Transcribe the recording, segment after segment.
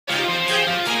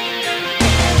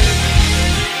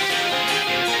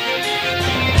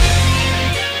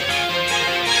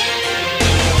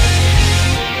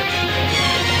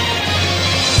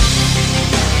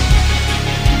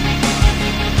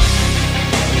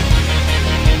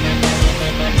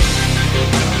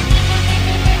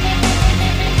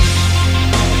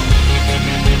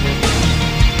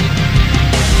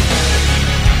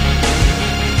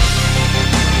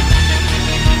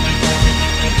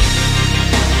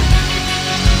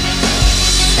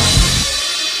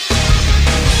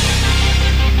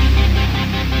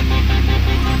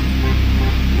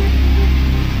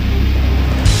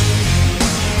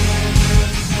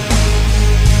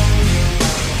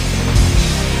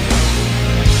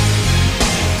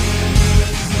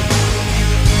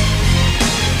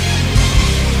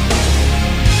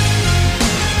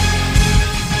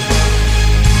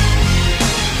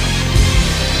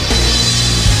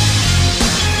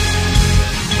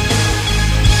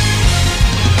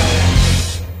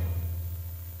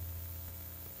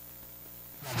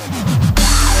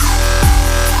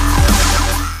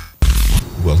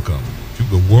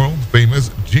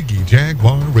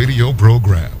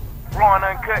raw and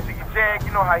uncut. Jiggy Jag,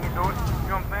 you know how he do it. You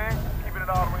know what I'm saying? Keeping it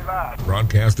all the way live.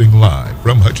 Broadcasting live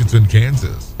from Hutchinson,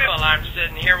 Kansas. Well, I'm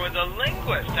sitting here with a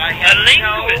linguist. I had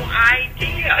no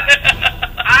idea.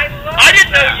 I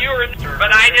didn't know you were,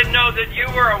 but I didn't know that you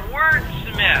were a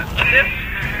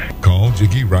wordsmith. Call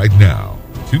Jiggy right now.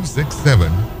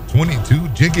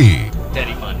 267-22-JIGGY.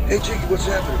 Daddy fun. Hey, Jiggy, what's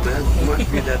happening, man?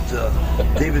 Reminds me of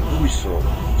that David Bowie song.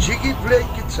 Jiggy play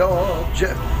guitar.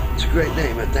 It's a great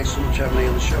name, man. Thanks so much for having me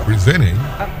on the show. Presenting.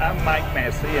 I'm Mike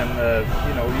Massey, and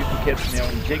you can catch me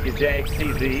on Jiggy Jag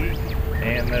TV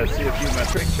and see a few of my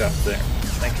trick shots there.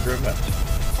 Thank you very much.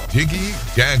 Jiggy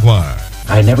Jaguar.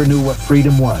 I never knew what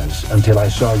freedom was until I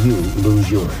saw you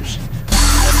lose yours.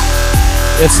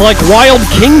 It's like Wild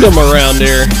Kingdom around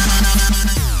here.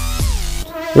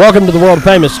 Welcome to the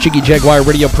world-famous Jiggy Jaguar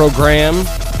radio program.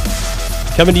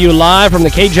 Coming to you live from the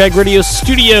KJAG Radio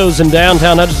Studios in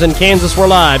downtown Hutchinson, Kansas. We're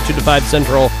live 2 to 5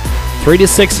 Central, 3 to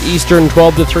 6 Eastern,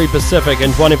 12 to 3 Pacific,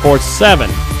 and 24/7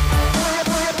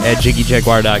 at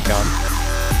JiggyJaguar.com.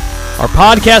 Our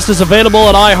podcast is available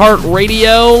at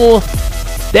iHeartRadio.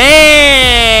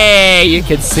 Hey, you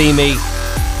can see me.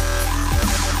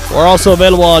 We're also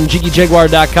available on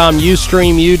JiggyJaguar.com,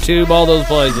 Ustream, YouTube, all those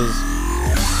places.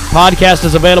 Podcast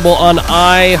is available on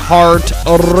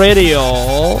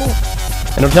iHeartRadio.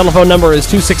 And our telephone number is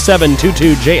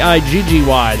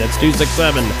 267-22-JIGGY. That's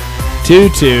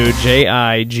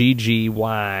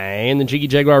 267-22-JIGGY. And the Jiggy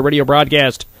Jaguar radio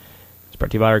broadcast is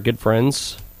brought to you by our good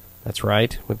friends. That's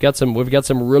right. We've got some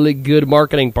really good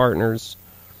marketing partners.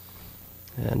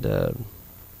 And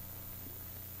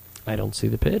I don't see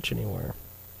the pitch anywhere.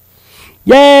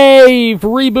 Yay for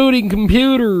rebooting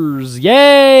computers.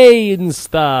 Yay and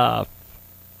stuff.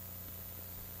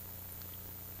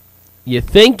 You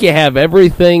think you have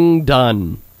everything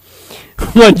done.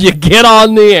 When you get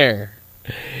on the air,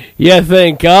 you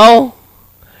think, oh,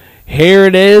 here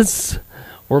it is.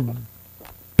 We're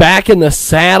back in the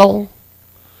saddle.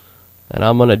 And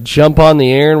I'm going to jump on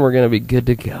the air and we're going to be good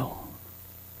to go.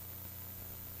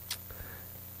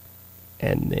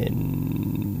 And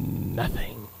then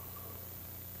nothing.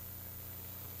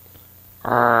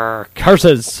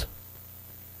 Curses.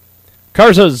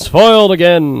 Curses foiled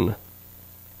again.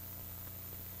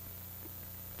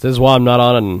 This is why I'm not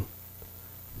on in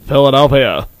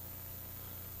Philadelphia.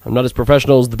 I'm not as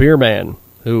professional as the beer man,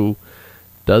 who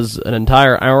does an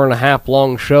entire hour-and-a-half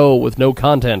long show with no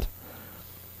content.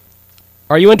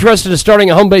 Are you interested in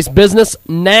starting a home-based business?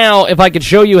 Now, if I could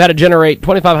show you how to generate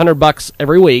 $2,500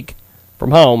 every week from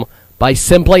home by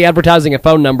simply advertising a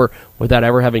phone number without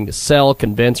ever having to sell,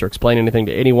 convince, or explain anything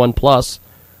to anyone, plus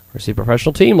receive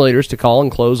professional team leaders to call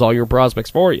and close all your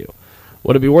prospects for you.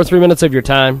 Would it be worth 3 minutes of your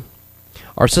time?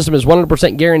 Our system is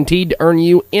 100% guaranteed to earn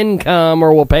you income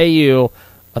or will pay you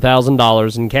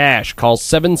 $1,000 in cash. Call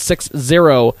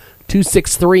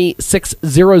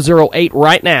 760-263-6008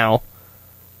 right now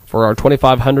for our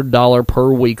 $2,500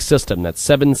 per week system. That's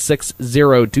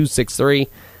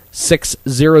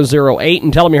 760-263-6008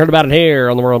 and tell them you heard about it here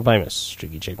on the world famous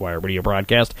Jiggy Jaguar radio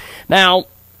broadcast. Now,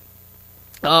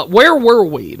 where were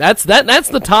we? That's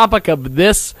the topic of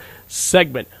this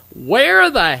segment. Where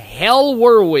the hell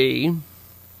were we?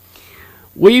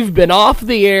 We've been off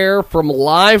the air from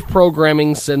live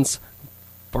programming since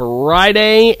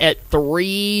Friday at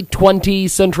 3:20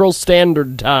 Central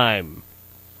Standard Time.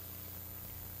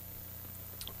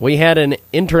 We had an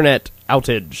internet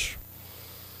outage.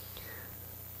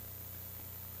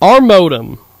 Our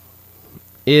modem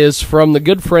is from the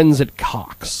good friends at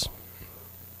Cox.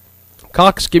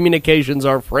 Cox Communications,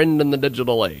 our friend in the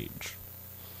digital age.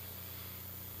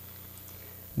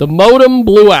 The modem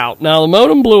blew out. Now, the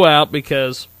modem blew out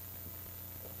because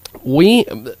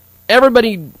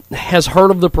everybody has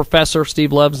heard of the professor,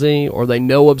 Steve Levesey, or they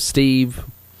know of Steve.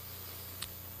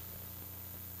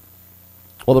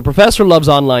 Well, the professor loves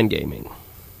online gaming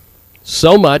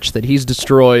so much that he's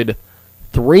destroyed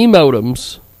 3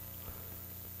 modems,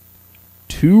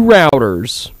 2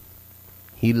 routers.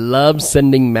 He loves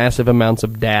sending massive amounts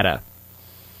of data.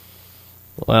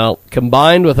 Well,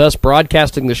 combined with us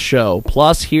broadcasting the show,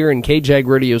 plus here in KJAG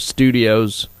Radio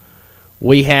Studios,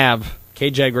 we have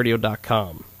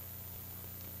KJAGradio.com,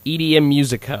 EDM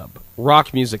Music Hub,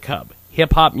 Rock Music Hub,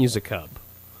 Hip Hop Music Hub,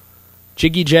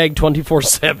 Jiggy Jag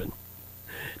 24/7,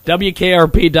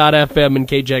 WKRP.FM, and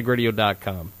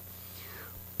KJAGradio.com.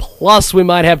 Plus, we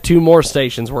might have 2 more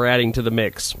stations we're adding to the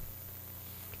mix.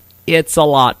 It's a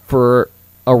lot for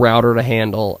a router to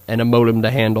handle and a modem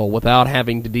to handle without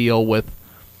having to deal with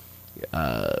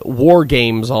war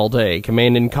games all day,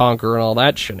 Command and Conquer and all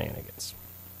that shenanigans.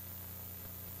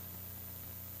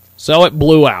 So it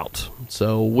blew out.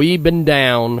 So we've been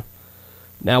down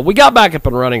Now, we got back up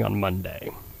and running on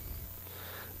Monday,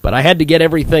 but I had to get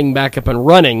everything back up and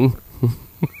running,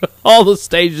 all the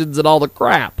stations and all the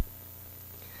crap.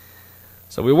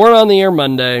 So we weren't on the air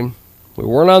Monday, we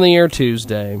weren't on the air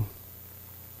Tuesday,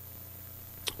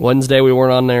 Wednesday we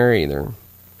weren't on there either.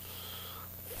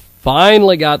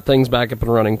 Finally got things back up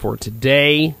and running for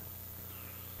today.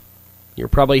 You're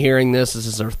probably hearing this. This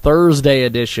is our Thursday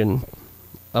edition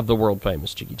of the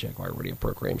world-famous Jiggy Jaguar radio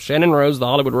program. Shannon Rose, the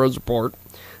Hollywood Rose Report.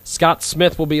 Scott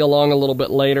Smith will be along a little bit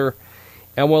later.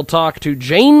 And we'll talk to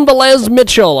Jane Velez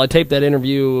Mitchell. I taped that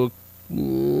interview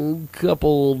a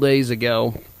couple days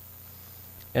ago.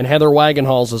 And Heather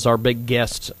Wagenhals is our big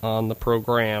guest on the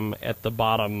program at the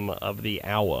bottom of the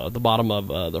hour. The bottom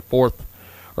of the fourth,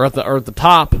 or at the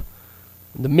top,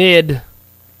 the mid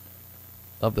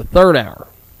of the third hour.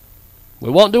 We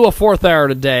won't do a fourth hour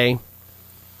today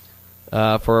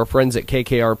for our friends at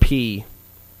KKRP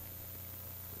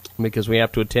because we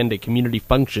have to attend a community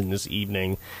function this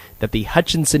evening that the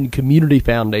Hutchinson Community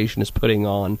Foundation is putting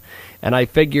on. And I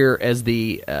figure as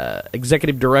the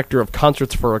executive director of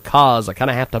Concerts for a Cause, I kind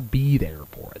of have to be there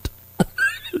for it.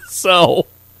 So,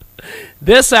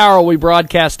 this hour we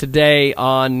broadcast today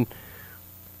on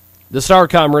the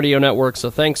Starcom Radio Network, so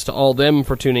thanks to all them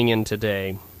for tuning in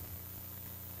today.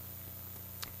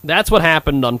 That's what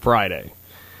happened on Friday.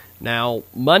 Now,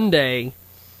 Monday,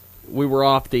 we were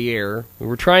off the air. We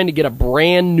were trying to get a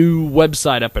brand new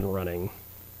website up and running,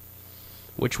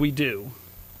 which we do.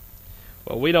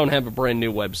 Well, we don't have a brand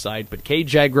new website, but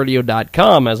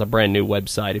kjagradio.com has a brand new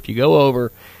website. If you go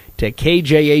over to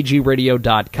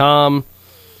kjagradio.com,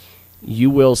 you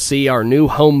will see our new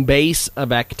home base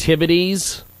of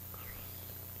activities.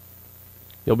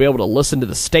 You'll be able to listen to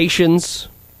the stations.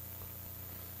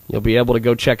 You'll be able to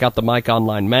go check out the Mike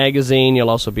Online magazine.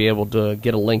 You'll also be able to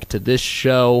get a link to this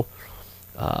show.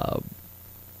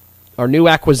 Our new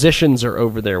acquisitions are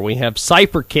over there. We have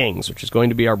Cypher Kings, which is going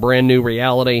to be our brand new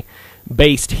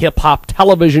reality-based hip-hop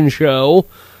television show.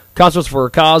 Concerts for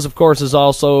a Cause, of course, is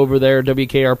also over there.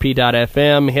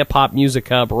 WKRP.FM, Hip Hop Music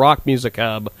Hub, Rock Music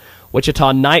Hub,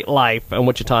 Wichita Nightlife, and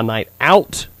Wichita Night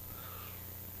Out,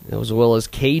 as well as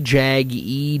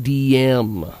KJAG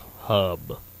EDM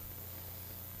Hub.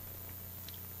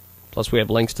 Plus, we have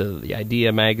links to the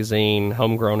Idea magazine,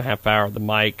 Homegrown Half Hour, the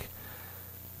Mic,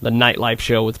 the Nightlife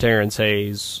Show with Terrence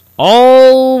Hayes.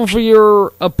 All for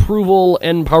your approval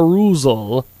and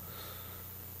perusal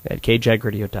at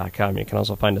kjagradio.com. You can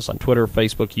also find us on Twitter,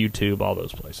 Facebook, YouTube, all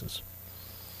those places.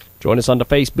 Join us on the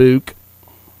Facebook.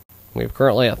 We have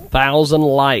currently 1,000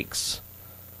 likes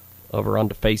over on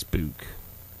the Facebook.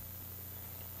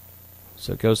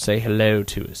 So go say hello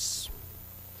to us.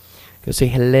 Go say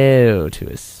hello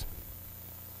to us.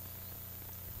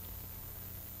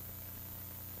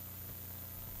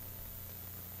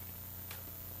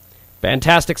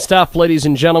 Fantastic stuff, ladies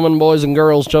and gentlemen, boys and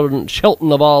girls, children,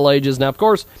 children of all ages. Now, of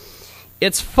course,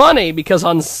 it's funny because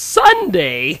on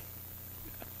Sunday,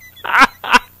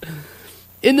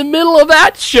 in the middle of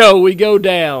that show, we go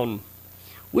down.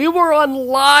 We were on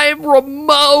live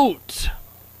remote.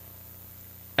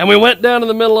 And we went down in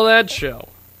the middle of that show.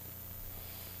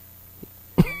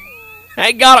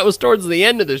 Thank God it was towards the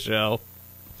end of the show.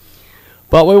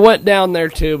 But we went down there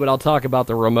too, but I'll talk about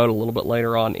the remote a little bit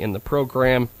later on in the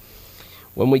program.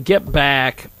 When we get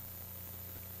back,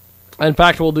 in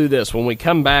fact, we'll do this. When we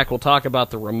come back, we'll talk about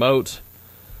the remote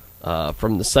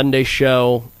from the Sunday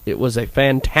show. It was a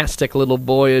fantastic little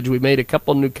voyage. We made a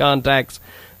couple new contacts,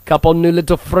 a couple new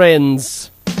little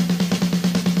friends.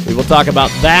 We will talk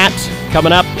about that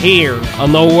coming up here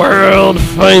on the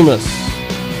world-famous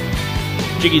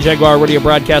Jiggy Jaguar radio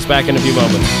broadcast. Back in a few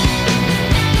moments.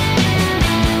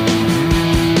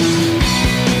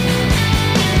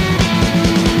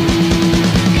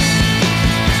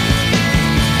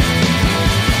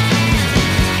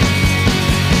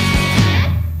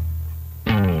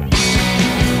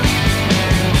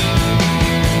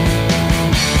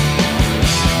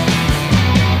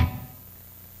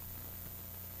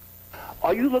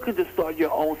 Are you looking to start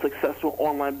your own successful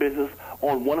online business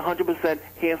on 100%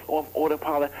 hands-off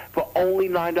autopilot for only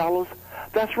 $9?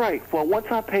 That's right. For a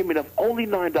one-time payment of only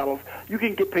 $9, you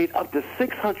can get paid up to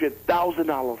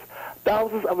 $600,000.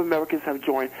 Thousands of Americans have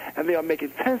joined, and they are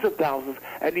making tens of thousands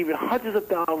and even hundreds of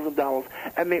thousands of dollars,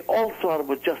 and they all started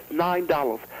with just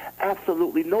 $9.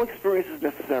 Absolutely no experience is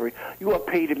necessary. You are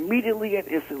paid immediately and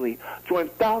instantly. Join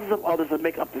thousands of others and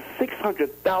make up to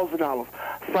 $600,000.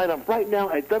 Sign up right now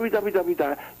at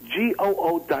www.goo.gl/S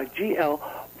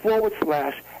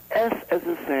as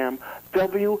in Sam,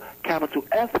 W, capital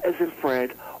F as in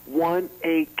Fred,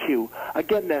 1AQ.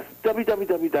 Again, that's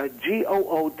www.goo.gl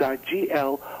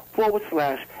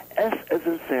S as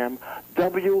in Sam,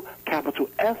 W, capital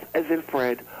F as in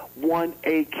Fred,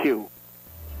 1AQ.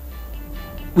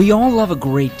 We all love a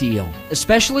great deal,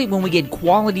 especially when we get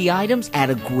quality items at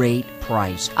a great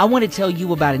price. I want to tell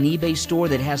you about an eBay store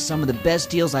that has some of the best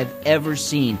deals I've ever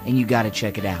seen, and you got to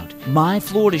check it out.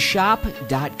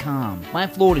 MyFloridashop.com.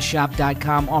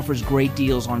 MyFloridashop.com offers great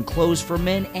deals on clothes for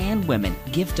men and women,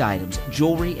 gift items,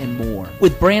 jewelry, and more.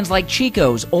 With brands like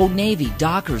Chico's, Old Navy,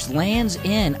 Dockers, Lands'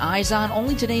 End, Izon,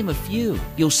 only to name a few.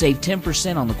 You'll save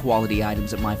 10% on the quality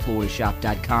items at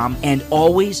MyFloridashop.com, and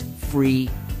always free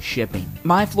shipping.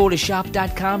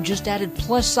 MyFloridashop.com just added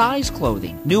plus-size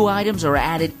clothing. New items are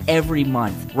added every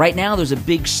month. Right now, there's a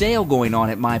big sale going on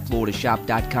at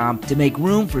MyFloridashop.com to make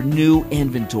room for new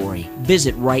inventory.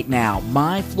 Visit right now,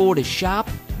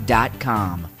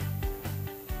 MyFloridashop.com.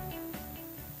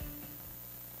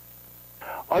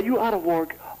 Are you out of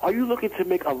work? Are you looking to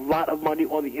make a lot of money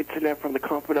on the internet from the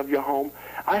comfort of your home?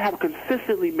 I have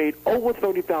consistently made over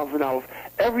 $30,000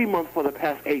 every month for the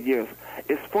past 8 years.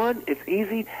 It's fun, it's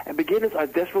easy, and beginners are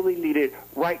desperately needed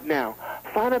right now.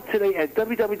 Sign up today at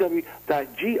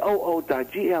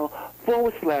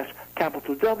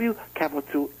www.goo.gl/capital W,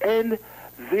 capital N,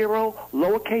 0,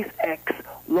 lowercase x,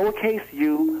 lowercase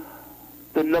u,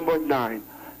 the number 9.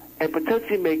 And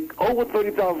potentially make over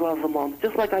 $30,000 a month,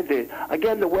 just like I did.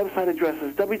 Again, the website address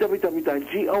is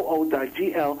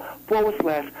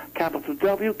www.goo.gl/capital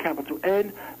W, capital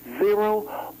N,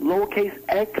 0, lowercase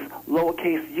x,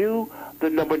 lowercase u,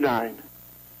 the number 9.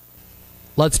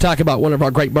 Let's talk about one of our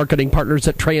great marketing partners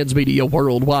at Transmedia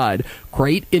Worldwide.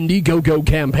 Great Indiegogo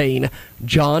campaign.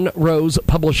 John Rose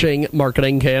Publishing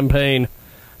Marketing Campaign.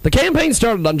 The campaign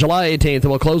started on July 18th and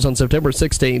will close on September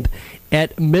 16th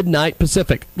at midnight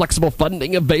Pacific. Flexible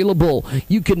funding available.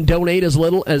 You can donate as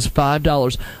little as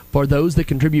 $5. For those that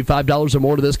contribute $5 or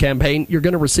more to this campaign, you're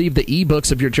going to receive the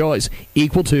ebooks of your choice,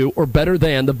 equal to or better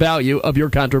than the value of your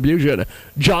contribution.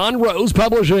 John Rose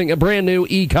Publishing, a brand new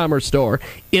e-commerce store.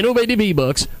 Innovative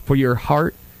ebooks for your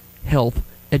heart, health,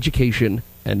 education,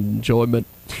 and enjoyment.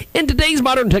 In today's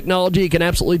modern technology, you can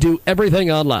absolutely do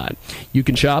everything online. You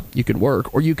can shop, you can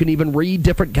work, or you can even read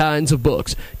different kinds of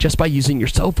books just by using your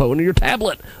cell phone or your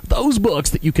tablet. Those books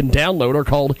that you can download are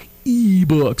called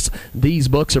e-books. These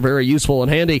books are very useful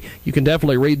and handy. You can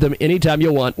definitely read them anytime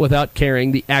you want without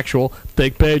carrying the actual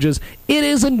thick pages. It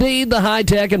is indeed the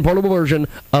high-tech and portable version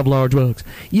of large books.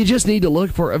 You just need to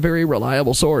look for a very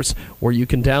reliable source where you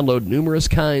can download numerous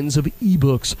kinds of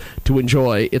e-books to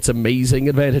enjoy its amazing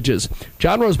advantages.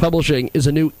 John Rose Publishing is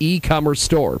a new e-commerce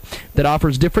store that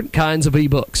offers different kinds of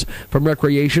e-books, from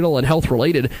recreational and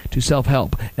health-related to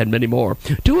self-help and many more.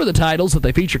 Two of the titles that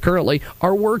they feature currently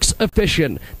are Works of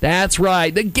Fiction. That's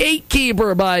right, The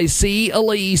Gatekeeper by C.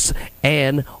 Elise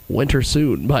and Winter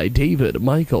Soon by David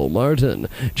Michael Martin.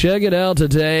 Check it out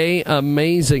today.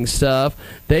 Amazing stuff.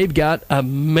 They've got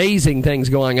amazing things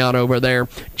going on over there.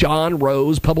 John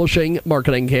Rose Publishing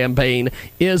Marketing Campaign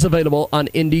is available on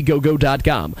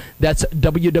Indiegogo.com. That's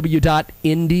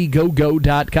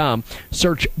www.indiegogo.com.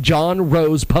 Search John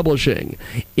Rose Publishing.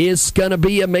 It's going to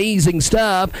be amazing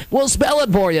stuff. We'll spell it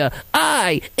for you.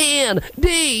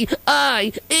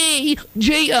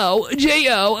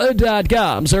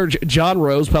 INDIEGOGO.com. Search John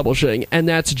Rose Publishing, and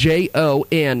that's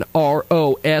JONROSE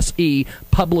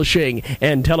Publishing.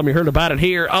 And tell them you heard about it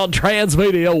here on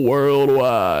Transmedia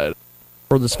Worldwide.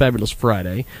 For this fabulous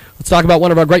Friday, let's talk about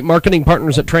one of our great marketing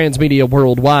partners at Transmedia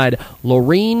Worldwide.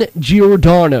 Lorene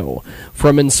Giordano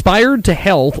from Inspired to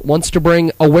Health wants to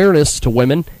bring awareness to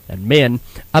women and men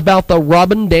about the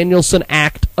Robin Danielson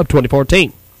Act of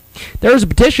 2014. There is a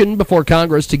petition before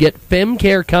Congress to get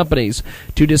femcare companies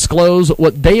to disclose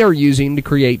what they are using to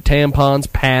create tampons,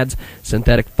 pads,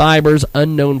 synthetic fibers,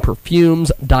 unknown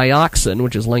perfumes, dioxin,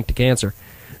 which is linked to cancer.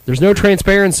 There's no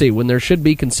transparency when there should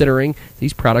be, considering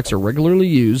these products are regularly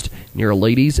used near a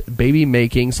lady's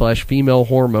baby-making/female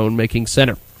hormone-making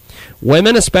center.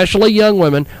 Women, especially young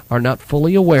women, are not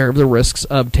fully aware of the risks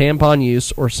of tampon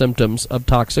use or symptoms of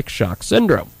toxic shock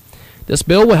syndrome. This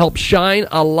bill will help shine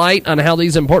a light on how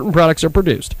these important products are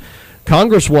produced.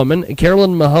 Congresswoman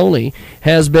Carolyn Mahoney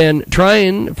has been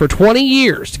trying for 20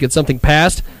 years to get something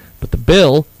passed, but the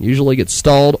bill usually gets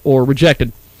stalled or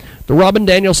rejected. The Robin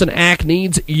Danielson Act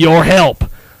needs your help.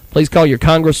 Please call your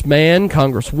congressman,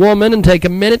 congresswoman, and take a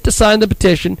minute to sign the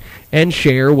petition and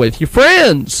share with your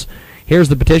friends. Here's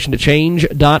the petition to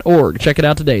change.org. Check it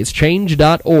out today. It's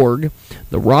change.org,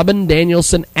 the Robin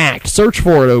Danielson Act. Search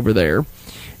for it over there.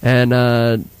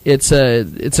 And it's a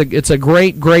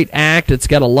great act. It's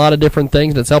got a lot of different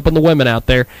things, and it's helping the women out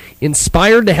there.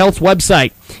 Inspired to Health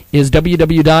website is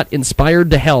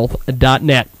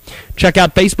www.inspiredtohealth.net. Check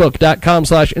out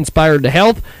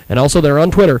facebook.com/inspiredtohealth, and also they're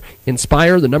on Twitter,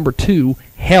 inspire2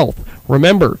 health.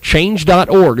 Remember,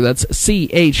 change.org, that's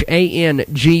CHANGE.org,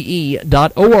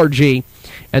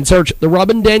 and search the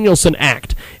Robin Danielson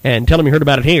Act, and tell them you heard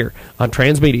about it here on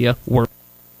Transmedia World.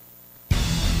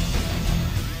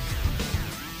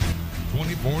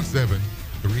 24/7,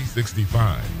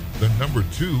 365. The number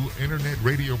 2 internet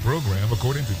radio program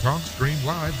according to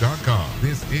TalkStreamLive.com.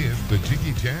 This is the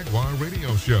Jiggy Jaguar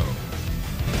Radio Show.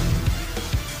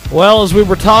 Well, as we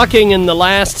were talking in the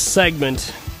last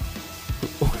segment,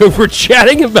 we were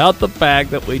chatting about the fact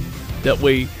that we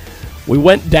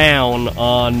went down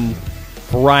on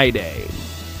Friday.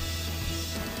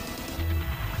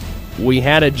 We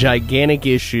had a gigantic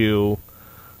issue.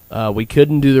 We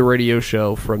couldn't do the radio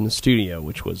show from the studio,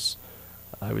 which was,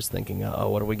 I was thinking, oh,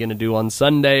 what are we going to do on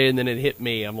Sunday? And then it hit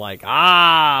me. I'm like,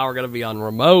 we're going to be on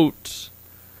remote.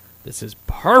 This is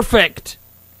perfect.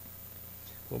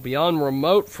 We'll be on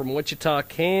remote from Wichita,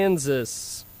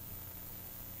 Kansas.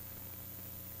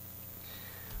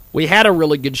 We had a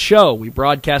really good show. We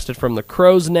broadcasted from the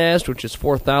Crow's Nest, which is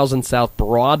 4000 South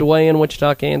Broadway in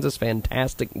Wichita, Kansas.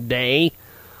 Fantastic day.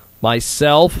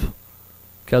 Myself,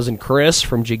 cousin Chris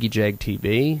from Jiggy Jag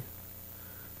TV,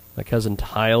 my cousin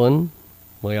Tylen,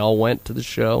 we all went to the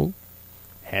show,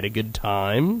 had a good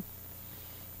time.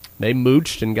 They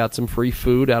mooched and got some free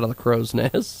food out of the Crow's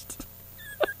Nest.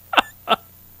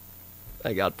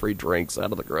 I got free drinks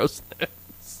out of the Crow's Nest.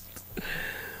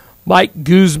 Mike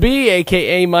Gooseby,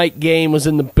 a.k.a. Mike Game, was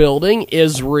in the building.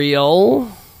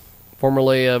 Israel,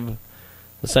 formerly of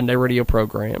the Sunday radio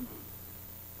program.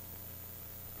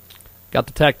 Got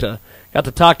to talk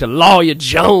to Lawyer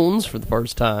Jones for the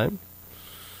first time.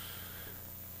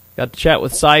 Got to chat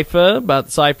with Cypher about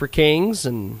the Cypher Kings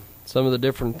and some of the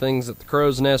different things that the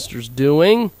Crow's Nester's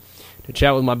doing. To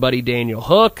chat with my buddy Daniel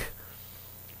Hook.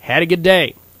 Had a good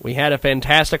day. We had a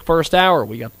fantastic first hour.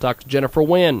 We got to talk to Jennifer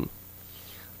Wynn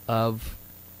of,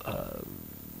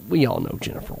 we all know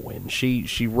Jennifer Wynn.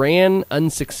 She ran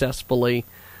unsuccessfully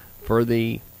for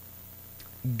the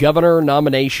governor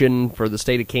nomination for the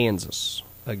state of Kansas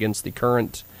against the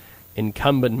current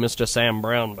incumbent, Mr. Sam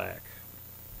Brownback.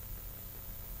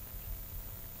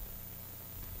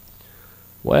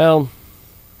 Well,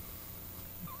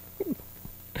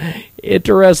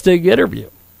 interesting interview.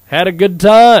 Had a good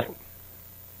time.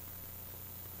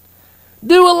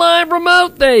 Do a live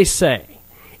remote, they say.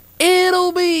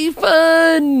 It'll be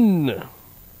fun.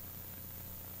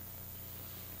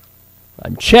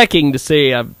 I'm checking to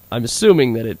see. I'm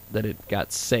assuming that it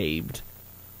got saved.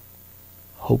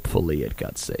 Hopefully it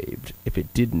got saved. If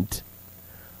it didn't,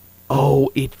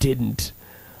 it didn't.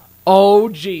 Oh,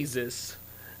 Jesus.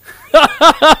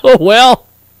 Well,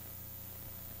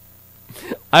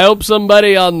 I hope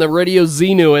somebody on the Radio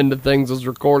Xenu end of things is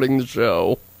recording the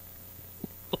show.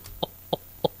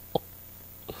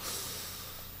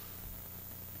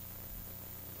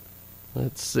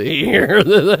 Let's see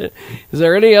here. Is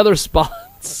there any other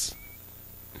spots?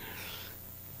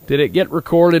 Did it get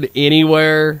recorded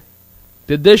anywhere?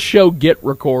 Did this show get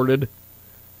recorded?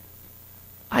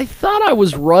 I thought I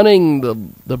was running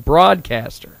the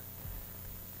broadcaster.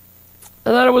 I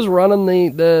thought I was running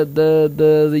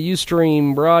the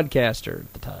Ustream broadcaster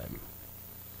at the time.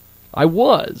 I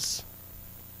was.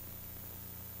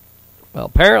 Well,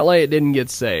 apparently it didn't get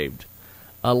saved.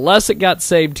 Unless it got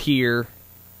saved here.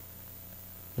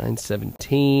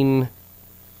 917.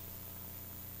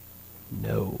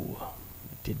 No.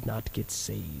 It did not get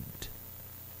saved.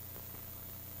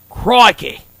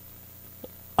 Crikey!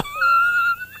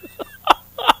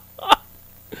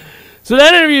 So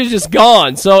that interview is just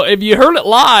gone. So if you heard it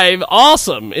live,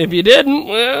 awesome. If you didn't,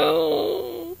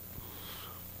 well,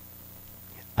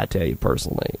 I tell you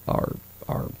personally, our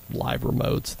live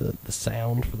remotes, the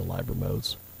sound for the live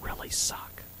remotes really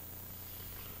suck.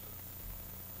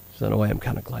 So in a way, I'm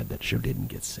kind of glad that show didn't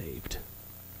get saved.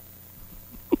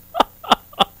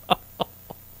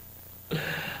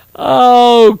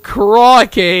 Oh,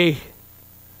 crikey.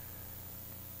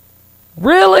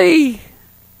 Really?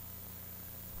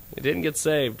 It didn't get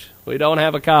saved. We don't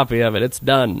have a copy of it. It's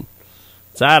done.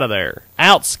 It's out of there.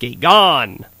 Outski.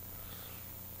 Gone.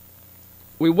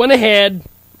 We went ahead,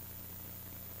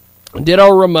 did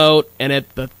our remote, and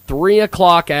at the 3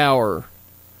 o'clock hour...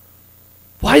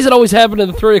 Why does it always happen in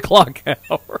the 3 o'clock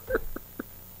hour?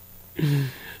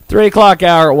 3 o'clock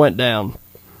hour, it went down.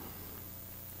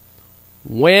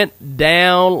 Went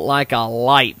down like a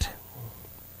light.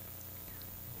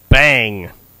 Bang.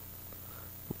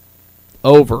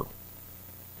 over.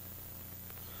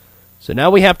 So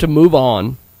now we have to move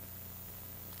on.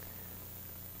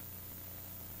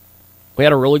 We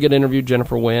had a really good interview with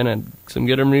Jennifer Wynn and some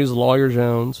good interviews with Lawyer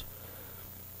Jones.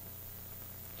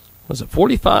 Was it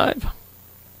 45?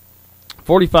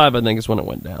 45, I think, is when it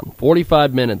went down.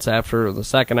 45 minutes after the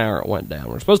second hour it went down.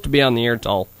 We're supposed to be on the air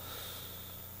till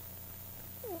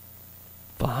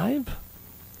 5?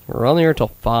 We were on the air till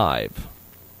 5.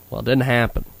 Well, it didn't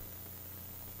happen.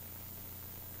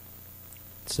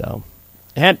 So,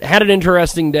 had an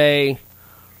interesting day.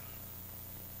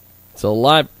 So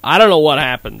live, I don't know what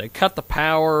happened. They cut the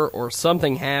power or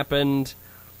something happened.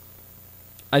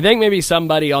 I think maybe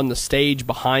somebody on the stage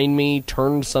behind me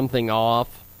turned something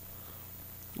off.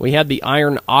 We had the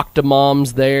Iron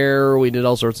Octomoms there. We did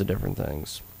all sorts of different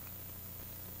things.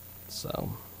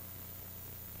 So,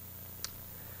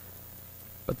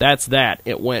 but that's that.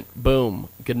 It went boom.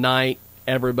 Good night,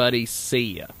 everybody.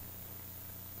 See ya.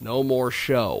 No more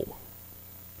show.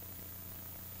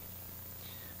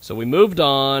 So we moved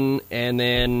on, and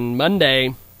then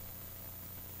Monday,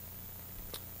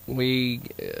 we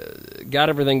got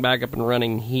everything back up and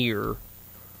running here.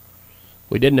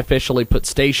 We didn't officially put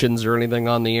stations or anything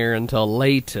on the air until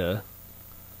later.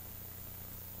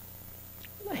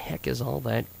 What the heck is all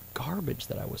that garbage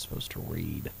that I was supposed to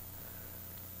read?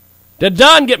 Did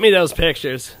Don get me those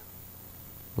pictures?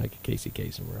 Like a Casey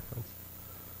Kasem reference.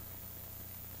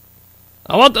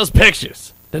 I want those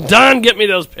pictures. Did Don get me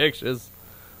those pictures?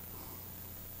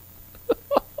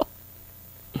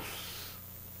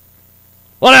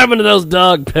 What happened to those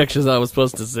dog pictures I was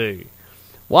supposed to see?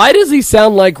 Why does he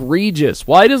sound like Regis?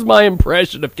 Why does my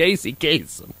impression of Casey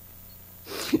Kasem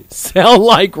sound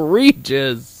like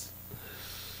Regis?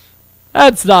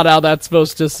 That's not how that's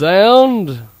supposed to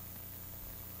sound.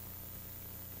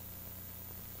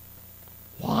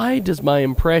 Why does my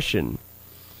impression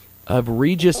of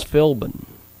Regis Philbin...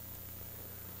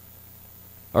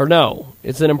 Or no,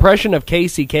 it's an impression of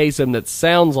Casey Kasem that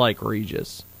sounds like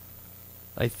Regis,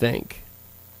 I think.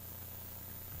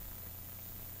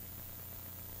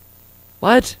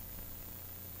 What?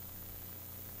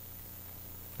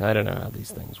 I don't know how these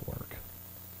things work.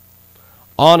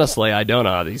 Honestly, I don't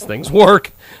know how these things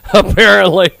work,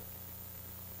 apparently.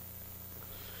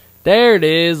 There it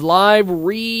is, live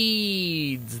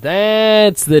reads.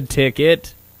 That's the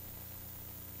ticket.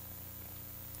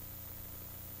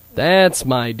 That's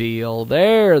my deal.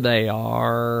 There they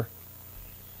are.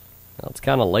 Well, it's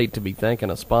kind of late to be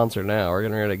thanking a sponsor now. We're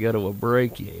going to go to a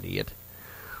break, you idiot.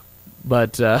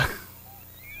 But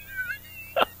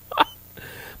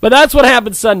but that's what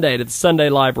happened Sunday to the Sunday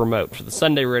Live Remote for the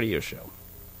Sunday radio show.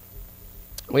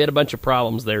 We had a bunch of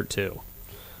problems there, too.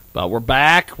 But we're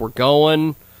back. We're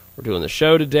going. We're doing the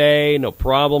show today. No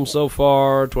problem so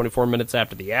far. 24 minutes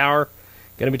after the hour.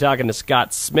 Going to be talking to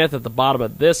Scott Smith at the bottom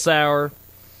of this hour.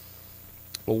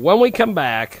 Well, when we come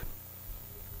back,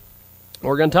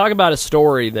 we're going to talk about a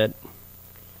story that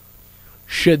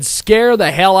should scare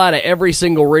the hell out of every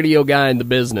single radio guy in the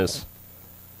business.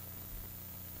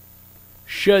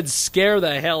 Should scare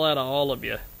the hell out of all of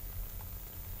you.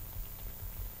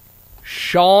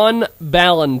 Sean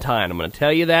Valentine. I'm going to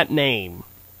tell you that name.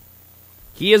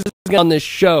 He is on this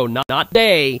show, not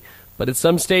today, but at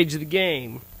some stage of the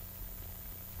game.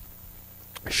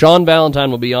 Sean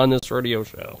Valentine will be on this radio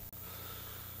show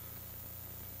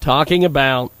talking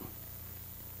about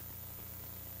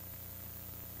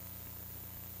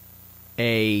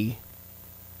a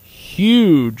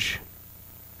huge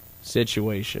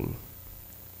situation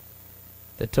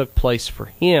that took place for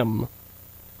him.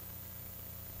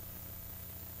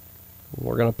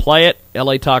 We're going to play it.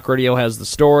 LA Talk Radio has the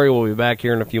story. We'll be back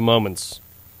here in a few moments.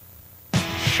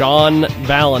 Sean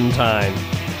Valentine.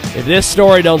 If this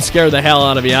story don't scare the hell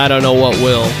out of you, I don't know what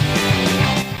will.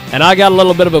 And I got a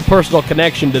little bit of a personal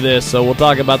connection to this, so we'll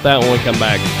talk about that when we come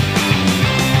back.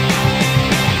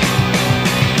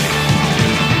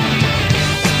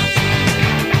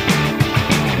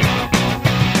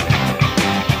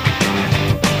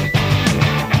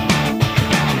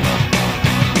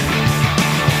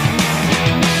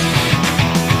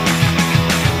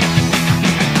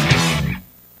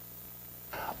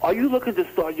 Are you looking to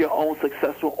start your own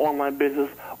successful online business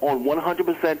on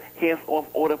 100% hands-off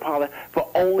autopilot for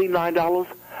only $9?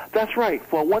 That's right.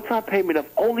 For a one-time payment of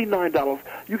only $9,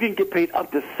 you can get paid up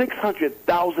to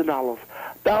 $600,000.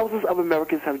 Thousands of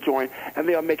Americans have joined, and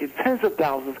they are making tens of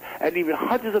thousands and even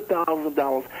hundreds of thousands of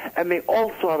dollars, and they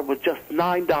all started with just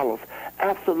 $9.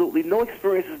 Absolutely no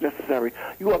experience is necessary.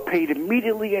 You are paid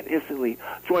immediately and instantly.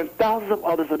 Join thousands of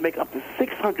others and make up to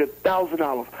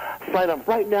 $600,000. Sign up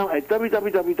right now at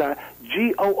www.goo.gl/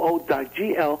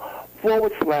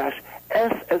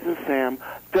 S as in Sam,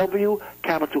 W,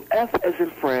 capital F as in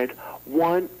Fred,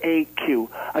 1AQ.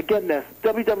 Again, that's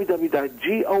www.goo.gl/S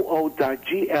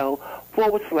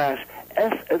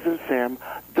as in Sam,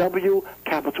 W,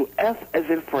 capital F as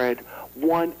in Fred,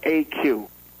 1AQ.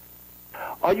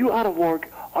 Are you out of work?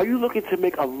 Are you looking to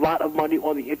make a lot of money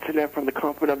on the internet from the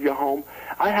comfort of your home?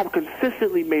 I have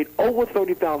consistently made over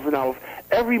 $30,000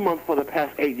 every month for the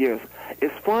past 8 years.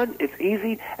 It's fun, it's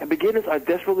easy, and beginners are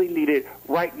desperately needed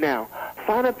right now.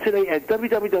 Sign up today at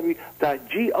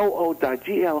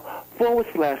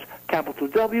www.goo.gl/capital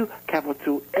W,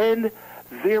 capital N,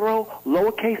 0,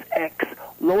 lowercase x,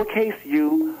 lowercase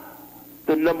u,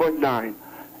 the number 9.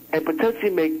 And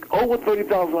potentially make over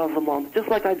 $30,000 a month, just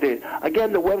like I did.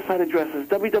 Again, the website address is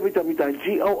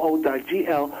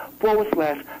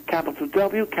www.goo.gl/capital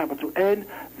W, capital N,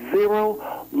 0,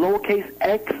 lowercase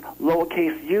x,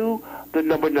 lowercase u, the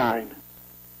number 9.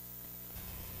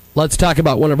 Let's talk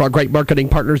about one of our great marketing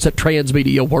partners at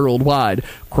Transmedia Worldwide.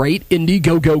 Great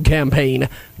Indiegogo campaign.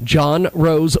 John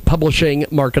Rose Publishing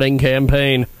Marketing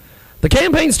Campaign. The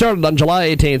campaign started on July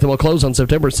 18th and will close on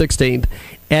September 16th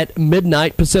at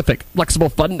midnight Pacific. Flexible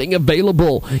funding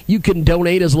available. You can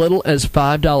donate as little as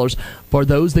 $5. For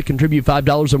those that contribute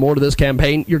 $5 or more to this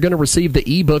campaign, you're going to receive the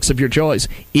ebooks of your choice,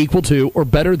 equal to or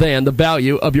better than the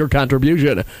value of your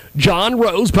contribution. John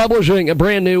Rose Publishing, a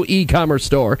brand new e-commerce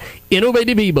store.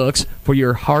 Innovative ebooks for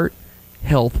your heart,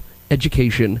 health,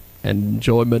 education, and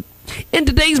enjoyment. In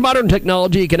today's modern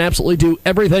technology, you can absolutely do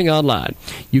everything online.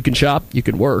 You can shop, you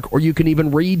can work, or you can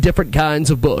even read different kinds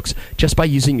of books just by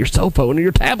using your cell phone or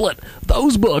your tablet.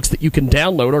 Those books that you can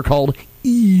download are called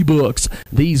e-books.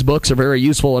 These books are very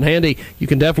useful and handy. You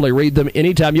can definitely read them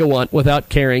anytime you want without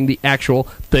carrying the actual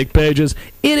thick pages.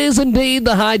 It is indeed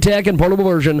the high-tech and portable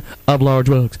version of large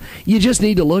books. You just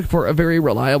need to look for a very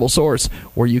reliable source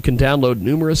where you can download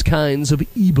numerous kinds of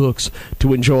e-books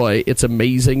to enjoy its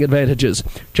amazing advantages.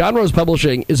 John Rose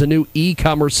Publishing is a new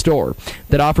e-commerce store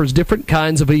that offers different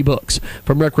kinds of e-books,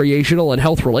 from recreational and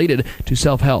health-related to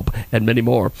self-help and many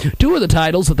more. Two of the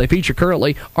titles that they feature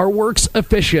currently are Works of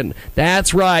Fiction.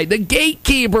 That's right, The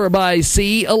Gatekeeper by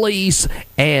C. Elise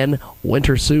and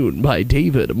Winter Soon by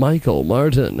David Michael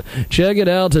Martin. Check it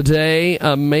out today.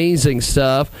 Amazing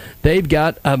stuff. They've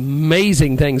got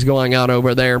amazing things going on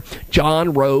over there.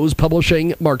 John Rose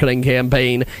Publishing Marketing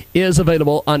Campaign is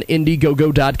available on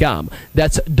Indiegogo.com.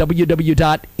 That's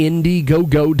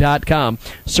www.indiegogo.com.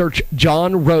 Search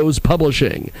John Rose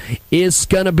Publishing. It's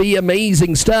going to be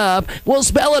amazing stuff. We'll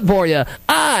spell it for you.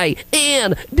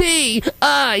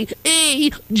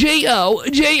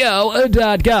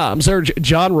 INDIEGOGO.com. Search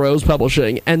John Rose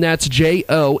Publishing, and that's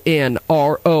JONROSE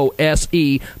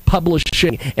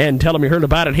Publishing. And tell them you heard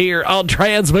about it here on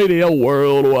Transmedia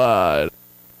Worldwide.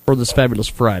 For this fabulous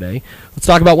Friday, let's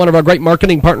talk about one of our great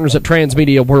marketing partners at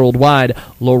Transmedia Worldwide.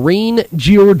 Lorene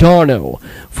Giordano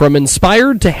from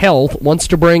Inspired to Health wants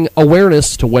to bring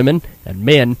awareness to women and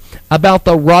men about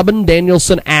the Robin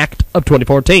Danielson Act of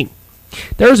 2014.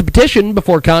 There is a petition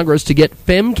before Congress to get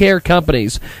femcare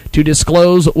companies to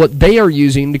disclose what they are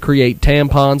using to create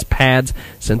tampons, pads,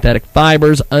 synthetic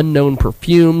fibers, unknown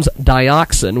perfumes,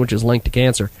 dioxin, which is linked to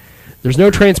cancer. There's no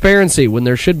transparency when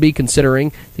there should be,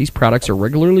 considering these products are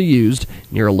regularly used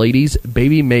near a lady's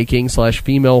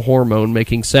baby-making/female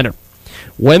hormone-making center.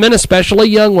 Women, especially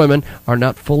young women, are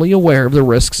not fully aware of the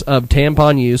risks of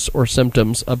tampon use or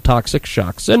symptoms of toxic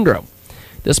shock syndrome.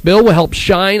 This bill will help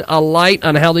shine a light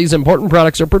on how these important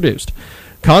products are produced.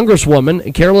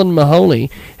 Congresswoman Carolyn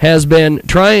Mahoney has been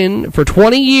trying for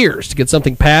 20 years to get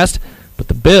something passed, but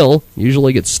the bill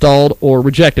usually gets stalled or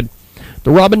rejected. The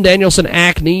Robin Danielson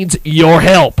Act needs your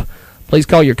help. Please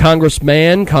call your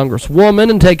congressman,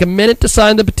 congresswoman, and take a minute to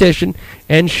sign the petition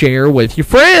and share with your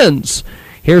friends.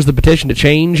 Here's the petition to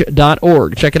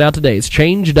change.org. Check it out today. It's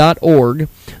change.org,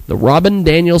 the Robin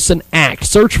Danielson Act.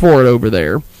 Search for it over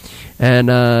there.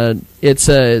 And it's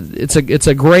a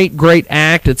great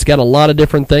act. It's got a lot of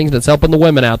different things, and it's helping the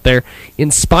women out there.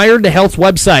 Inspired to Health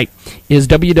website is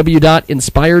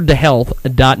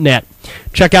www.inspiredtohealth.net.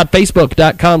 Check out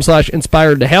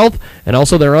Facebook.com/inspiredtohealth, and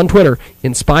also they're on Twitter,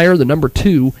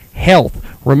 Inspire2 Health.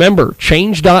 Remember,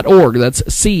 change.org. That's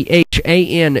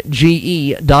CHANGE.org,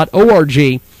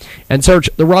 and search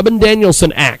the Robin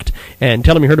Danielson Act, and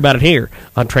tell them you heard about it here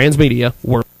on Transmedia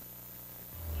World.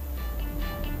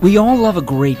 We all love a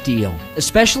great deal,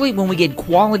 especially when we get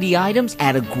quality items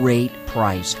at a great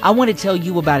price. I want to tell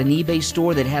you about an eBay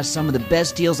store that has some of the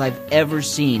best deals I've ever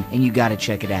seen, and you got to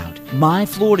check it out.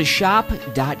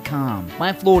 MyFloridashop.com.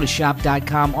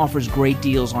 MyFloridashop.com offers great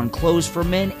deals on clothes for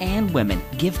men and women,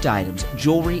 gift items,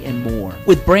 jewelry, and more.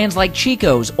 With brands like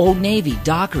Chico's, Old Navy,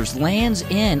 Dockers, Lands'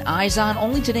 End, Izon,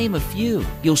 only to name a few.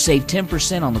 You'll save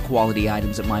 10% on the quality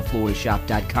items at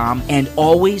MyFloridashop.com and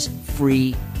always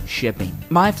free shipping.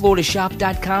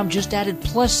 MyFloridashop.com just added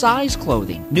plus-size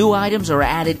clothing. New items are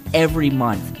added every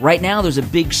month. Right now, there's a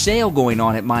big sale going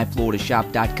on at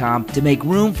MyFloridashop.com to make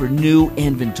room for new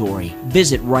inventory.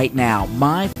 Visit right now,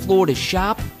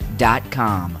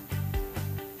 MyFloridashop.com.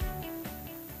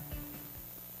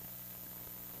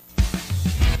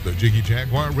 The Jiggy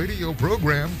Jaguar radio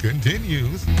program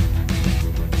continues.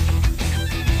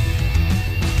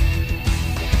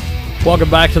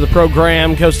 Welcome back to the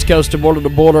program, coast to coast and border to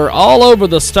border, all over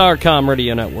the Starcom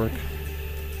radio network.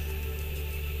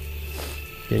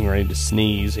 Getting ready to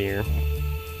sneeze here.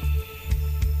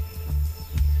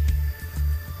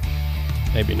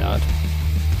 Maybe not.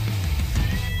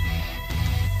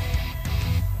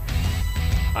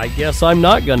 I guess I'm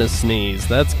not going to sneeze.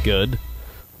 That's good.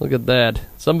 Look at that.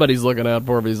 Somebody's looking out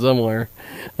for me somewhere.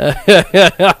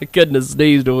 I couldn't have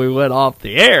sneezed when we went off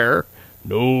the air.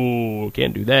 No,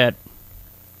 can't do that.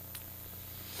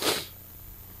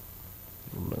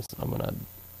 I'm going to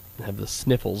have the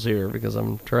sniffles here because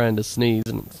I'm trying to sneeze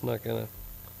and it's not going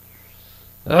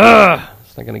to...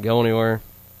 It's not going to go anywhere.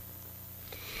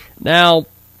 Now,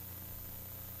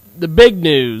 the big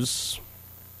news...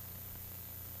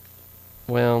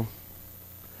 Well,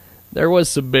 there was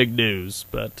some big news,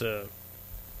 but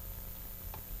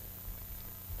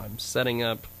I'm setting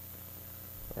up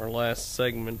our last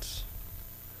segment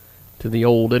to the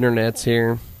old internets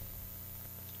here.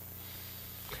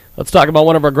 Let's talk about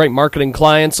one of our great marketing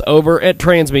clients over at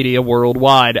Transmedia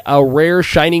Worldwide, a rare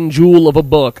shining jewel of a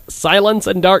book, Silence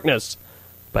and Darkness,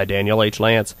 by Daniel H.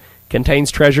 Lance,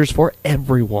 contains treasures for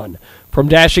everyone, from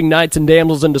dashing knights and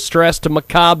damsels in distress to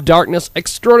macabre darkness,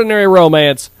 extraordinary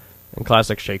romance, and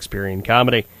classic Shakespearean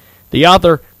comedy. The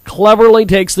author cleverly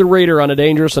takes the reader on a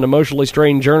dangerous and emotionally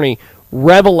strained journey,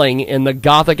 reveling in the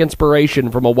Gothic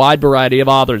inspiration from a wide variety of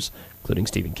authors, including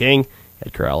Stephen King,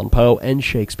 Edgar Allan Poe, and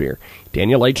Shakespeare.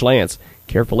 Daniel H. Lance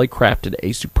carefully crafted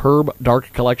a superb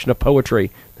dark collection of poetry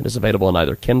that is available in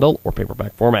either Kindle or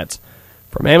paperback formats.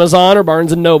 From Amazon or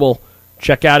Barnes & Noble,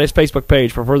 check out his Facebook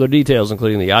page for further details,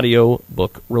 including the audio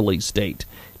book release date.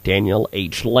 Daniel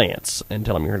H. Lance. And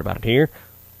tell him you heard about it here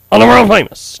on the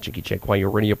world-famous Jiggy Jaguar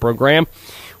radio program.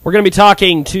 We're going to be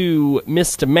talking to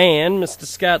Mr. Man, Mr.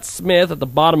 Scott Smith, at the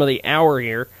bottom of the hour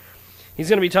here. He's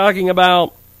going to be talking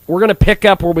about... We're going to pick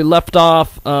up where we left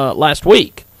off last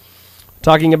week,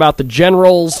 talking about the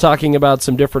generals, talking about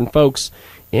some different folks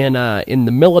in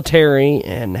the military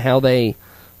and how they,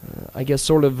 I guess,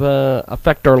 sort of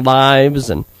affect our lives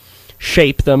and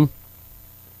shape them.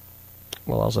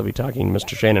 We'll also be talking to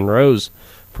Mr. Shannon Rose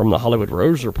from the Hollywood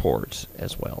Rose Report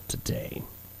as well today.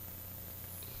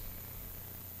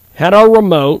 Had our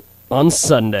remote on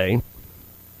Sunday.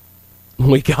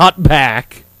 We got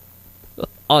back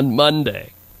on Monday.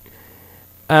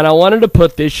 And I wanted to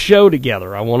put this show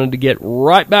together. I wanted to get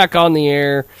right back on the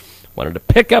air. Wanted to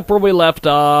pick up where we left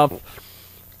off.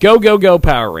 Go, go, go,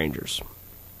 Power Rangers.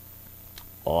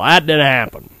 Well, that didn't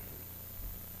happen.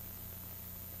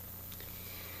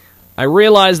 I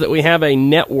realized that we have a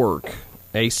network,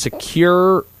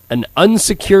 an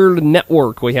unsecured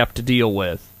network we have to deal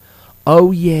with.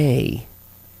 Oh, yay.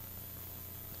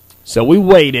 So we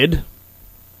waited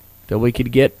till we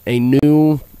could get a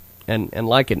new, and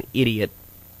like an idiot,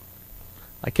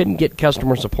 I couldn't get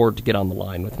customer support to get on the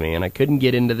line with me, and I couldn't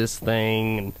get into this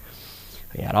thing, and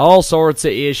we had all sorts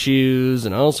of issues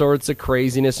and all sorts of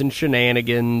craziness and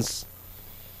shenanigans.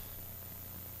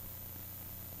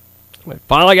 I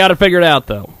finally got it figured out,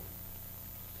 though.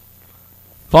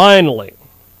 Finally.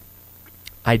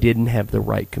 I didn't have the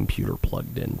right computer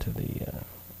plugged into the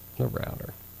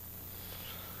router.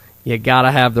 You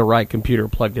gotta have the right computer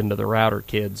plugged into the router,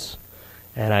 kids.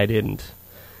 And I didn't.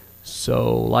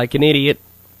 So, like an idiot,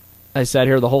 I sat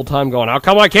here the whole time going, how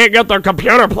come I can't get the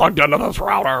computer plugged into this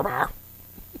router?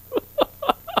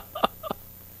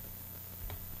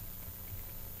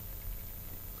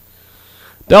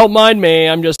 Don't mind me,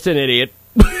 I'm just an idiot.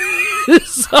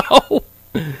 So,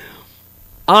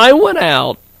 I went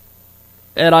out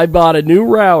and I bought a new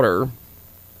router.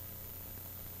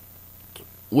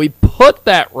 We put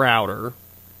that router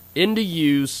into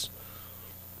use.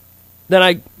 Then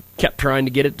I kept trying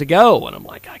to get it to go, and I'm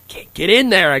like, I can't get in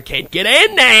there, I can't get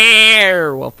in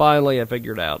there! Well, finally I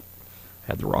figured out I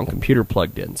had the wrong computer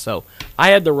plugged in. So, I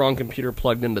had the wrong computer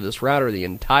plugged into this router the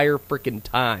entire freaking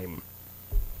time.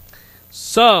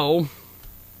 So,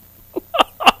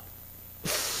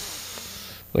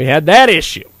 we had that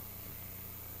issue.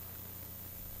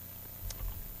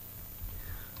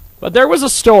 But there was a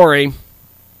story,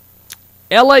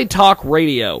 LA Talk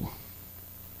Radio,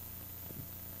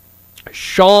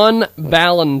 Sean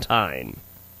Valentine.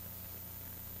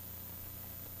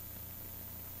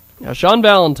 Now, Sean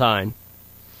Valentine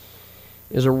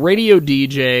is a radio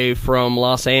DJ from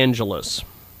Los Angeles.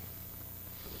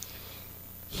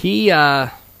 He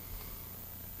has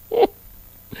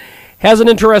an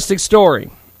interesting story.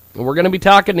 And we're going to be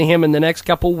talking to him in the next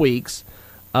couple weeks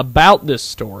about this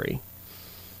story.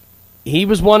 He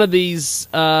was one of these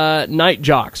night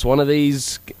jocks, one of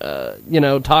these,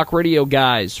 talk radio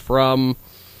guys from,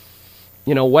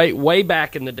 way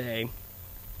back in the day.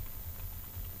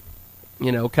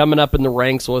 Coming up in the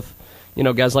ranks with,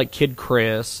 guys like Kid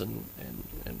Chris and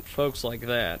folks like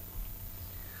that.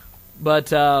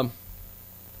 But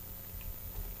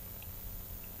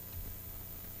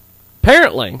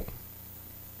apparently,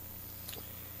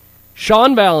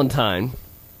 Sean Valentine,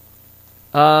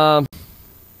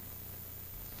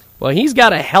 he's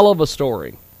got a hell of a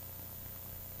story.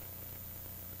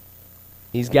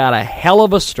 He's got a hell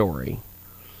of a story.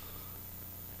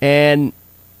 And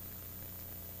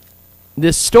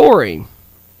this story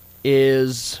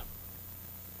is,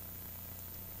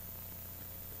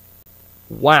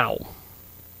 wow.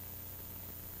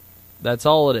 That's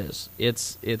all it is.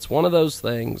 It's one of those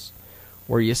things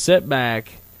where you sit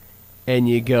back and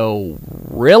you go,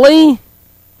 really?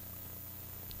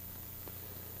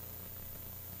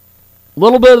 A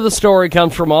little bit of the story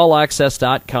comes from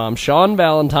allaccess.com. Sean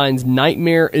Valentine's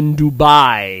Nightmare in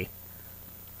Dubai.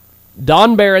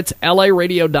 Don Barrett's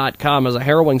LARadio.com has a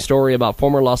harrowing story about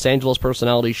former Los Angeles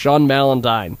personality Sean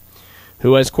Valentine,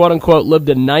 who has, quote-unquote, lived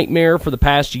a nightmare for the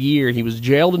past year. He was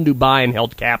jailed in Dubai and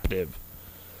held captive.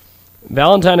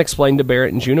 Valentine explained to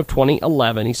Barrett in June of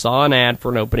 2011 he saw an ad for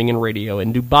an opening in radio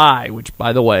in Dubai, which,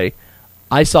 by the way,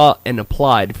 I saw and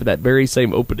applied for that very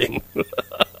same opening.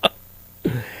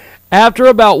 After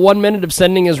about 1 minute of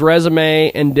sending his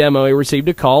resume and demo, he received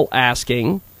a call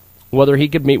asking whether he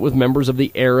could meet with members of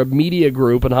the Arab Media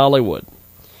Group in Hollywood.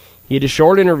 He had a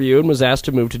short interview and was asked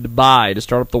to move to Dubai to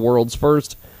start up the world's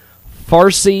first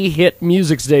Farsi hit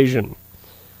music station.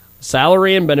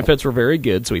 Salary and benefits were very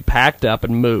good, so he packed up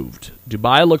and moved.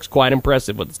 Dubai looks quite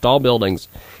impressive with its tall buildings,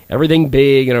 everything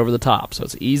big and over the top, so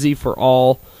it's easy for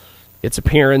all its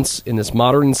appearance in this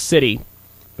modern city.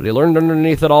 But he learned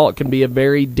underneath it all it can be a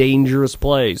very dangerous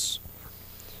place.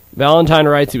 Valentine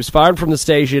writes he was fired from the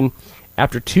station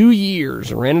after 2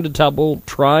 years and ran into trouble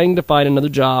trying to find another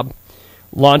job,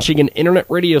 launching an internet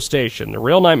radio station. The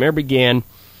real nightmare began.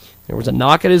 There was a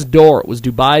knock at his door. It was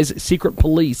Dubai's secret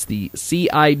police, the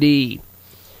CID,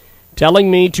 telling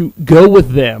me to go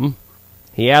with them.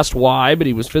 He asked why, but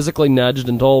he was physically nudged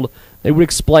and told they would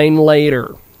explain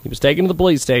later. He was taken to the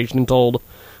police station and told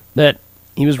that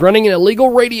he was running an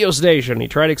illegal radio station. He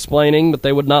tried explaining, but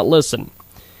they would not listen.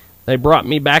 They brought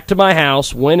me back to my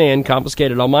house, went in,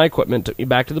 confiscated all my equipment, took me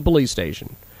back to the police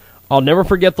station. I'll never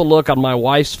forget the look on my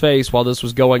wife's face while this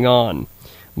was going on.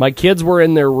 My kids were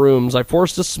in their rooms. I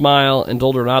forced a smile and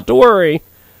told her not to worry.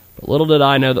 But little did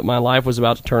I know that my life was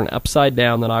about to turn upside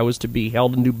down, that I was to be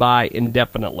held in Dubai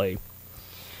indefinitely.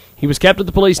 He was kept at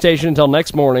the police station until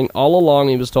next morning. All along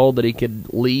he was told that he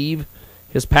could leave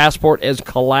his passport as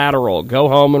collateral, go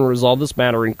home and resolve this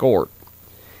matter in court.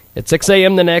 At 6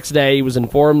 a.m. the next day, he was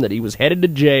informed that he was headed to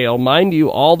jail. Mind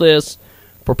you, all this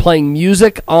for playing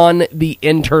music on the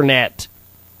internet.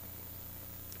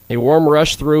 A warm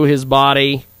rushed through his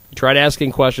body. He tried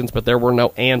asking questions, but there were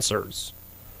no answers.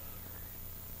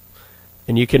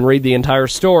 And you can read the entire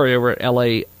story over at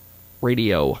LARadio.com.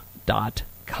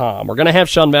 We're going to have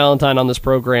Sean Valentine on this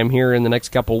program here in the next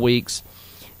couple weeks.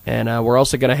 And we're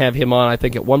also going to have him on, I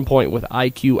think, at one point with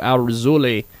IQ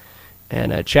Al-Razuli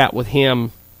and chat with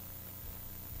him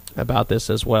about this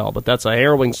as well. But that's a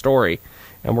harrowing story,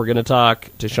 and we're going to talk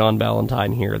to Sean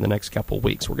Valentine here in the next couple of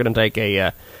weeks. We're going to take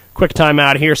a quick time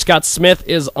out here. Scott Smith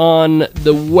is on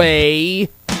the way.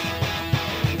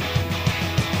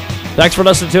 Thanks for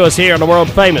listening to us here on the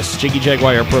world-famous Jiggy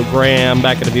Jaguar program.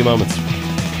 Back in a few moments.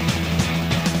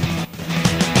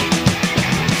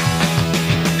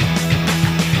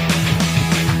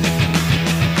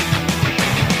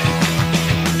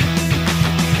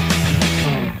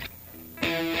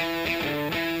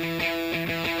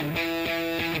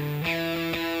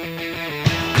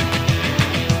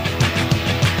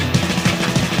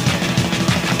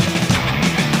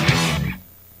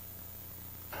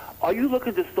 you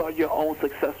looking to start your own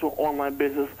successful online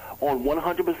business on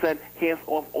 100%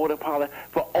 hands-off autopilot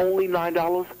for only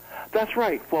 $9? That's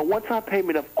right. For a one-time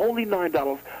payment of only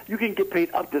 $9, you can get paid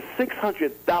up to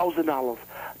 $600,000.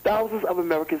 Thousands of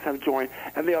Americans have joined,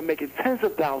 and they are making tens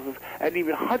of thousands and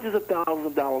even hundreds of thousands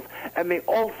of dollars, and they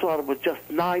all started with just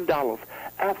 $9.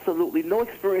 Absolutely no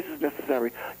experience is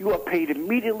necessary. You are paid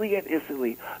immediately and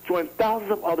instantly. Join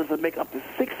thousands of others and make up to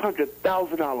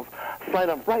 $600,000. Sign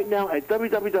up right now at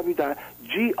www.goo.gl/S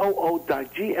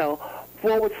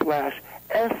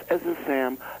as in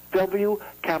Sam, W,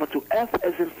 capital F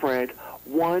as in Fred,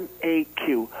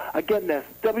 1AQ. Again, that's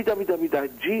www.goo.gl/S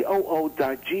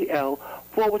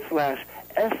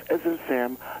as in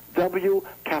Sam, W,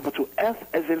 capital F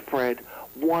as in Fred,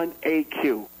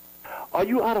 1AQ. Are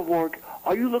you out of work?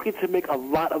 Are you looking to make a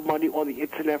lot of money on the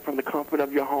internet from the comfort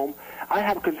of your home? I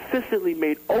have consistently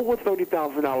made over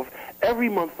 $30,000 every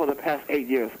month for the past 8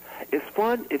 years. It's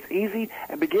fun, it's easy,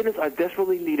 and beginners are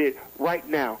desperately needed right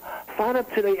now. Sign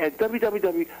up today at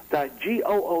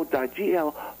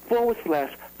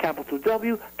www.goo.gl/capital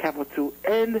W, capital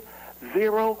N,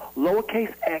 0,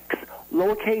 lowercase x,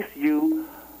 lowercase u,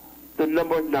 the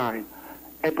number 9.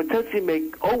 And potentially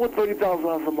make over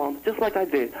 $30,000 a month, just like I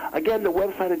did. Again, the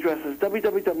website address is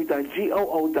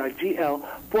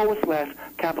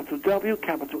www.goo.gl/capital W,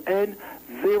 capital N,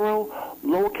 0,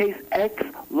 lowercase x,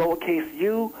 lowercase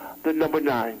u, the number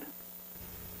 9.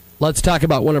 Let's talk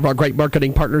about one of our great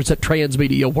marketing partners at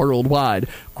Transmedia Worldwide.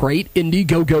 Great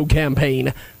Indiegogo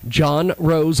campaign. John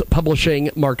Rose Publishing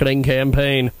Marketing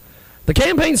Campaign. The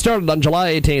campaign started on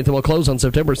July 18th and will close on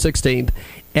September 16th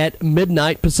at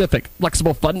midnight Pacific.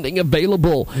 Flexible funding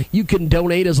available. You can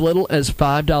donate as little as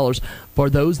 $5. For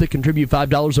those that contribute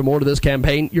 $5 or more to this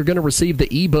campaign, you're going to receive the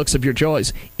ebooks of your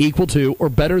choice, equal to or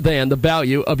better than the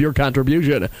value of your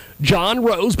contribution. John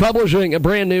Rose Publishing, a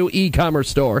brand new e-commerce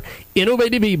store.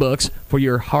 Innovative ebooks for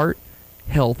your heart,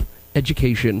 health,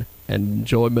 education, and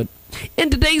enjoyment. In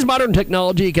today's modern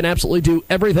technology, you can absolutely do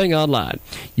everything online.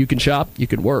 You can shop, you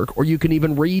can work, or you can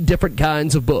even read different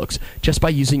kinds of books just by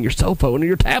using your cell phone or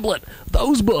your tablet.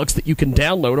 Those books that you can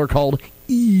download are called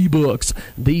e-books.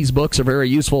 These books are very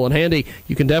useful and handy.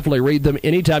 You can definitely read them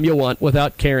anytime you want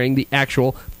without carrying the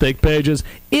actual thick pages.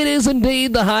 It is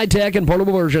indeed the high-tech and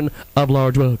portable version of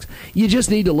large books. You just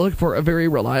need to look for a very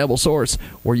reliable source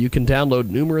where you can download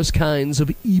numerous kinds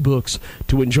of e-books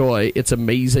to enjoy its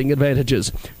amazing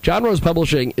advantages. John Rose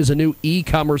Publishing is a new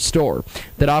e-commerce store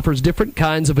that offers different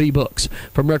kinds of e-books,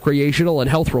 from recreational and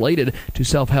health-related to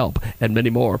self-help and many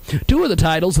more. Two of the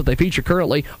titles that they feature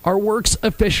currently are Works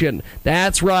of Fiction.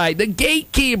 That's right, The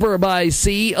Gatekeeper by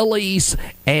C. Elise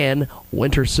and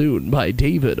Winter Soon by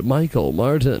David Michael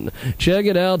Martin. Check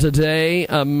it out today.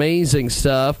 Amazing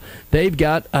stuff. They've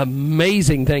got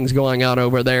amazing things going on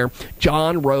over there.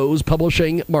 John Rose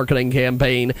Publishing Marketing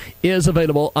Campaign is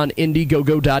available on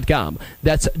Indiegogo.com.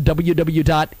 That's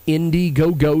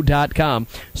www.indiegogo.com.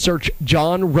 Search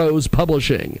John Rose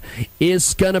Publishing.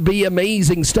 It's going to be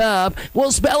amazing stuff.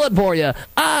 We'll spell it for you.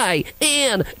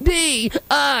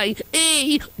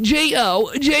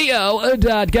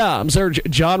 INDIEGOGO.com. Search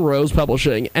John Rose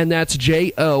Publishing, and that's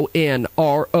JONROSE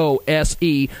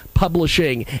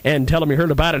Publishing. And tell them you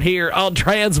heard about it here on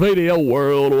Transmedia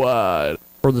Worldwide.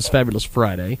 For this fabulous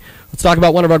Friday, let's talk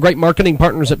about one of our great marketing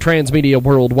partners at Transmedia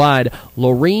Worldwide.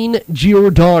 Lorene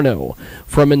Giordano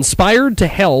from Inspired to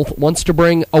Health wants to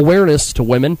bring awareness to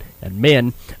women and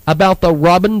men about the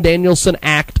Robin Danielson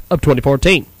Act of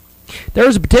 2014. There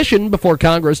is a petition before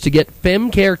Congress to get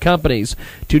femcare companies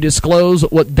to disclose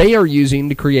what they are using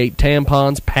to create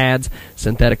tampons, pads,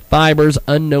 synthetic fibers,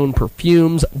 unknown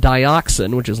perfumes,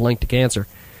 dioxin, which is linked to cancer.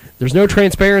 There's no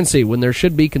transparency when there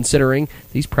should be, considering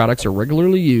these products are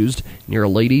regularly used near a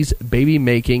lady's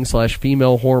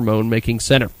baby-making/female hormone-making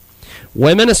center.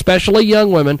 Women, especially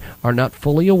young women, are not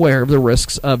fully aware of the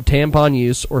risks of tampon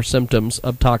use or symptoms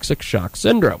of toxic shock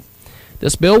syndrome.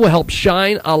 This bill will help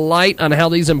shine a light on how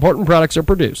these important products are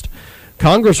produced.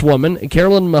 Congresswoman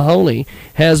Carolyn Mahoney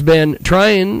has been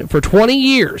trying for 20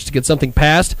 years to get something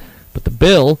passed, but the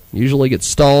bill usually gets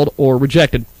stalled or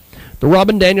rejected. The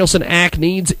Robin Danielson Act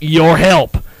needs your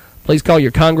help. Please call your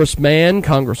congressman,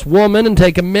 congresswoman, and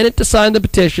take a minute to sign the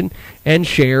petition and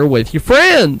share with your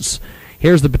friends.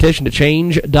 Here's the petition to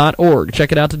change.org.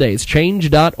 Check it out today. It's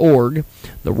change.org,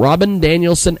 the Robin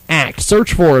Danielson Act.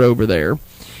 Search for it over there.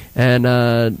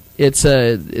 And it's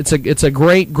a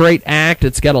great act.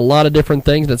 It's got a lot of different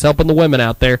things, and it's helping the women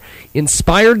out there.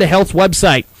 Inspired to Health's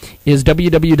website is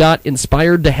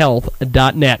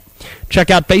www.inspiredtohealth.net. Check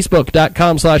out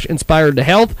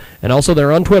Facebook.com/InspiredToHealth, and also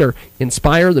they're on Twitter,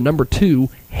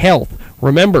 Inspire2Health.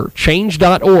 Remember,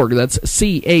 change.org, that's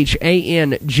CHANGE.org,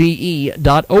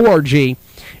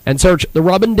 and search the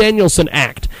Robin Danielson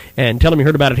Act, and tell them you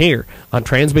heard about it here on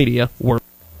Transmedia World.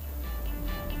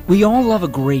 We all love a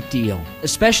great deal,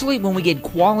 especially when we get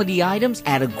quality items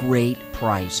at a great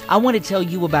price. I want to tell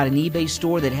you about an eBay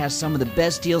store that has some of the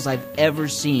best deals I've ever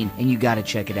seen, and you got to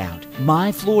check it out.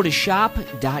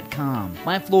 MyFloridashop.com.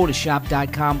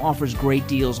 MyFloridashop.com offers great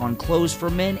deals on clothes for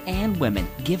men and women,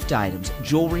 gift items,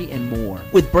 jewelry, and more.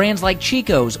 With brands like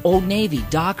Chico's, Old Navy,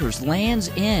 Dockers,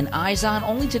 Lands' End, Izon,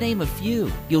 only to name a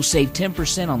few. You'll save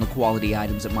 10% on the quality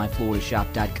items at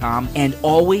MyFloridashop.com, and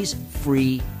always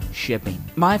free shipping.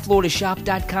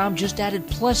 MyFloridashop.com just added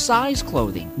plus-size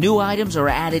clothing. New items are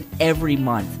added every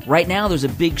month. Right now, there's a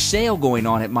big sale going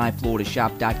on at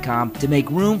MyFloridashop.com to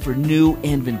make room for new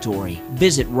inventory.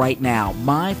 Visit right now,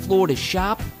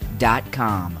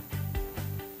 MyFloridashop.com.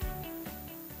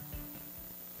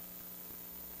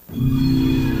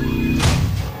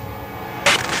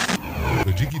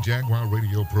 The Jiggy Jaguar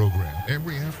radio program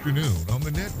every afternoon on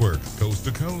the network, coast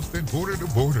to coast and border to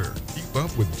border. Keep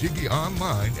up with Jiggy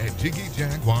online at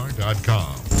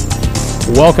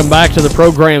JiggyJaguar.com. Welcome back to the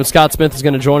program. Scott Smith is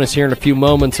going to join us here in a few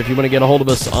moments. If you want to get a hold of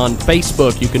us on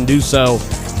Facebook, you can do so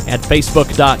at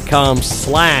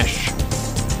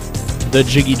Facebook.com/The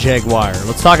Jiggy Jaguar.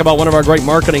 Let's talk about one of our great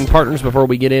marketing partners before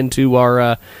we get into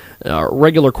our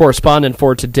regular correspondent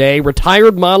for today.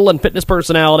 Retired model and fitness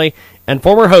personality and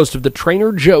former host of the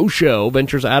Trainer Joe Show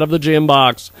ventures out of the gym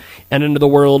box and into the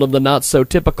world of the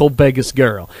not-so-typical Vegas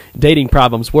girl. Dating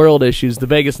problems, world issues, the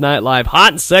Vegas nightlife,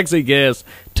 hot and sexy guests.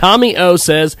 Tommy O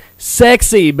says,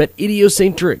 sexy but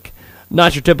idiocentric.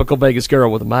 Not your typical Vegas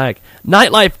girl with a mic.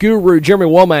 Nightlife guru Jeremy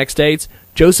Womack states,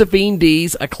 Josephine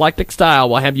D's eclectic style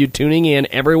will have you tuning in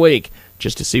every week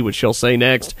just to see what she'll say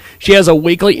next. She has a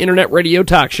weekly internet radio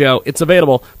talk show. It's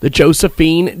available, The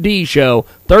Josephine D Show,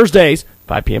 Thursdays,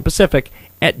 5 p.m. Pacific,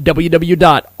 at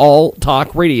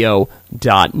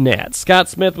www.alltalkradio.net. Scott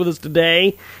Smith with us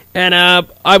today. And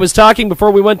I was talking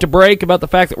before we went to break about the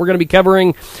fact that we're going to be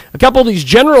covering a couple of these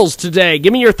generals today.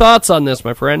 Give me your thoughts on this,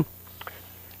 my friend.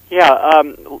 Yeah,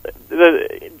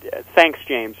 thanks,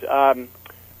 James.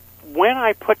 When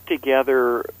I put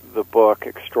together the book,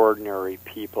 Extraordinary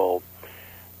People,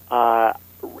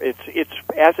 it's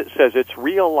as it says, it's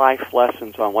real-life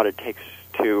lessons on what it takes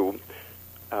to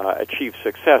achieve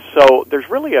success. So there's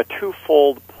really a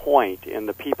twofold point in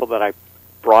the people that I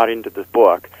brought into the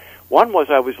book. One was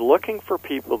I was looking for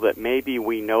people that maybe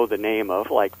we know the name of,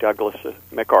 like Douglas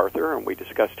MacArthur, and we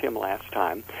discussed him last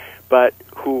time, but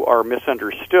who are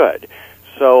misunderstood.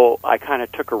 So I kind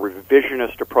of took a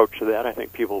revisionist approach to that. I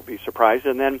think people will be surprised.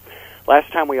 And then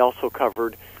last time we also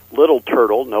covered Little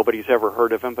Turtle. Nobody's ever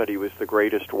heard of him, but he was the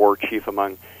greatest war chief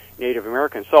among Native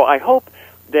Americans. So I hope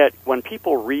that when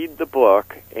people read the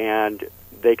book and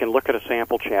they can look at a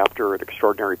sample chapter at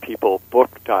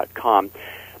extraordinarypeoplebook.com,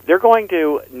 they're going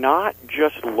to not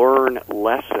just learn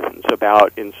lessons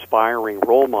about inspiring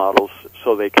role models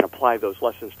so they can apply those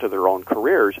lessons to their own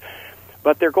careers,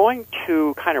 but they're going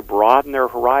to kind of broaden their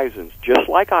horizons, just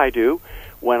like I do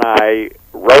when I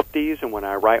wrote these and when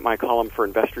I write my column for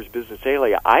Investors Business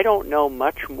Daily. I don't know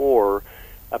much more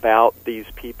about these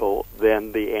people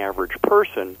than the average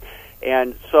person,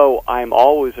 and so I'm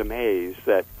always amazed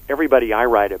that everybody I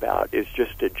write about is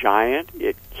just a giant.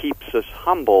 It keeps us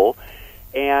humble,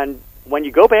 and when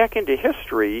you go back into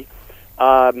history,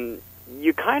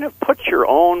 you kind of put your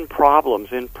own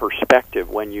problems in perspective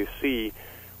when you see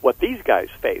what these guys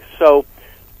face. So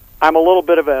I'm a little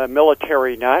bit of a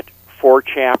military nut, 4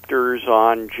 chapters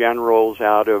on generals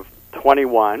out of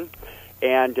 21,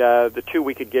 and the 2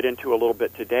 we could get into a little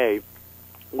bit today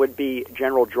would be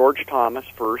General George Thomas,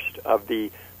 first of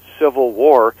the Civil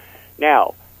War.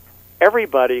 Now,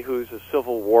 everybody who's a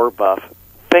Civil War buff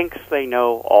thinks they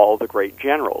know all the great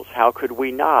generals. How could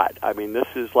we not? I mean, this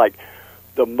is like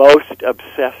the most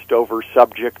obsessed over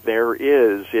subject there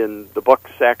is in the book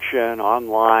section,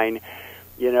 online.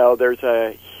 You know, there's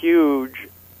a huge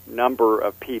number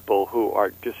of people who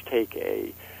are just take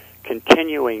a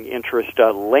continuing interest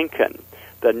in Lincoln.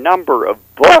 The number of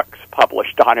books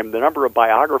published on him, the number of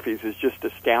biographies is just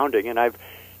astounding, and I've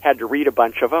had to read a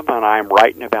bunch of them, and I'm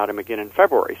writing about him again in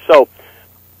February. So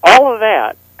all of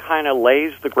that kind of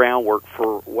lays the groundwork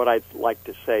for what I'd like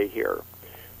to say here.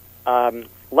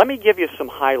 Let me give you some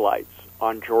highlights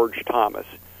on George Thomas.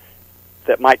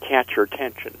 that might catch your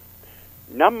attention.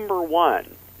 Number one,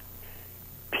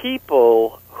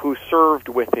 people who served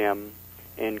with him,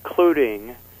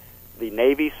 including the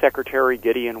Navy Secretary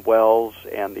Gideon Wells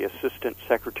and the Assistant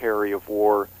Secretary of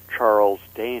War Charles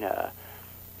Dana,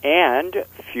 and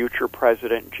future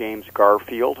President James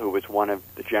Garfield, who was one of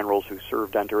the generals who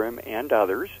served under him, and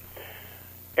others,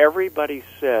 everybody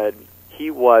said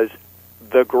he was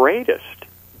the greatest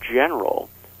general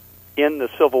in the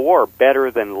Civil War,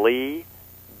 better than Lee,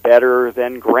 better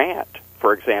than Grant,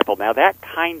 for example. Now, that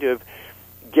kind of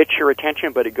gets your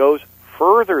attention, but it goes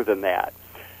further than that.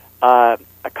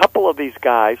 A couple of these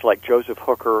guys, like Joseph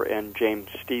Hooker and James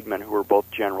Steedman, who were both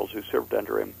generals who served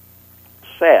under him,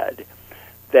 said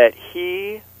that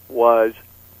he was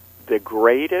the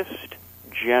greatest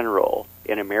general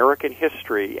in American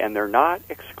history, and they're not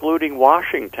excluding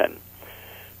Washington.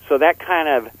 So that kind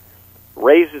of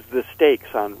raises the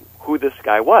stakes on who this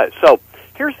guy was. So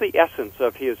here's the essence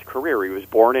of his career. He was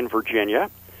born in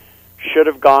Virginia, should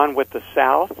have gone with the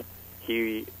South.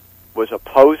 He was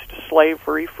opposed to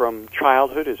slavery from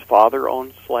childhood. His father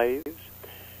owned slaves,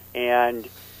 and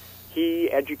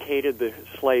he educated the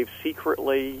slaves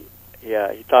secretly.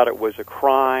 Yeah, he thought it was a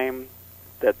crime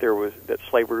that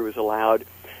slavery was allowed.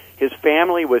 His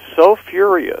family was so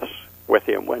furious with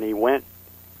him when he went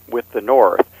with the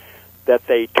North that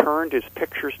they turned his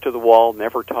pictures to the wall,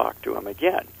 never talked to him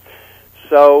again.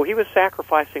 So he was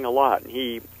sacrificing a lot.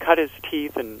 He cut his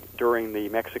teeth during the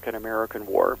Mexican-American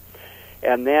War.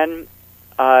 And then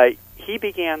he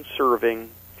began serving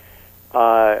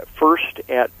first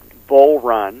at Bull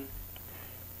Run,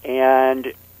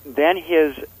 and then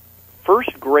his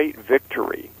first great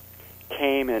victory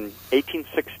came in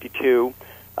 1862.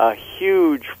 A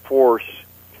huge force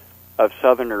of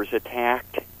Southerners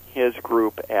attacked his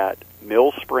group at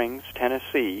Mill Springs,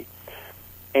 Tennessee,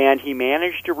 and he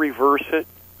managed to reverse it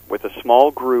with a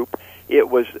small group. It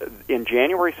was in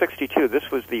January 62. This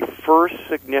was the first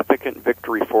significant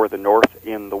victory for the North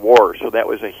in the war. So that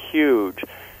was a huge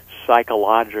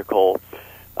psychological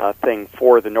thing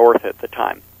for the North at the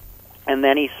time. And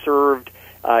then he served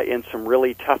in some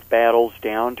really tough battles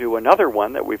down to another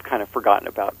one that we've kind of forgotten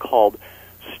about called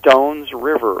Stones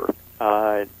River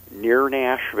near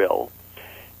Nashville.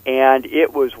 And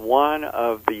it was one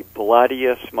of the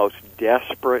bloodiest, most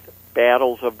desperate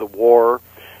battles of the war.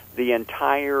 The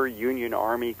entire Union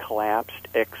Army collapsed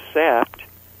except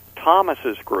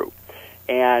Thomas's group.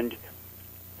 And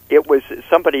it was,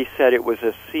 somebody said it was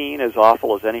a scene as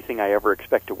awful as anything I ever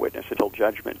expect to witness until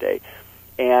Judgment Day.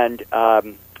 And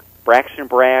Braxton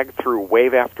Bragg threw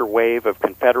wave after wave of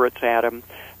Confederates at him.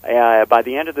 By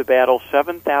the end of the battle,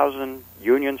 7,000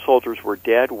 Union soldiers were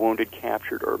dead, wounded,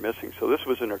 captured, or missing. So this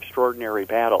was an extraordinary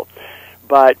battle.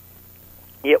 But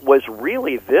it was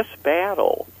really this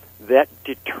battle that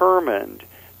determined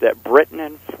that Britain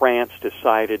and France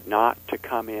decided not to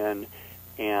come in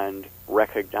and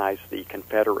recognize the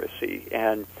Confederacy.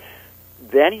 And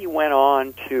then he went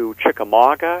on to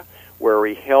Chickamauga, where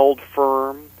he held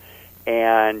firm,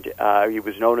 and he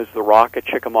was known as the Rock at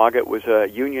Chickamauga. It was a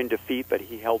Union defeat, but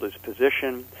he held his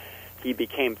position. He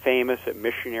became famous at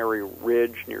Missionary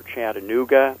Ridge near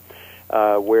Chattanooga,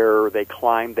 where they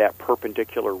climbed that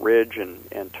perpendicular ridge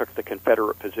and took the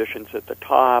Confederate positions at the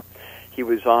top. He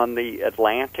was on the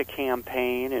Atlanta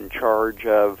campaign in charge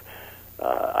of,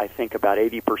 I think, about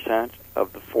 80%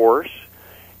 of the force.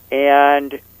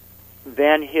 And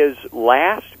then his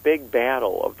last big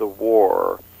battle of the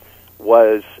war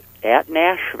was at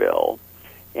Nashville,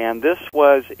 and this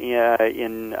was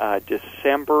in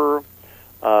December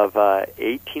of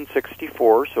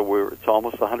 1864, so it's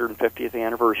almost the 150th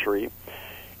anniversary,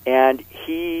 and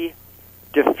he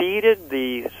defeated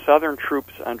the Southern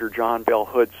troops under John Bell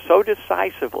Hood so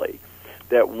decisively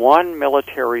that one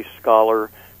military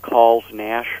scholar calls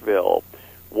Nashville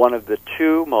one of the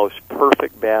two most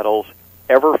perfect battles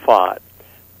ever fought,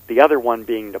 the other one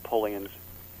being Napoleon's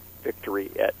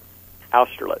victory at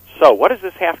Austerlitz. So what does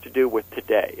this have to do with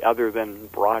today, other than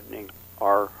broadening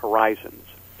our horizons?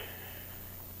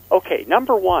 Okay,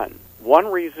 number one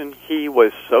reason he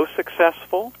was so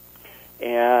successful,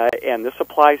 and this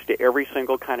applies to every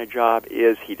single kind of job,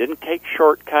 is he didn't take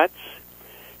shortcuts.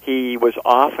 He was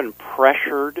often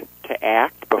pressured to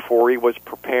act before he was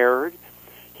prepared.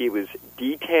 He was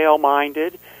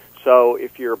detail-minded, so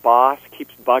if your boss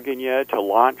keeps bugging you to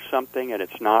launch something and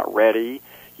it's not ready,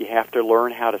 you have to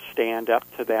learn how to stand up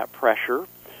to that pressure.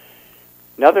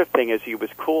 Another thing is he was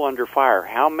cool under fire.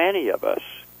 How many of us,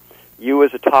 you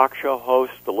as a talk show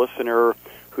host, the listener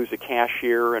who's a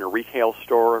cashier in a retail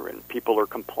store and people are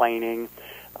complaining,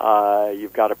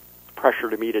 you've got a pressure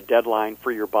to meet a deadline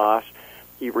for your boss,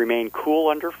 He remained cool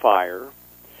under fire.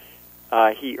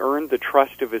 He earned the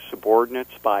trust of his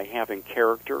subordinates by having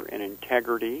character and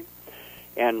integrity.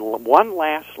 And one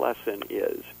last lesson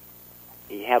is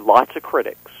he had lots of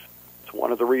critics. It's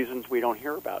one of the reasons we don't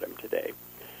hear about him today.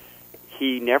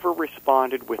 He never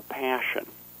responded with passion.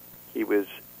 He was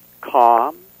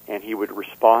calm, and he would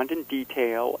respond in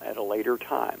detail at a later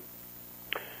time.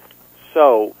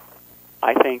 So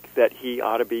I think that he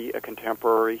ought to be a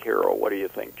contemporary hero. What do you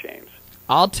think, James?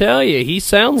 I'll tell you, he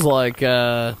sounds like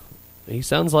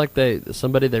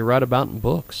somebody they write about in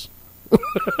books.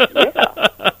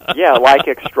 Yeah, like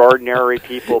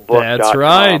extraordinarypeoplebook.com. That's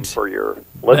right. For your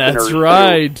listeners. That's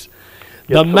right.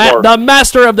 The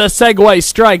master of the Segway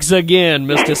strikes again,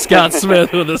 Mr. Scott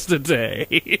Smith with us today.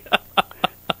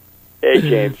 Hey,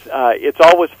 James. It's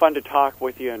always fun to talk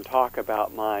with you and talk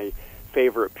about my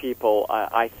favorite people.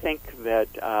 I think that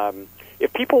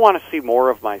if people want to see more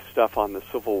of my stuff on the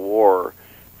Civil War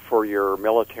for your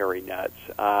military nuts,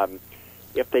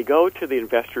 if they go to the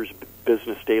Investors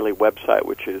Business Daily website,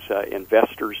 which is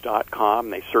investors.com,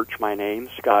 they search my name,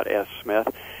 Scott S. Smith,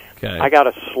 okay. I got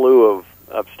a slew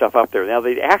of stuff up there. Now,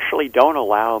 they actually don't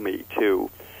allow me to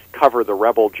cover the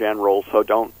rebel generals, so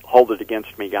don't hold it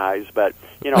against me, guys. But,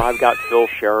 I've got Phil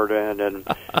Sheridan and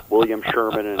William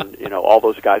Sherman and, all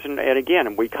those guys. And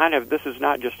again, this is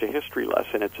not just a history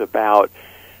lesson. It's about,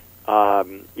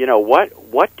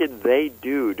 what did they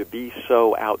do to be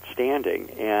so outstanding?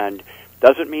 And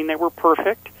doesn't mean they were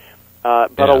perfect,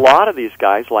 but a lot of these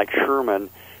guys, like Sherman,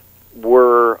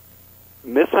 were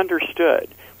misunderstood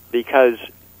because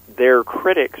their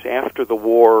critics after the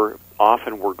war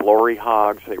often were glory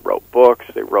hogs. They wrote books,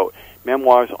 they wrote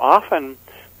memoirs. Often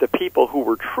the people who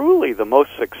were truly the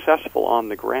most successful on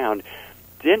the ground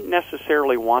didn't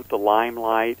necessarily want the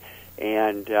limelight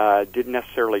and didn't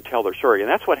necessarily tell their story. And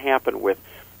that's what happened with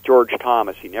George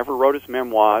Thomas. He never wrote his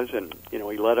memoirs, and he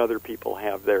let other people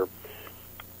have their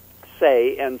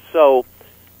say. And so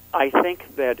I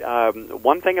think that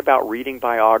one thing about reading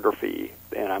biography,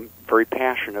 and I'm very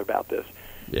passionate about this,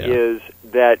 is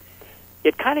that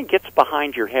it kind of gets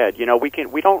behind your head.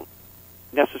 We don't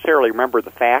necessarily remember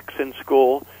the facts in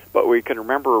school, but we can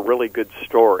remember a really good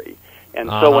story. And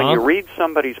so when you read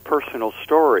somebody's personal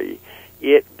story,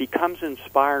 it becomes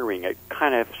inspiring. It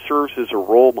kind of serves as a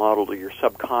role model to your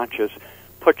subconscious,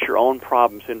 puts your own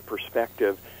problems in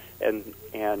perspective, and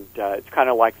it's kind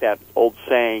of like that old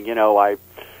saying, I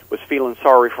was feeling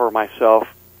sorry for myself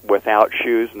without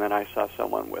shoes, and then I saw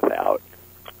someone without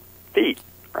feet,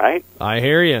 right? I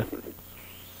hear you.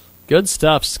 Good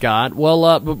stuff, Scott.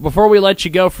 Well, before we let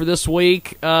you go for this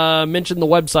week, mention the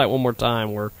website one more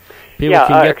time where people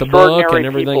can get the book and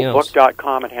everything else.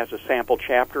 ExtraordinaryPeopleBook.com. It has a sample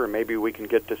chapter, and maybe we can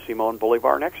get to Simone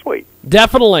Bolivar next week.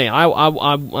 Definitely.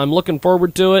 I'm looking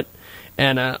forward to it,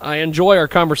 and I enjoy our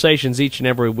conversations each and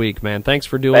every week, man. Thanks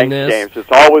for doing this. Thanks, James.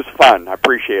 It's always fun. I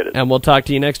appreciate it. And we'll talk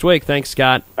to you next week. Thanks,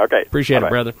 Scott. Okay. Appreciate Bye-bye. it,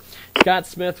 brother. Scott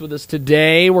Smith with us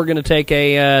today. We're going to take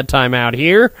a time out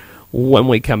here. When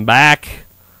we come back,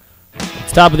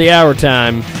 it's top of the hour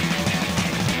time.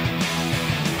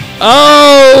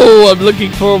 Oh, I'm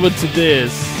looking forward to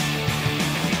this.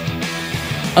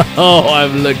 Oh,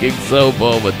 I'm looking so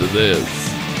forward to this.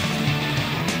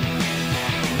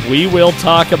 We will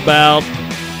talk about,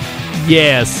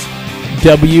 yes,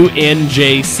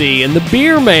 WNJC and the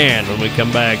Beer Man when we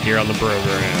come back here on the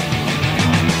program.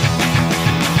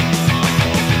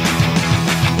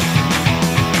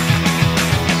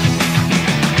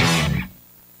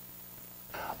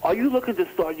 Are you looking to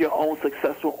start your own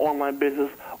successful online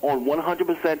business on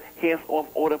 100% hands-off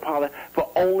autopilot for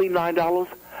only $9?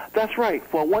 That's right.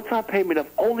 For a one-time payment of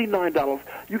only $9,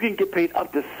 you can get paid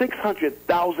up to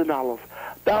 $600,000.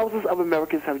 Thousands of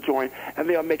Americans have joined, and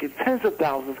they are making tens of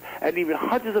thousands and even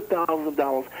hundreds of thousands of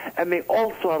dollars, and they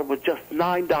all started with just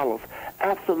 $9.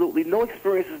 Absolutely no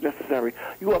experience is necessary.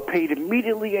 You are paid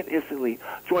immediately and instantly.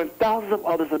 Join thousands of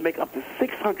others and make up to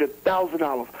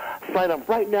 $600,000. Sign up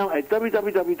right now at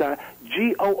www.goo.gl/S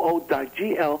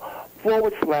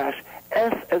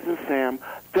as in Sam,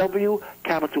 W,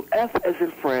 capital F as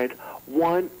in Fred,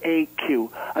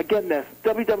 1AQ. Again, that's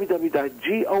www.goo.gl/S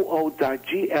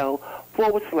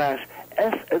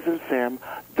as in Sam,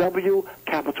 W,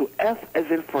 capital F as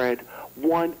in Fred,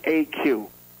 1AQ.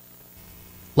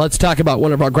 Let's talk about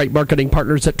one of our great marketing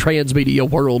partners at Transmedia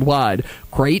Worldwide.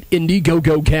 Great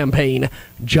Indiegogo campaign.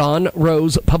 John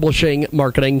Rose Publishing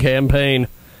Marketing Campaign.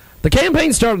 The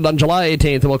campaign started on July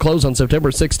 18th and will close on September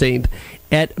 16th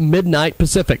at midnight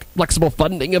Pacific. Flexible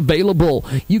funding available.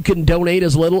 You can donate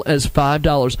as little as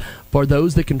 $5. For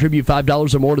those that contribute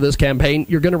 $5 or more to this campaign,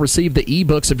 you're going to receive the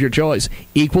ebooks of your choice,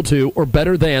 equal to or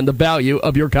better than the value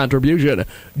of your contribution.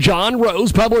 John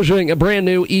Rose Publishing, a brand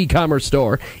new e-commerce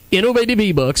store. Innovative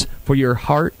ebooks for your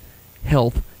heart,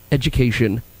 health,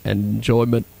 education, and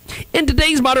enjoyment. In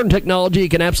today's modern technology, you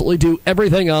can absolutely do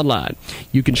everything online.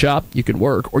 You can shop, you can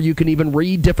work, or you can even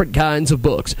read different kinds of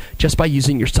books just by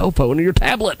using your cell phone or your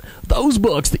tablet. Those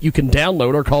books that you can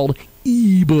download are called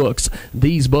e-books.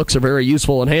 These books are very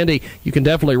useful and handy. You can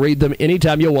definitely read them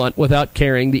anytime you want without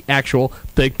carrying the actual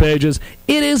thick pages.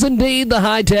 It is indeed the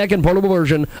high-tech and portable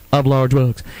version of large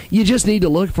books. You just need to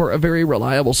look for a very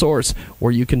reliable source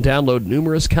where you can download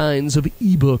numerous kinds of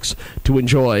e-books to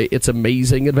enjoy its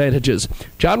amazing advantages.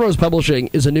 John Rose Publishing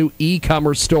is a new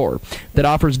e-commerce store that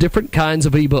offers different kinds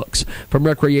of e-books, from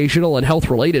recreational and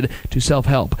health-related to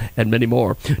self-help and many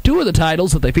more. Two of the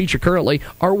titles that they feature currently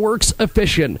are Works of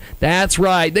Fiction. That's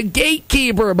right, The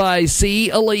Gatekeeper by C.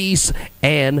 Elise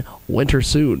and Winter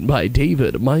Soon by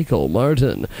David Michael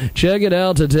Martin. Check it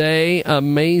out today.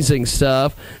 Amazing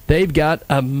stuff. They've got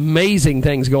amazing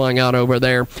things going on over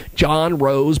there. John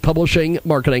Rose Publishing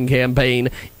Marketing Campaign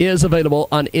is available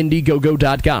on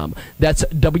Indiegogo.com. That's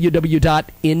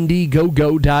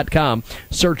www.indiegogo.com.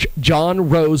 Search John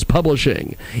Rose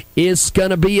Publishing. It's going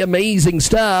to be amazing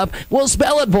stuff. We'll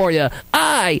spell it for you.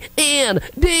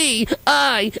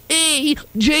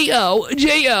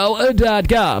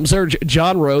 INDIEGOGO.com. Search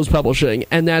John Rose Publishing,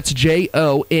 and that's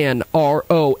JONROSE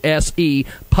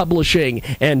Publishing.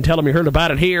 And tell them you heard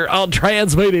about it here on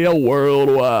Transmedia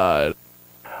Worldwide.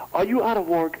 Are you out of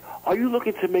work? Are you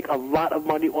looking to make a lot of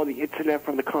money on the internet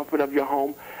from the comfort of your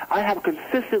home? I have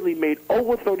consistently made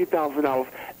over $30,000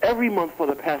 every month for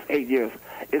the past 8 years.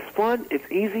 It's fun, it's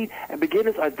easy, and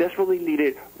beginners are desperately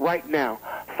needed right now.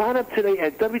 Sign up today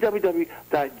at www.goo.gl/W,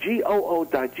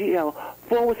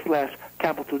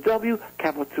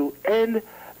 capital N,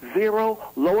 0,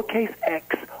 lowercase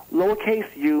x,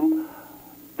 lowercase u,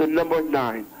 the number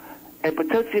 9. And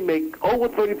potentially make over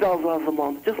 $30,000 a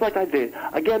month, just like I did.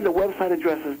 Again, the website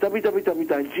address is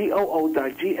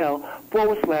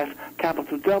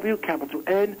www.goo.gl/capital W, capital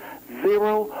N,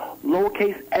 0,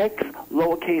 lowercase x,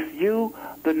 lowercase u,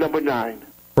 the number 9.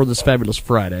 For this fabulous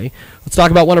Friday, let's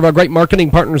talk about one of our great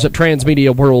marketing partners at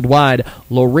Transmedia Worldwide.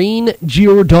 Lorene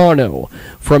Giordano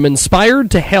from Inspired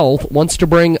to Health wants to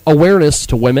bring awareness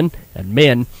to women and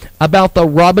men about the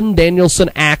Robin Danielson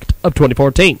Act of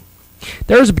 2014.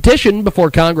 There is a petition before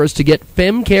Congress to get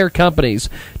femcare companies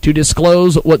to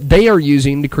disclose what they are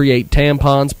using to create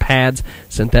tampons, pads,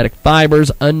 synthetic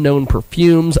fibers, unknown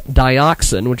perfumes,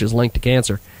 dioxin, which is linked to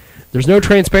cancer. There's no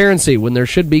transparency when there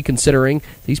should be, considering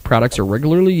these products are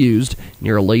regularly used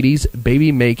near a lady's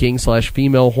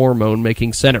baby-making/female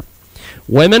hormone-making center.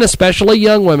 Women, especially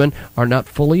young women, are not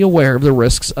fully aware of the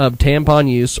risks of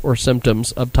tampon use or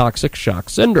symptoms of toxic shock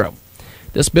syndrome.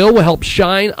 This bill will help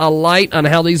shine a light on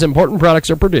how these important products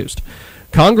are produced.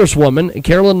 Congresswoman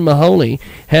Carolyn Mahoney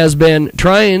has been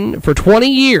trying for 20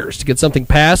 years to get something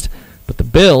passed, but the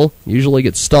bill usually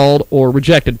gets stalled or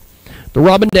rejected. The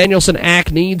Robin Danielson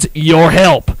Act needs your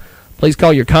help. Please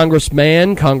call your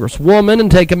congressman, congresswoman,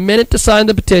 and take a minute to sign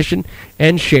the petition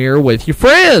and share with your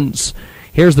friends.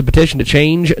 Here's the petition to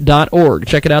change.org.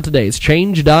 Check it out today. It's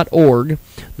change.org,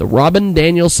 the Robin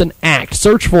Danielson Act.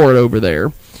 Search for it over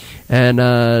there. And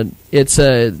it's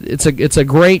a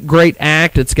great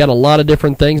act. It's got a lot of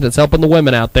different things that's helping the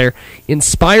women out there.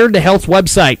 Inspired to Health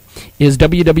website is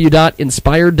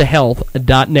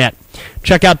www.inspiredtohealth.net.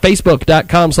 Check out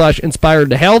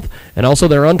Facebook.com/inspiredtohealth, and also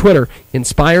they're on Twitter,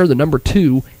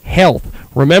 Inspire2 Health.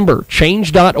 Remember,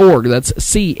 change.org. That's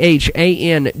CHANGE.org,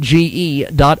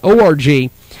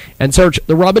 and search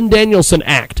the Robin Danielson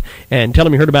Act, and tell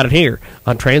them you heard about it here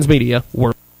on Transmedia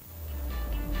World.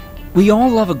 We all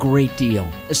love a great deal,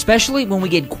 especially when we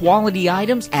get quality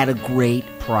items at a great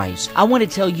price. I want to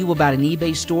tell you about an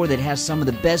eBay store that has some of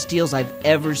the best deals I've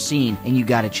ever seen, and you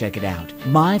got to check it out.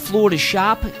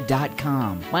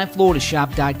 MyFloridashop.com.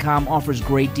 MyFloridashop.com offers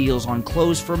great deals on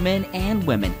clothes for men and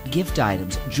women, gift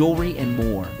items, jewelry, and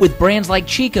more. With brands like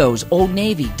Chico's, Old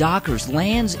Navy, Dockers,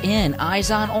 Lands' End,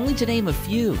 Izon, only to name a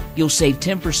few. You'll save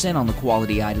 10% on the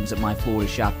quality items at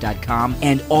MyFloridashop.com,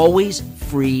 and always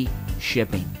free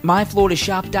shipping.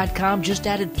 MyFloridashop.com just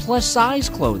added plus-size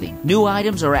clothing. New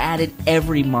items are added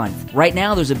every month. Right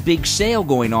now, there's a big sale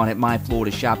going on at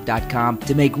MyFloridashop.com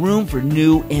to make room for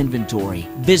new inventory.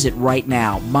 Visit right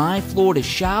now,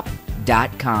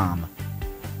 MyFloridashop.com.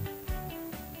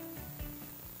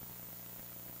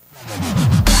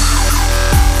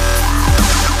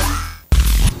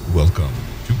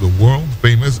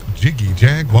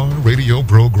 Jaguar radio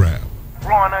program.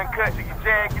 Raw and uncut, Jiggy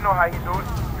Jag, you know how he do it. You know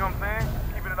what I'm saying?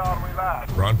 Keeping it all the way live.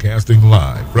 Broadcasting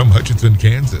live from Hutchinson,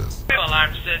 Kansas. Well,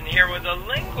 I'm sitting here with a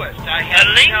linguist. I had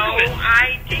no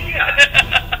idea.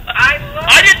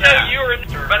 I didn't know you were,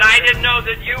 but I didn't know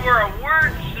that you were a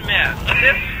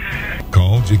wordsmith.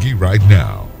 Call Jiggy right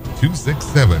now.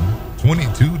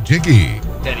 267-22-JIGGY.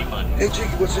 Daddy fun. Hey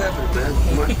Jiggy, what's happening, man?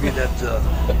 Reminds me of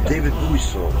that David Bowie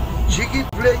song. Jiggy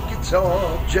play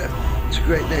guitar. It's a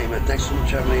great name, man. Thanks so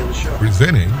much for having me on the show.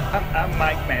 Presenting. I'm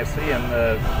Mike Massey, and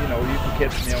you know, you can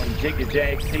catch me on Jiggy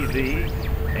Jag TV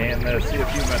and see a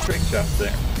few of my trick shots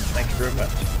there. Thank you very much.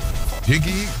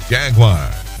 Jiggy Jaguar.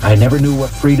 I never knew what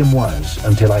freedom was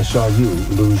until I saw you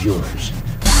lose yours.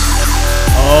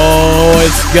 Oh,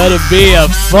 it's gonna be a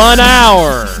fun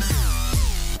hour.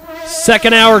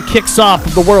 Second hour kicks off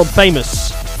of the world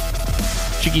famous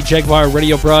Jiggy Jaguar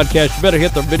radio broadcast. You better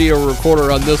hit the video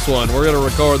recorder on this one. We're gonna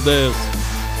record this.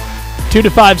 2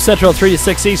 to 5 Central, 3 to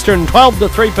 6 Eastern, 12 to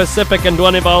 3 Pacific, and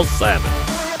 24/7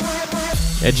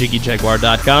 at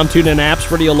JiggyJaguar.com. Tune in apps,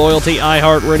 Radio Loyalty,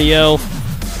 iHeartRadio,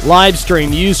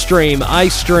 Livestream, Ustream,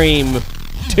 iStream,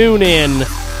 TuneIn,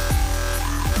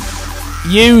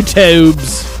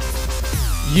 YouTubes,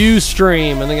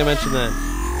 Ustream. I think I mentioned that.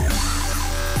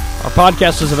 Our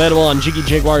podcast is available on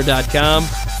JiggyJaguar.com.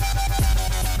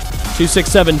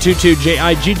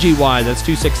 267-22-JIGGY. That's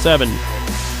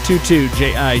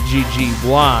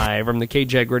 267-22-JIGGY from the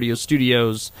KJAG Radio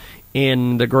Studios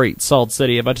in the great Salt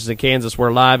City of Hutchinson, Kansas,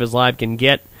 where live as live can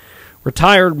get.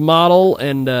 Retired model,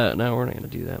 and no, we're not going to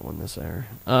do that one this hour.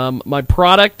 My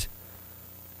product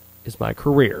is my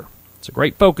career. It's a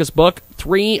great focus book.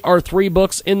 3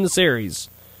 books in the series.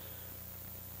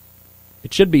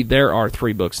 It should be there are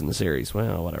 3 books in the series.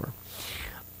 Well, whatever.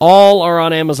 All are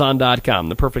on Amazon.com.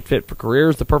 The Perfect Fit for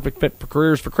Careers, The Perfect Fit for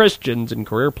Careers for Christians, and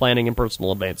Career Planning and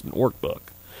Personal Advancement Workbook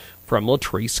from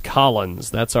Latrice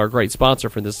Collins. That's our great sponsor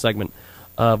for this segment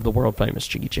of the world-famous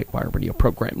Jiggy Jaguar radio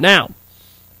program. Now,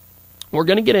 we're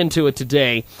going to get into it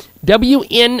today.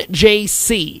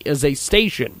 WNJC is a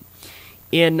station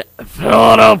in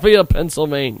Philadelphia,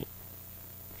 Pennsylvania.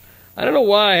 I don't know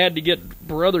why I had to get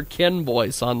Brother Ken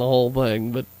voice on the whole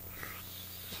thing, but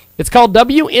it's called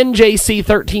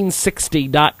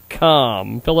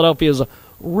WNJC1360.com. Philadelphia's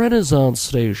Renaissance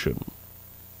station.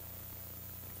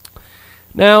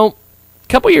 Now, a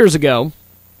couple years ago,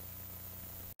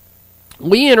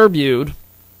 we interviewed,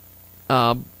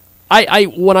 when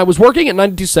I was working at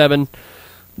 92.7,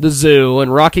 the Zoo,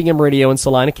 and Rockingham Radio in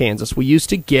Salina, Kansas, we used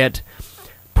to get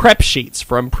prep sheets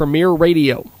from Premier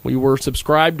Radio. We were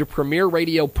subscribed to Premier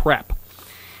Radio Prep,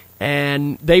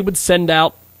 and they would send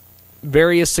out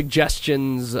various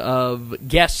suggestions of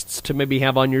guests to maybe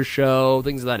have on your show,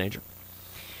 things of that nature.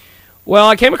 Well,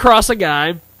 I came across a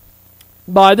guy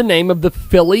by the name of the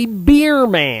Philly Beer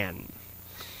Man.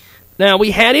 Now,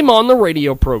 we had him on the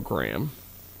radio program.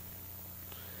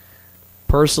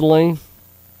 Personally,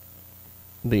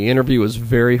 the interview was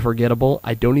very forgettable.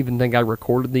 I don't even think I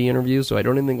recorded the interview, so I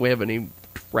don't even think we have any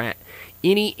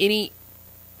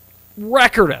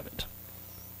record of it.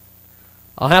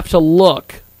 I'll have to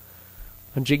look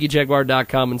on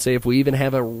JiggyJaguar.com and say if we even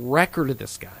have a record of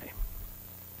this guy.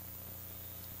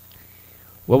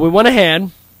 Well, we went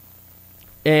ahead,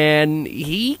 and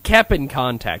he kept in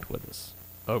contact with us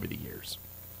over the years.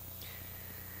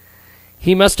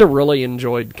 He must have really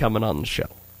enjoyed coming on the show.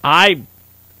 I'll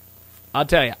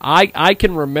tell you, I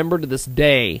can remember to this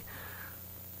day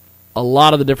a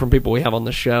lot of the different people we have on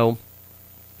the show.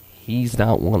 He's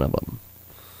not one of them.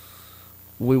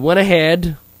 We went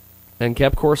ahead and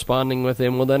kept corresponding with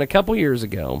him. Well, then a couple years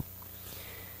ago,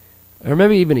 or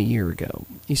maybe even a year ago,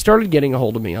 he started getting a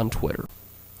hold of me on Twitter.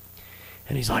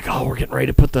 And he's like, oh, we're getting ready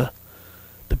to put the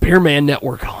Beer Man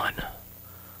Network on.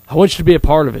 I want you to be a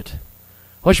part of it.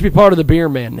 I want you to be part of the Beer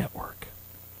Man Network.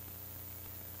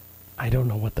 I don't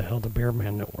know what the hell the Beer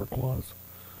Man Network was.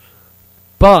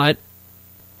 But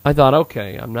I thought,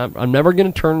 okay, I'm never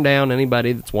going to turn down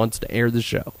anybody that wants to air the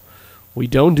show. We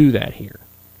don't do that here.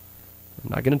 I'm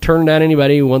not going to turn down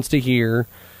anybody who wants to hear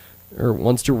or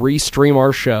wants to re-stream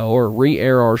our show or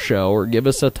re-air our show or give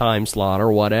us a time slot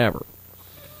or whatever.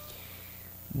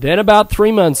 Then about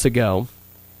 3 months ago,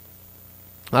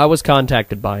 I was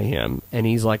contacted by him, and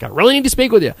he's like, I really need to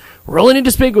speak with you. Really need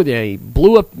to speak with you. He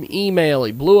blew up email.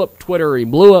 He blew up Twitter. He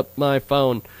blew up my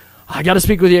phone. I got to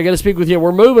speak with you. I got to speak with you.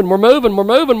 We're moving.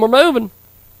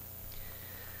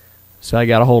 So I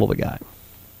got a hold of the guy.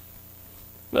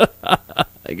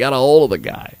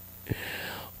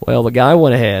 Well, the guy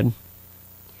went ahead,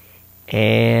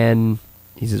 and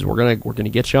he says, we're gonna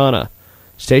get you on a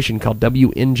station called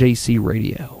WNJC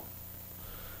Radio.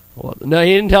 Well, no,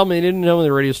 he didn't tell me. He didn't know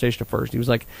the radio station at first. He was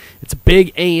like, it's a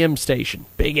big AM station.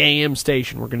 Big AM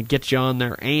station. We're going to get you on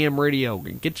there. AM radio. We're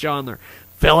going to get you on there.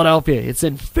 Philadelphia. It's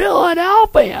in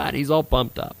Philadelphia. And he's all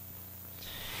pumped up.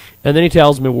 And then he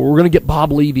tells me, well, we're going to get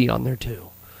Bob Levy on there, too.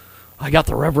 I got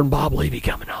the Reverend Bob Levy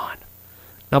coming on.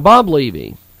 Now, Bob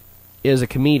Levy is a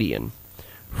comedian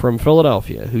from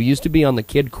Philadelphia who used to be on the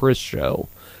Kid Chris show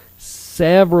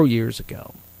several years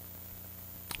ago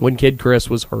when Kid Chris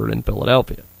was heard in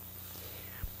Philadelphia.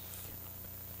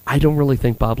 I don't really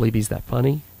think Bob Levy's that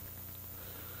funny,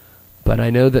 but I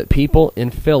know that people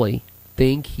in Philly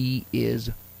think he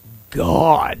is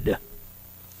God.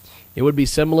 It would be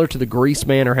similar to the Grease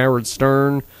Man or Howard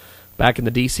Stern back in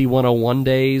the DC 101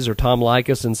 days, or Tom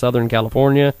Likas in Southern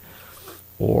California,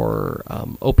 or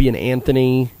Opie and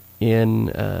Anthony in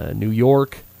New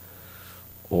York,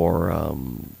 or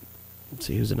let's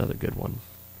see, who's another good one?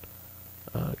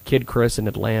 Kid Chris in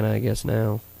Atlanta, I guess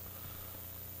now.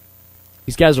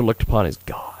 These guys are looked upon as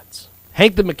gods.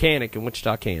 Hank the Mechanic in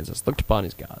Wichita, Kansas, looked upon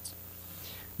as gods.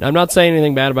 Now, I'm not saying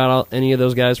anything bad about any of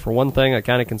those guys. For one thing, I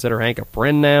kind of consider Hank a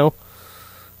friend now.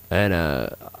 And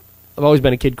I've always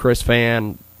been a Kid Chris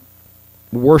fan.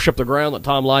 Worship the ground that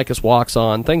Tom Likas walks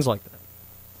on, things like that.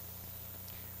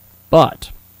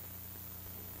 But,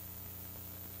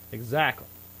 exactly.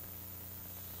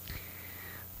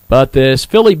 But this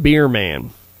Philly beer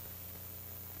man,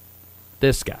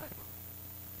 this guy,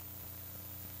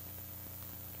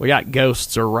 we got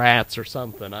ghosts or rats or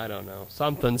something, I don't know,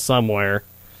 something somewhere.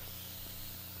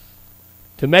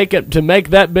 To make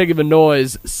that big of a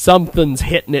noise, something's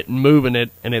hitting it and moving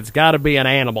it, and it's got to be an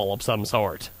animal of some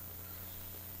sort.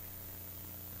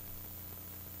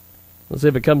 Let's see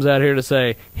if it comes out here to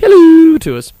say hello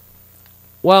to us.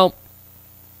 Well,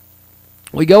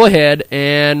 we go ahead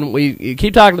and we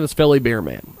keep talking to this Philly beer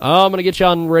man. Oh, I'm going to get you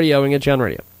on radio and get you on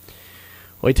radio.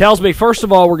 Well, he tells me, first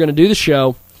of all, we're going to do the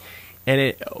show,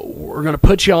 and we're going to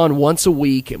put you on once a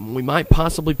week, and we might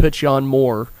possibly put you on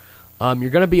more.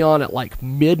 You're going to be on at like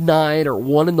midnight or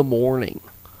 1 in the morning,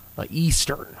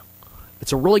 Eastern.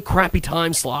 It's a really crappy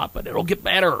time slot, but it'll get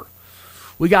better.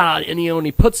 We got, and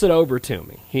he puts it over to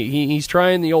me. He's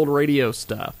trying the old radio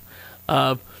stuff.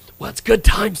 Well, it's a good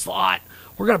time slot.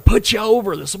 We're going to put you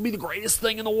over. This will be the greatest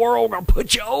thing in the world. We're going to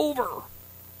put you over.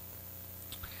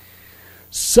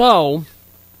 So,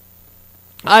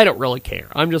 I don't really care.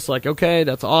 I'm just like, okay,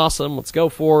 that's awesome. Let's go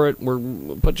for it.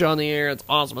 We'll put you on the air. It's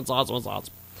awesome. It's awesome. It's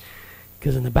awesome.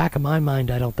 Because in the back of my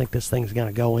mind, I don't think this thing's going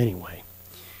to go anyway.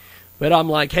 But I'm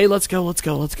like, hey, let's go, let's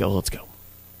go, let's go, let's go.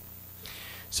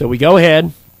 So we go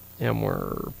ahead, and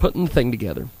we're putting the thing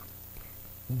together.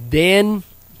 Then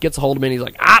he gets a hold of me, and he's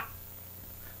like,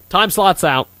 time slot's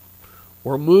out.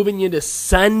 We're moving you to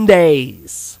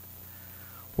Sundays.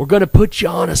 We're going to put you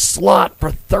on a slot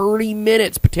for 30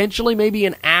 minutes, potentially maybe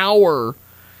an hour,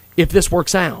 if this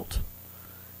works out.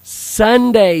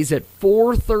 Sundays at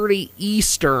 4:30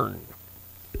 Eastern.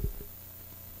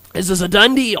 This is a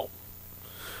done deal.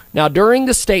 Now, during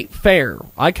the state fair,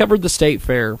 I covered the state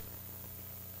fair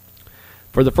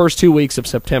for the first 2 weeks of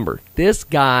September. This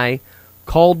guy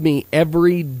called me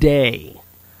every day.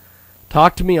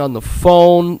 Talked to me on the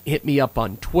phone, hit me up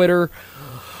on Twitter.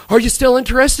 Are you still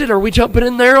interested? Are we jumping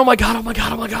in there? Oh my God, oh my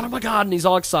God, oh my God, oh my God. And he's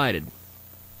all excited.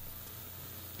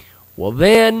 Well,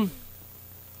 then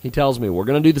he tells me, we're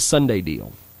going to do the Sunday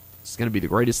deal. It's going to be the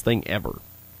greatest thing ever.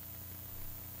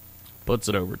 Puts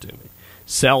it over to me.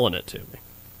 Selling it to me.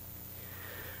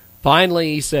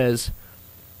 Finally, he says,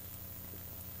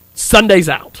 Sunday's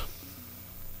out.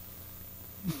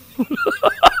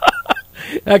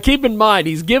 Now, keep in mind,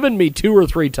 he's given me 2 or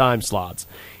 3 time slots.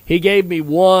 He gave me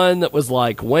one that was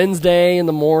like Wednesday in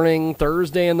the morning,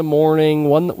 Thursday in the morning,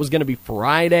 one that was going to be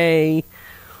Friday,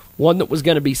 one that was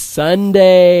going to be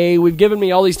Sunday. We've given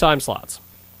me all these time slots.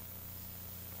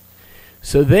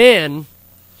 So then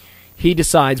he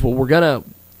decides, well, we're gonna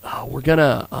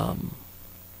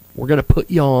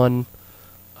put you on.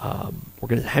 We're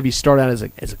gonna have you start out as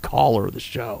a caller of the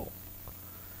show.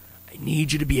 I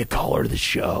need you to be a caller of the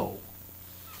show.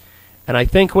 And I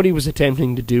think what he was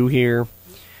attempting to do here,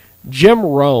 Jim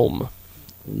Rome,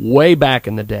 way back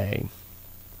in the day,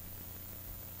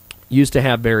 used to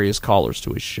have various callers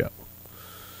to his show.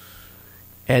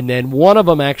 And then one of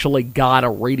them actually got a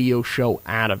radio show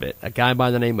out of it, a guy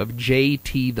by the name of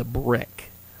J.T. the Brick.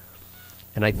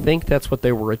 And I think that's what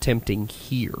they were attempting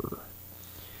here.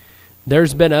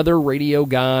 There's been other radio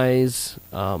guys,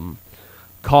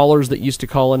 callers that used to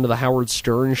call into the Howard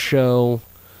Stern show,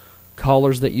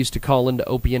 callers that used to call into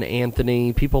Opie and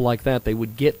Anthony, people like that, they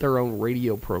would get their own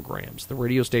radio programs. The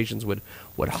radio stations would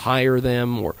hire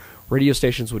them, or radio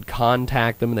stations would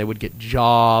contact them, and they would get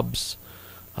jobs.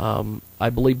 I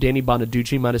believe Danny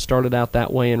Bonaducci might have started out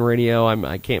that way in radio.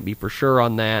 I can't be for sure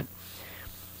on that.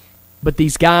 But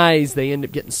these guys, they end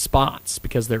up getting spots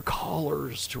because they're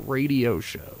callers to radio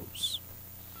shows.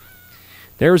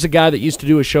 There's a guy that used to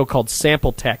do a show called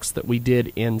Sample Text that we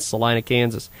did in Salina,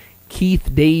 Kansas. Keith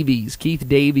Davies. Keith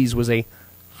Davies was a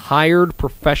hired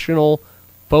professional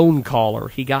phone caller.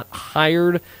 He got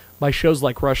hired by shows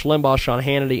like Rush Limbaugh, Sean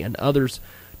Hannity, and others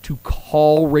to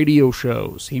call radio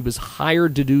shows. He was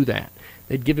hired to do that.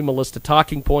 They'd give him a list of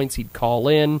talking points. He'd call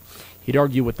in. He'd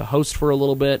argue with the host for a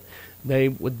little bit. He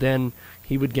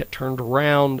would get turned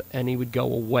around, and he would go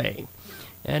away.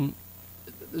 And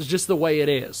it's just the way it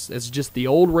is. It's just the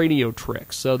old radio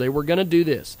tricks. So they were going to do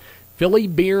this. Philly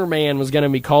Beer Man was going to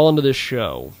be calling to this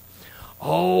show.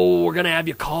 Oh, we're going to have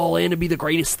you call in to be the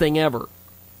greatest thing ever.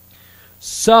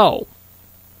 So,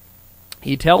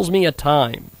 he tells me a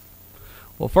time.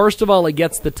 Well, first of all, he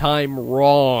gets the time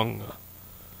wrong.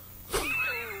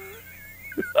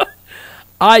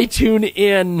 I tune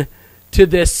in to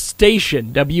this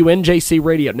station, WNJC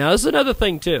Radio. Now, this is another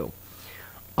thing, too.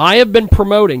 I have been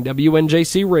promoting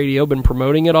WNJC Radio, been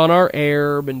promoting it on our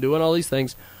air, been doing all these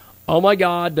things. Oh, my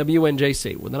God,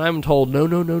 WNJC. Well, then I'm told,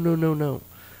 no.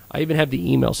 I even have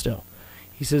the email still.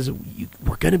 He says,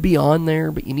 we're going to be on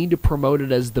there, but you need to promote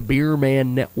it as the Beer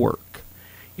Man Network.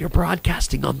 You're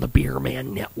broadcasting on the Beer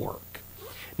Man Network.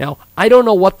 Now, I don't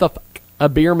know what the a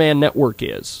Beer Man Network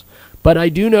is, but I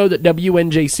do know that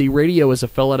WNJC Radio is a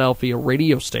Philadelphia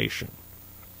radio station.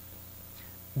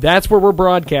 That's where we're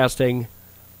broadcasting.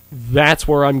 That's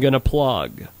where I'm going to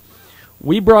plug.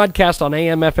 We broadcast on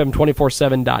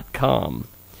AMFM247.com.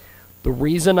 The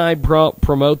reason I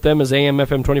promote them as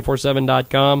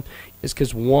AMFM247.com is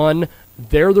because, one,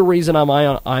 they're the reason I'm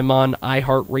on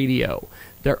iHeartRadio.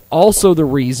 They're also the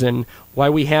reason why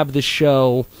we have the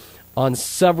show on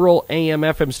several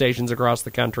AM/FM stations across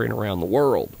the country and around the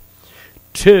world.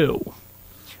 Two,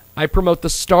 I promote the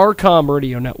Starcom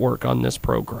radio network on this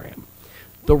program.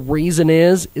 The reason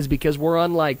is because we're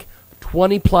on like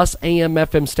 20-plus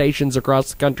AM/FM stations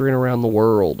across the country and around the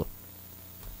world.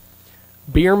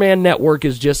 Beer Man Network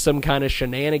is just some kind of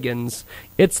shenanigans.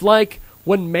 It's like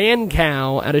when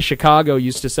Mancow out of Chicago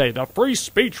used to say, the Free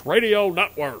Speech Radio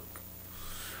Network.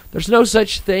 There's no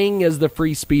such thing as the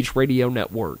Free Speech Radio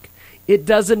Network. It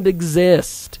doesn't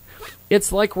exist.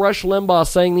 It's like Rush Limbaugh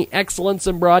saying the Excellence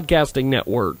in Broadcasting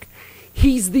Network.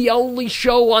 He's the only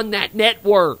show on that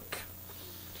network.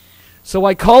 So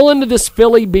I call into this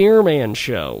Philly Beer Man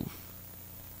show.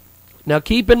 Now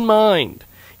keep in mind,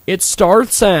 it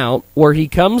starts out where he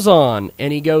comes on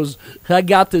and he goes, I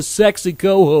got this sexy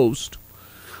co-host.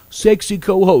 Sexy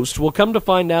co-host. We'll come to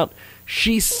find out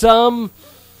she's some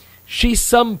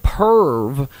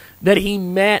perv that he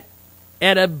met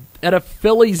at a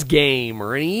Phillies game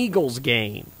or an Eagles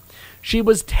game. She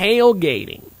was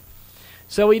tailgating.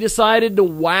 So he decided to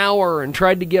wow her and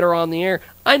tried to get her on the air.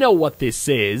 I know what this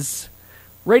is.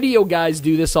 Radio guys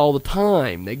do this all the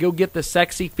time. They go get the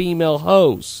sexy female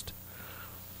host.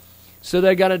 So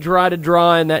they're going to try to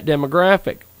draw in that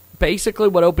demographic. Basically,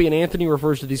 what Opie and Anthony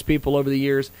refers to these people over the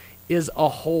years is a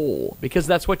hole. Because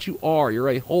that's what you are. You're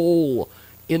a hole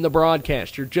in the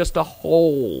broadcast. You're just a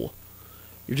hole.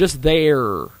 You're just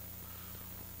there.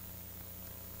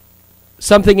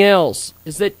 Something else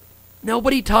is that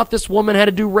nobody taught this woman how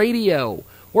to do radio.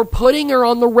 We're putting her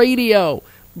on the radio.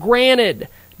 Granted,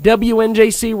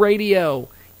 WNJC Radio,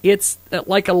 it's at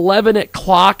like 11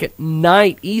 o'clock at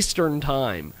night Eastern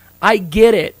time. I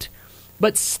get it.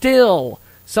 But still,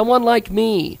 someone like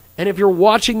me, and if you're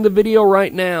watching the video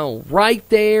right now, right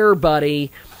there,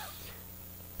 buddy,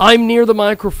 I'm near the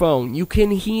microphone. You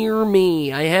can hear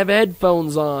me. I have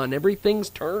headphones on. Everything's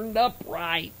turned up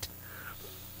right.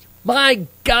 My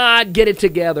God, get it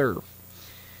together.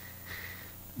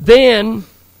 Then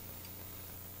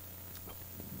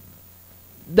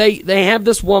they have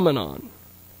this woman on.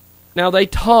 Now they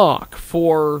talk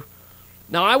for...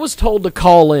 Now I was told to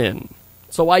call in,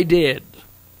 so I did.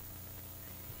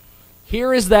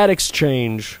 Here is that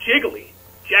exchange. Jiggly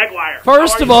Jaguar.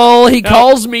 First of all, he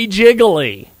calls me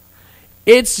Jiggly.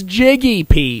 It's Jiggy,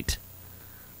 Pete.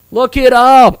 Look it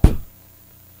up.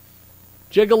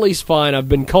 Jiggly's fine. I've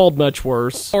been called much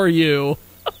worse. How are you?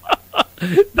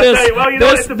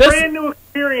 It's a brand new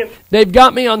experience. They've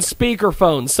got me on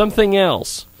speakerphone. Something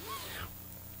else.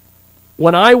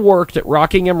 When I worked at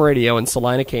Rockingham Radio in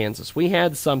Salina, Kansas, we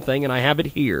had something, and I have it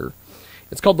here.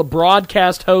 It's called the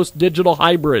Broadcast Host Digital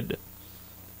Hybrid.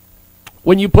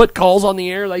 When you put calls on the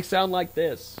air, they sound like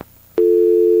this.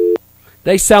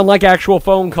 They sound like actual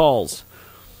phone calls.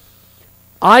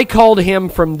 I called him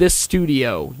from this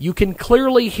studio. You can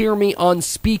clearly hear me on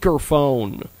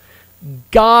speakerphone.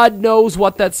 God knows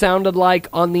what that sounded like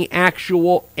on the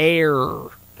actual air.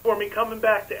 For me coming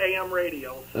back to AM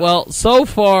radio. So. Well, so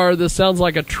far, this sounds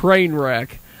like a train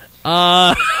wreck.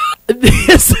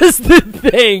 This is the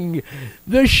thing.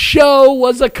 The show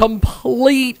was a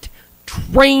complete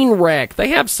train wreck. They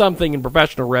have something in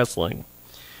professional wrestling.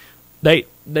 They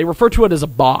refer to it as a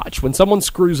botch. When someone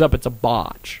screws up, it's a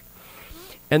botch.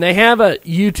 And they have a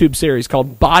YouTube series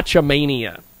called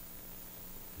Botchamania.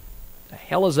 The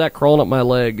hell is that crawling up my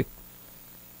leg?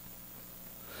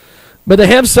 But they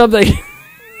have something.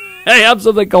 They have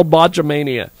something called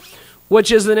Botchamania,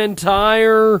 which is an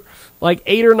entire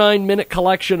 8 or 9 minute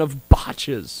collection of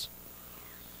botches.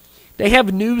 They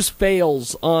have news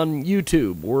fails on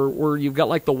YouTube where you've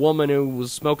got the woman who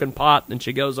was smoking pot and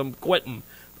she goes, "I'm quitting."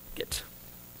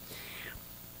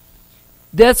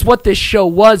 That's what this show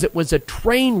was. It was a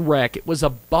train wreck. It was a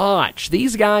botch.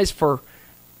 These guys, for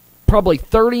probably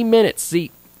 30 minutes,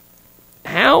 see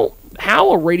how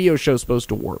a radio show is supposed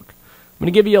to work. I'm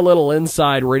going to give you a little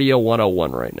inside Radio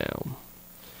 101 right now.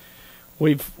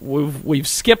 We've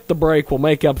skipped the break. We'll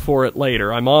make up for it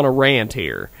later. I'm on a rant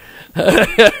here.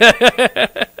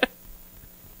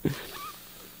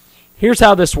 Here's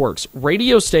how this works.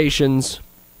 Radio stations,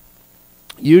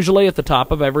 usually at the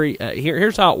top of every...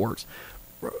 here's how it works.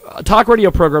 A talk radio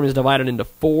program is divided into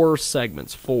 4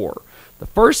 segments. 4. The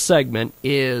first segment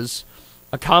is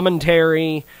a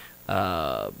commentary,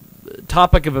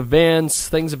 topic of events,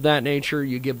 things of that nature.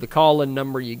 You give the call-in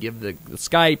number, you give the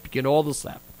Skype, you get all the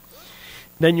stuff.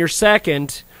 Then your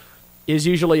second is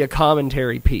usually a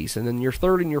commentary piece. And then your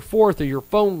third and your fourth are your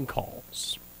phone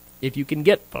calls, if you can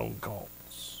get phone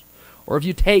calls, or if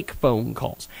you take phone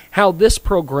calls. How this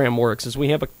program works is we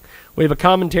have a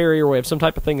commentary, or we have some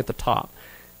type of thing at the top.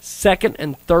 Second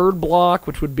and third block,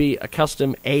 which would be a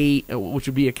custom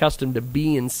to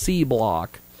B and C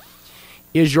block,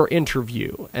 is your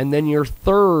interview. And then your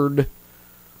third,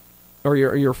 or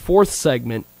your fourth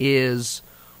segment is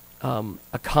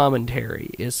a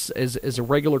commentary, is a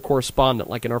regular correspondent.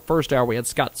 Like in our first hour, we had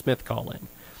Scott Smith call in.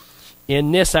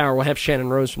 In this hour, we'll have Shannon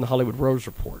Rose from the Hollywood Rose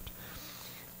Report.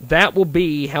 That will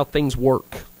be how things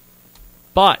work.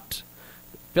 But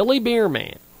Philly Beer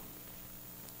Man,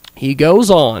 he goes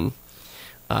on.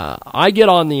 I get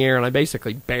on the air and I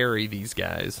basically bury these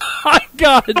guys. I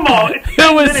got it. Come on,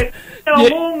 it's a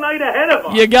long night ahead of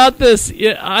us. You got this.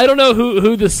 I don't know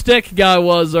who the stick guy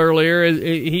was earlier.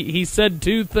 He said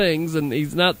 2 things and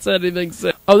he's not said anything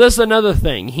since. Oh, this is another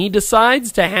thing. He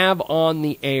decides to have on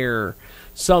the air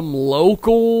some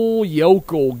local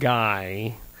yokel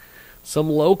guy, some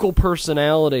local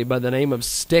personality by the name of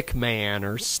Stick Man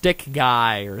or Stick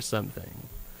Guy or something.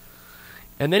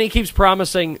 And then he keeps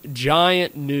promising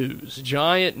giant news,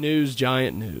 giant news,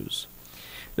 giant news.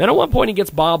 Then at one point he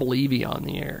gets Bob Levy on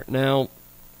the air. Now,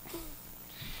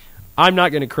 I'm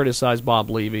not going to criticize Bob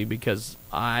Levy because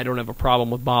I don't have a problem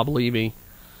with Bob Levy.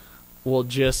 We'll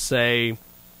just say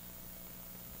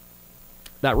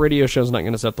that radio show's not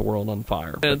going to set the world on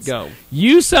fire. Let's go.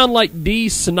 You sound like Dee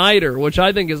Snider, which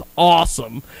I think is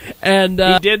awesome. And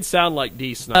he did sound like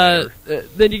Dee Snider.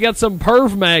 Then you got some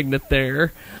perv magnet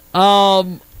there.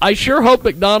 I sure hope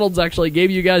McDonald's actually gave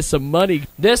you guys some money.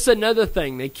 This is another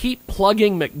thing. They keep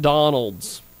plugging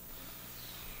McDonald's.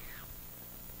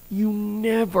 You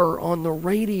never on the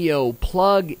radio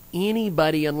plug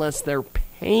anybody unless they're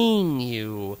paying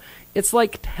you. It's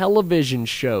like television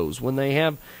shows when they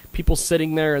have people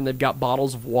sitting there and they've got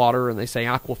bottles of water and they say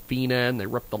Aquafina and they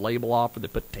rip the label off or they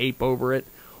put tape over it.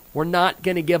 We're not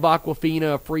going to give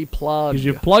Aquafina a free plug. Because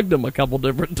you plugged them a couple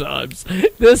different times.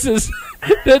 This is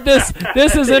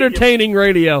entertaining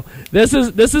radio. This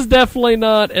is definitely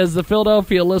not, as the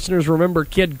Philadelphia listeners remember,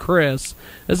 Kid Chris.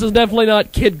 This is definitely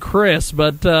not Kid Chris,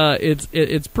 but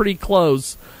it's pretty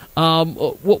close.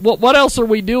 What else are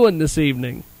we doing this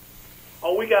evening?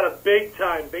 Oh, we got a big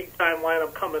time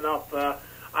lineup coming up.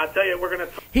 I tell you, we're going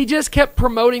to... He just kept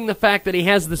promoting the fact that he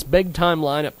has this big time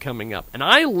lineup coming up, and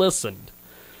I listened.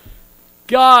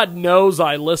 God knows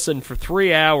I listened for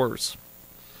 3 hours.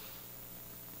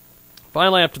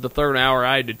 Finally, after the third hour,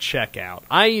 I had to check out.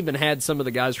 I even had some of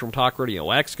the guys from Talk Radio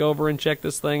X go over and check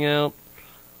this thing out.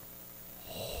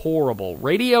 Horrible.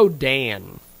 Radio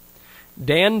Dan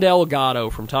Delgado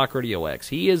from Talk Radio X.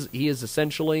 He is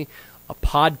essentially a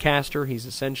podcaster. He's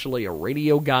essentially a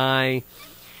radio guy.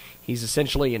 He's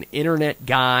essentially an internet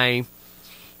guy.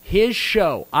 His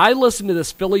show, I listened to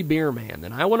this Philly Beer Man,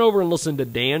 and I went over and listened to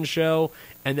Dan's show,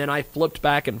 and then I flipped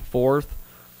back and forth.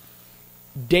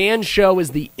 Dan's show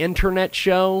is the internet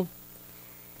show.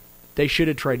 They should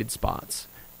have traded spots.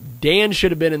 Dan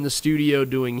should have been in the studio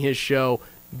doing his show.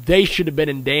 They should have been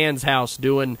in Dan's house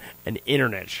doing an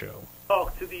internet show.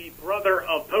 Talk to the brother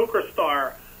of poker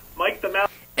star Mike the Mouse.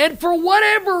 And for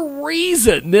whatever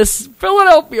reason, this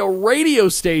Philadelphia radio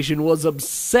station was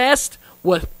obsessed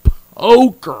with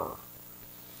poker.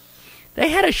 They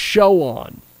had a show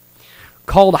on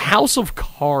called House of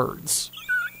Cards.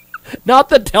 Not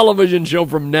the television show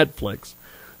from Netflix.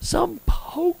 Some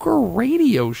poker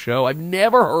radio show. I've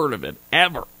never heard of it,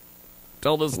 ever,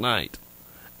 till this night.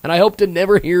 And I hope to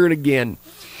never hear it again.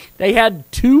 They had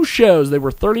 2 shows. They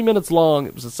were 30 minutes long.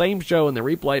 It was the same show, and they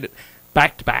replayed it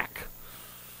back to back.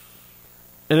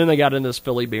 And then they got in this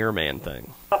Philly Beer Man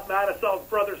thing. Madison's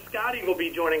brother Scotty will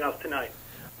be joining us tonight.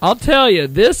 I'll tell you,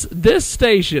 this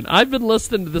station, I've been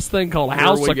listening to this thing called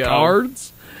House of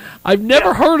Cards. I've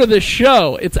never heard of this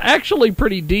show. It's actually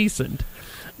pretty decent.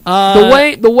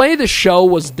 The way the show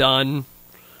was done,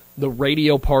 the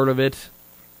radio part of it,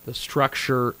 the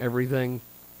structure, everything,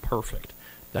 perfect.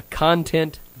 The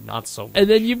content, not so much. And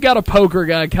then you've got a poker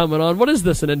guy coming on. What is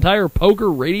this, an entire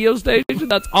poker radio station?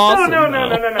 That's awesome.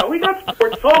 No. We got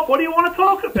sports talk. What do you want to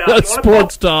talk about? That's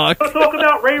sports talk. You want to talk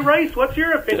about Ray Rice? What's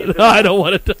your opinion? I don't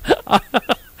want to.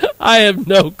 I have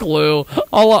no clue.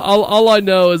 All I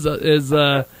know is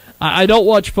I don't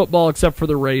watch football except for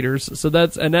the Raiders. So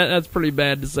that's pretty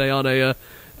bad to say on a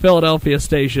Philadelphia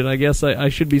station. I guess I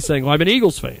should be saying, well, I'm an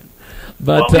Eagles fan.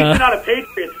 But well, I'm not a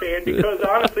Patriots fan because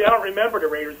honestly, I don't remember the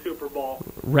Raiders Super Bowl.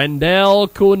 Rendell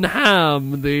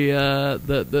Cunningham,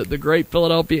 the great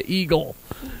Philadelphia Eagle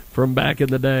from back in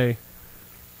the day.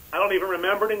 I don't even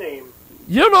remember the name.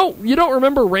 You don't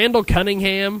remember Randall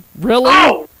Cunningham? Really?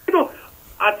 Oh,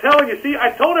 I'm telling you. See, I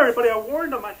told everybody. I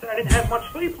warned them. I said I didn't have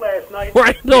much sleep last night.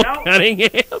 Randall Cunningham.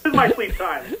 This is my sleep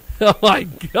time. Oh my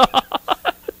God.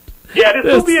 Yeah, this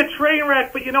will be a train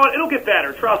wreck, but you know what? It'll get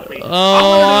better. Trust me.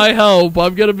 Oh, I hope.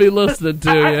 I'm going to be listening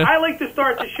to you. I like to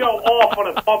start the show off on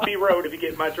a bumpy road, if you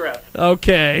get my drift.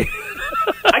 Okay.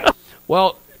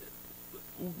 Well,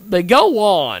 they go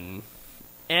on,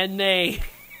 and they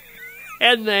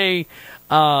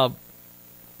well,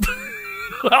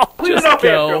 clean it up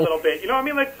after a little bit. You know what I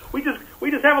mean? Like we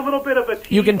just have a little bit of a.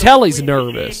 You can tell he's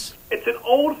nervous. It's an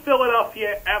old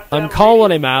Philadelphia FM. I'm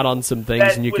calling him out on some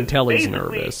things, and you can tell he's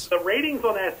nervous. The ratings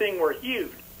on that thing were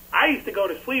huge. I used to go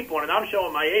to sleep on it. I'm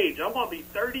showing my age. I'm going to be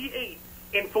 38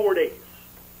 in 4 days.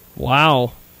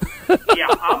 Wow. Yeah,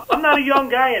 I'm not a young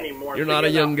guy anymore. You're not a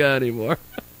young guy anymore.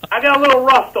 I got a little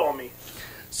rust on me.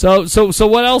 So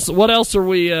what else? What else are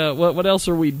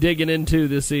we digging into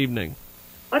this evening?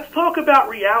 Let's talk about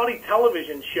reality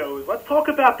television shows. Let's talk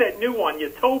about that new one,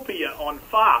 Utopia, on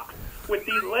Fox, with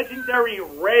the legendary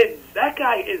Reds. That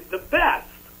guy is the best.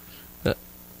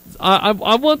 I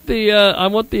want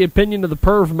the opinion of the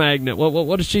perv magnet.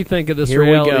 What does she think of this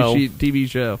reality TV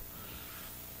show?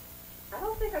 I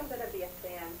don't think I'm going to be a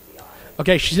fan, to be honest.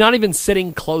 Okay, she's not even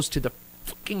sitting close to the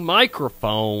fucking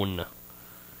microphone.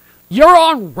 You're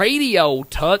on radio,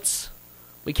 Toots.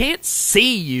 We can't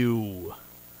see you.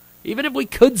 Even if we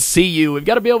could see you, we've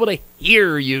got to be able to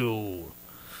hear you.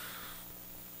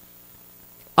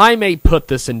 I may put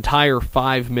this entire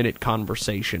 5-minute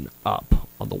conversation up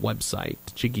on the website,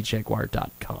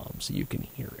 JiggyJaguar.com, so you can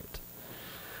hear it.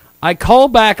 I call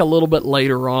back a little bit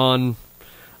later on.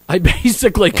 I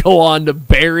basically go on to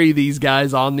bury these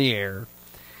guys on the air.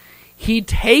 He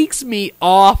takes me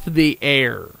off the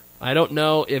air. I don't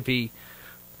know if he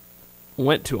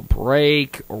went to a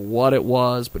break or what it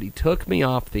was, but he took me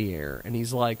off the air, and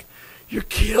he's like, "You're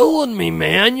killing me,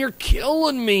 man. You're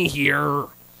killing me here."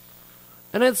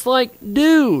 And it's like,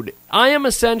 dude, I am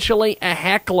essentially a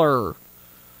heckler.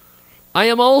 I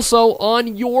am also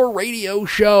on your radio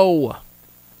show.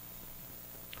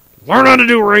 Learn how to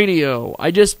do radio.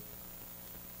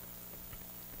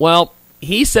 Well,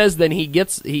 he says then he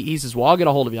says, well, I'll get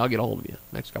a hold of you.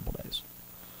 Next couple days.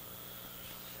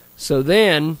 So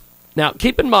then, now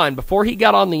keep in mind, before he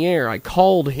got on the air, I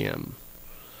called him.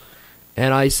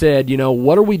 And I said,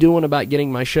 what are we doing about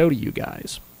getting my show to you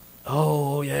guys?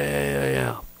 Oh,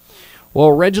 yeah. Well,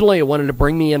 originally it wanted to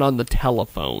bring me in on the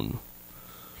telephone.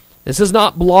 This is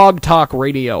not Blog Talk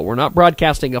Radio. We're not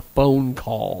broadcasting a phone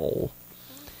call.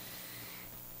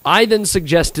 I then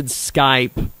suggested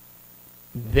Skype.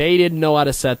 They didn't know how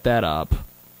to set that up.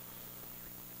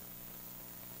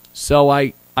 So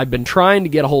I've been trying to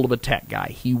get a hold of a tech guy.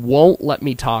 He won't let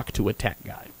me talk to a tech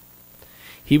guy.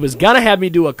 He was going to have me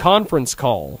do a conference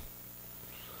call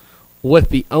with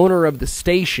the owner of the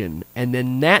station, and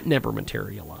then that never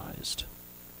materialized.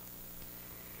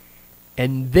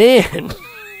 And then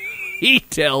he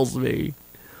tells me,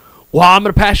 well, I'm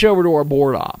going to pass you over to our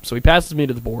board op. So he passes me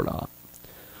to the board op.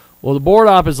 Well, the board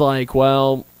op is like,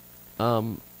 well,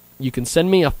 you can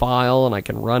send me a file and I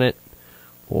can run it,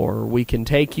 or we can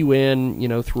take you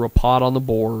in, through a pod on the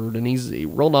board. And he's a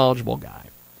real knowledgeable guy.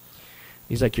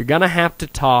 He's like, you're going to have to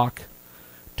talk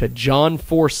to John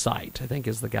Forsythe, I think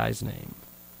is the guy's name.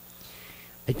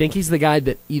 I think he's the guy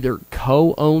that either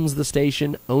owns the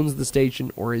station,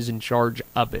 or is in charge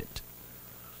of it.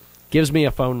 Gives me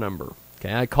a phone number.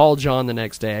 Okay, I call John the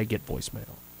next day, I get voicemail.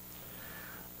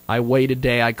 I wait a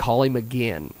day, I call him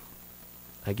again.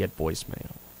 I get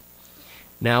voicemail.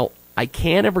 Now, I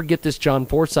can't ever get this John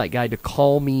Forsythe guy to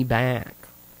call me back.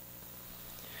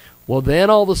 Well, then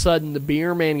all of a sudden, the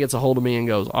beer man gets a hold of me and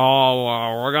goes,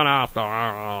 we're going to have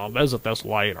to visit this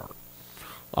later.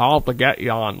 I'll have to get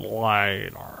you on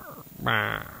later.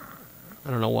 I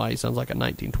don't know why he sounds like a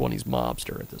 1920s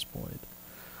mobster at this point.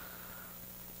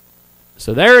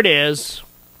 So there it is.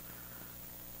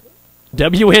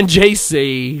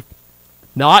 WNJC.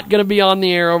 Not going to be on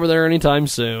the air over there anytime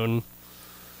soon.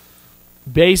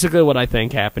 Basically what I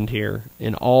think happened here,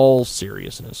 in all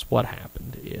seriousness, what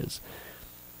happened is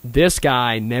this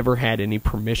guy never had any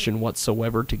permission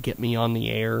whatsoever to get me on the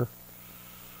air.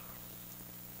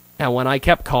 And when I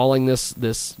kept calling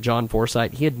this John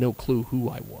Forsythe, he had no clue who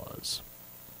I was.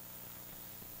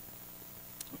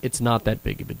 It's not that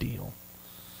big of a deal.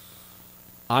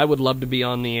 I would love to be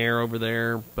on the air over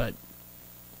there, but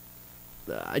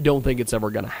I don't think it's ever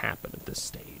going to happen at this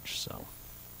stage. So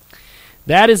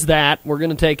that is that. We're going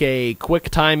to take a quick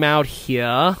time out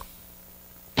here.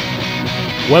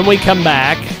 When we come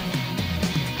back,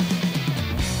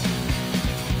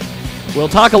 we'll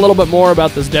talk a little bit more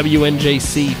about this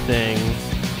WNJC thing.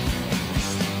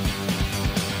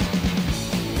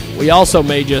 We also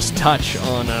may just touch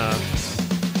on... well,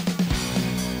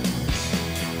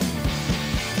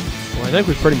 I think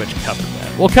we've pretty much covered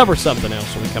that. We'll cover something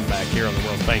else when we come back here on the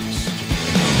World Famous.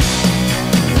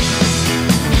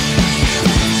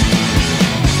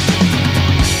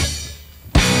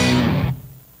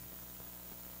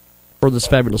 For this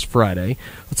fabulous Friday,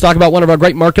 let's talk about one of our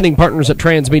great marketing partners at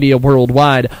Transmedia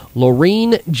Worldwide.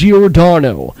 Lorene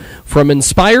Giordano from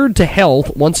Inspired to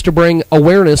Health wants to bring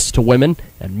awareness to women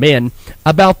and men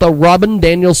about the Robin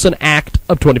Danielson Act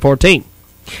of 2014.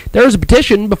 There is a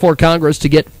petition before Congress to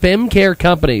get femcare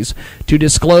companies to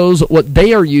disclose what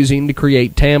they are using to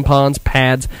create tampons,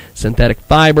 pads, synthetic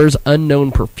fibers,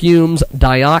 unknown perfumes,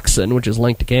 dioxin, which is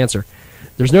linked to cancer.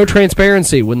 There's no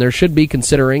transparency when there should be,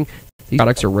 considering these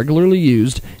products are regularly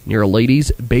used near a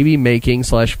lady's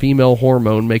baby-making/female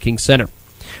hormone-making center.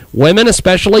 Women,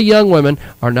 especially young women,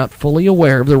 are not fully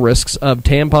aware of the risks of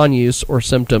tampon use or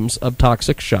symptoms of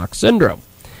toxic shock syndrome.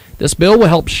 This bill will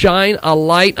help shine a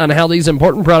light on how these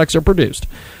important products are produced.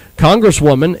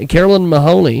 Congresswoman Carolyn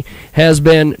Mahoney has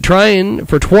been trying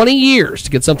for 20 years to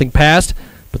get something passed,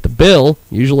 but the bill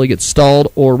usually gets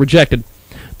stalled or rejected.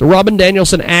 The Robin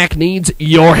Danielson Act needs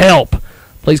your help.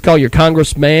 Please call your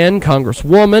congressman,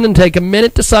 congresswoman, and take a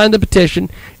minute to sign the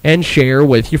petition and share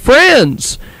with your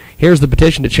friends. Here's the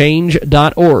petition to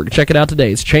change.org. Check it out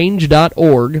today. It's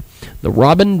change.org, the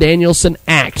Robin Danielson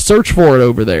Act. Search for it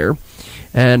over there.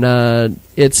 And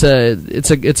it's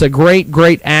a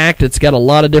great act. It's got a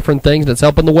lot of different things, and it's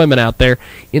helping the women out there.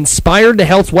 Inspired to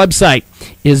Health's website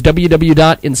is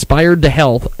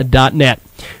www.inspiredtohealth.net.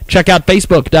 Check out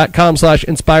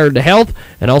Facebook.com/inspiredtohealth,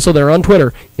 and also they're on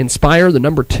Twitter,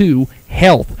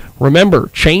 Inspire2Health. Remember,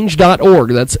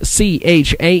 change.org, that's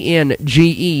CHANGE.org,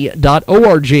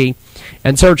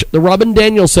 and search the Robin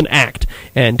Danielson Act,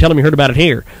 and tell them you heard about it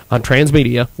here on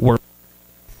Transmedia World.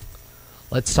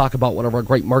 Let's talk about one of our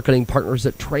great marketing partners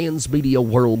at Transmedia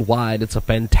Worldwide. It's a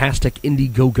fantastic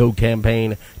Indiegogo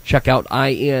campaign. Check out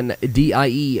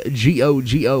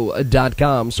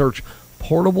INDIEGOGO.com. Search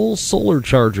Portable Solar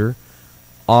Charger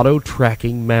Auto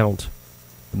Tracking Mount.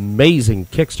 Amazing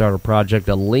Kickstarter project,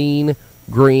 a lean,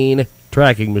 green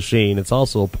tracking machine. It's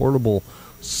also a portable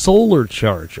solar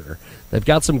charger. They've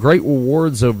got some great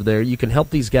rewards over there. You can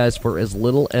help these guys for as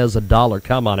little as $1.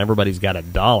 Come on, everybody's got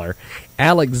 $1.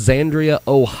 Alexandria,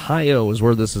 Ohio is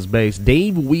where this is based.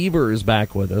 Dave Weaver is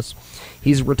back with us.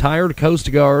 He's a retired Coast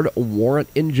Guard warrant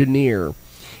engineer,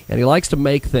 and he likes to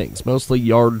make things, mostly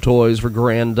yard toys for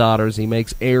granddaughters. He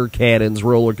makes air cannons,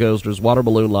 roller coasters, water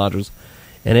balloon launchers,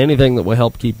 and anything that will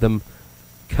help keep them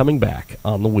coming back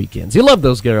on the weekends. You love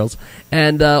those girls.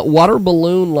 And water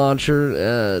balloon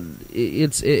launcher,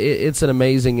 it's an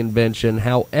amazing invention.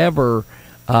 However,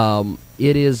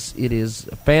 it is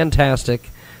fantastic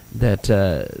that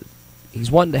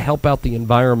he's wanting to help out the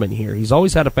environment here. He's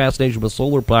always had a fascination with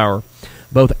solar power,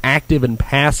 both active and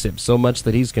passive, so much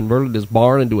that he's converted his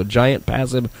barn into a giant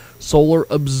passive solar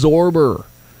absorber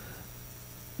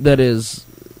that is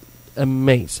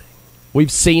amazing.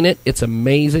 We've seen it. It's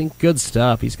amazing. Good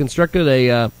stuff. He's constructed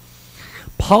a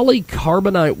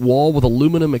polycarbonate wall with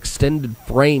aluminum extended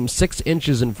frame 6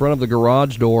 inches in front of the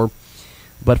garage door,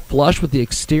 but flush with the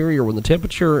exterior. When the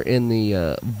temperature in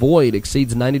the void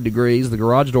exceeds 90 degrees, the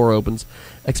garage door opens,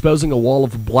 exposing a wall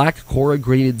of black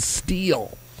corrugated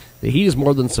steel. The heat is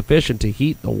more than sufficient to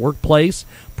heat the workplace.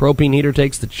 Propane heater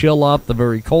takes the chill off the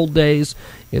very cold days.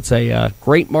 It's a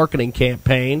great marketing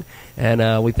campaign,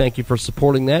 and we thank you for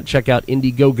supporting that. Check out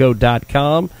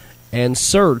Indiegogo.com and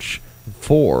search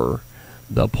for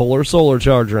the Polar Solar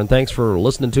Charger. And thanks for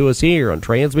listening to us here on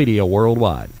Transmedia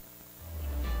Worldwide.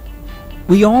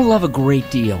 We all love a great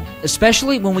deal,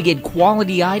 especially when we get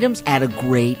quality items at a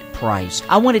great price.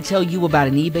 I want to tell you about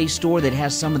an eBay store that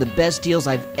has some of the best deals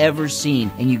I've ever seen,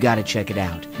 and you got to check it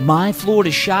out.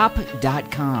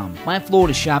 MyFloridashop.com.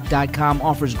 MyFloridashop.com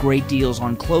offers great deals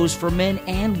on clothes for men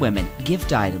and women,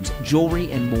 gift items,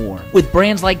 jewelry, and more. With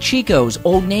brands like Chico's,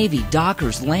 Old Navy,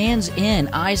 Dockers, Lands' End,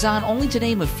 Izon, only to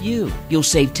name a few. You'll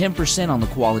save 10% on the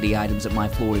quality items at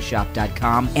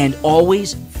MyFloridashop.com, and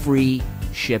always free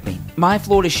shipping.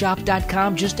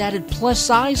 MyFloridashop.com just added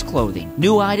plus-size clothing.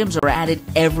 New items are added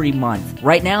every month.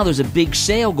 Right now, there's a big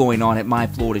sale going on at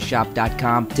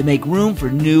MyFloridashop.com to make room for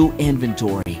new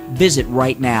inventory. Visit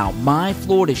right now,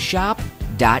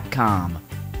 MyFloridashop.com.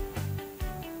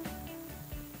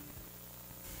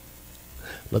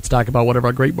 Let's talk about one of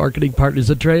our great marketing partners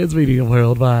at Transmedia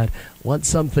Worldwide. Want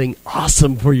something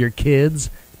awesome for your kids,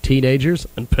 teenagers,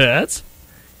 and pets?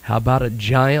 How about a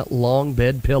giant long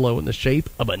bed pillow in the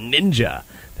shape of a ninja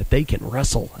that they can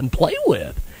wrestle and play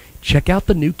with? Check out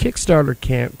the new Kickstarter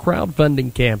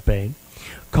crowdfunding campaign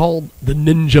called the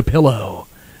Ninja Pillow.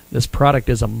 This product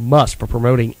is a must for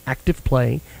promoting active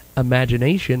play,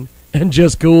 imagination, and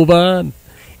just cool fun.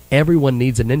 Everyone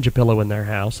needs a Ninja Pillow in their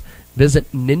house.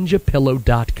 Visit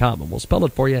ninjapillow.com, and we'll spell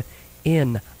it for you,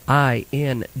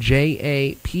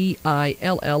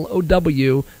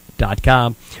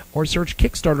 NINJAPILLOW.com, or search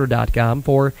Kickstarter.com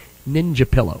for Ninja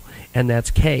Pillow, and that's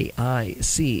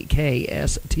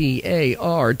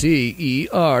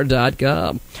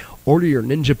KICKSTARTER.com. Order your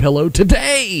Ninja Pillow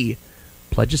today.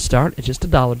 Pledges start at just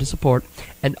 $1 to support,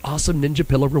 and awesome Ninja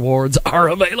Pillow rewards are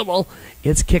available.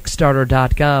 It's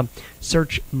Kickstarter.com.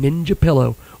 Search Ninja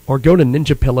Pillow, or go to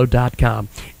ninjapillow.com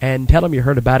and tell them you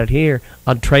heard about it here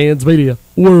on Transmedia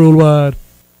Worldwide.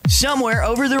 Somewhere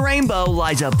over the rainbow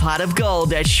lies a pot of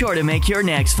gold that's sure to make your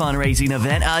next fundraising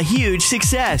event a huge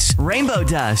success. Rainbow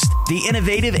Dust, the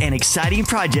innovative and exciting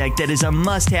project that is a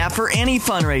must-have for any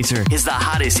fundraiser, is the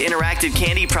hottest interactive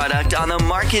candy product on the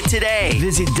market today.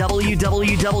 Visit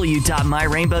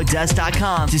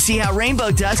www.myrainbowdust.com to see how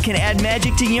Rainbow Dust can add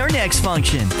magic to your next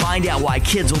function. Find out why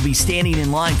kids will be standing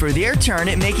in line for their turn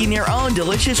at making their own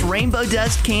delicious Rainbow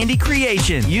Dust candy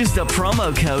creation. Use the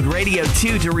promo code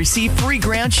RADIO2 to receive free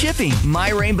ground shipping.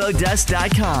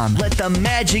 MyRainbowDust.com. Let the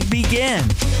magic begin.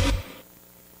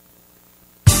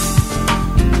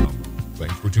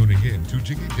 Thanks for tuning in to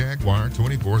Jiggy Jaguar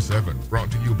 24/7,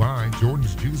 brought to you by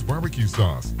Jordan's Juice Barbecue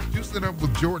Sauce. Juice it up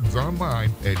with Jordan's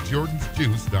online at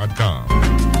jordansjuice.com.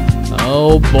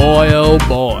 Oh boy, oh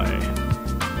boy.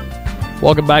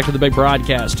 Welcome back to the big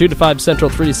broadcast. 2 to 5 Central,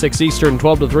 3 to 6 Eastern,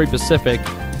 12 to 3 Pacific.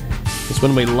 It's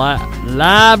when we live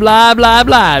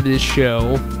this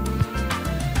show.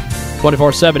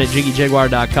 24/7 at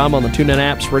JiggyJaguar.com, on the TuneIn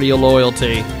apps, Radio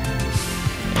Loyalty,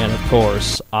 and, of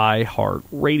course,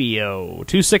 iHeartRadio.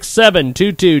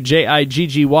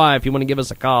 267-22-JIGGY if you want to give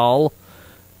us a call.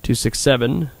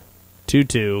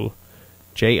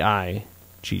 267-22-JIGGY.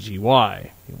 You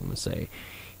want to say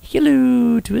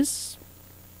hello to us.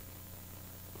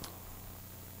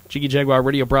 Jiggy Jaguar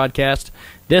radio broadcast.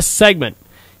 This segment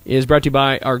is brought to you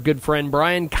by our good friend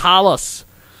Brian Collis.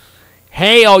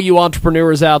 Hey, all you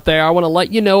entrepreneurs out there, I want to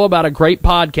let you know about a great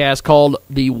podcast called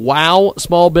The Wow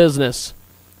Small Business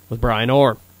with Brian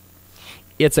Orr.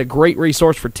 It's a great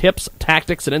resource for tips,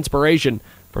 tactics, and inspiration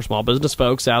for small business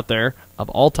folks out there of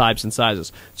all types and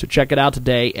sizes. So check it out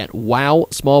today at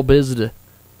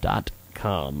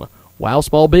wowsmallbiz.com.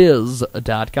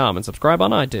 wowsmallbiz.com, and subscribe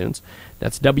on iTunes.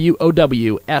 That's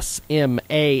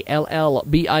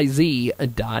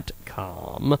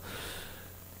WOWSMALLBIZ.com.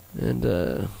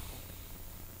 And,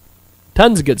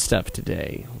 tons of good stuff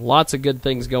today. Lots of good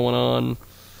things going on.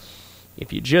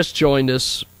 If you just joined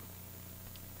us,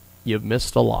 you've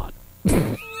missed a lot.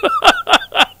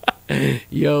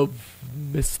 You've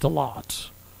missed a lot.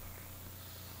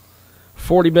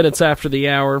 40 minutes after the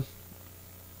hour.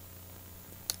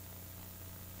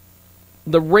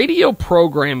 The radio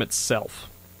program itself,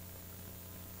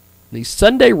 the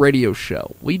Sunday radio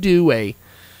show, we do a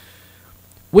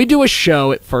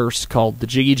show at first called the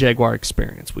Jiggy Jaguar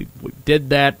Experience. We did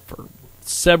that for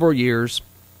several years.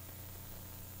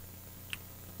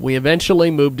 We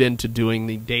eventually moved into doing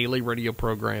the daily radio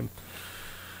program,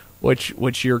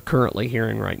 which you're currently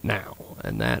hearing right now,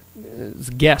 and that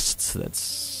is guests.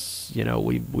 That's, you know,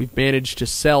 we've managed to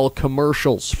sell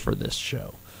commercials for this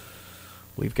show.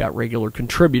 We've got regular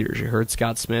contributors. You heard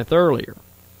Scott Smith earlier.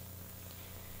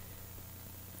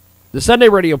 The Sunday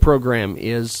radio program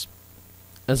is,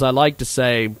 as I like to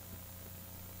say,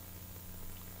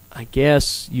 I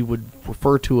guess you would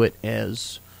refer to it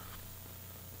as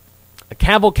a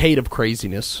cavalcade of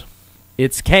craziness.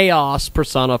 It's chaos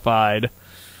personified.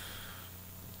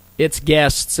 It's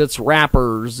guests, it's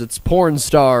rappers, it's porn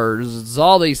stars, it's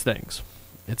all these things.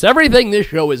 It's everything this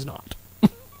show is not.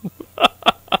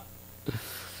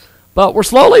 But we're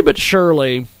slowly but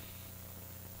surely,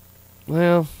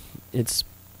 well, it's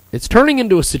turning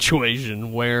into a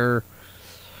situation where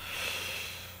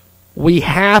we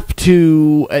have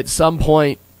to, at some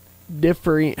point,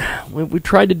 we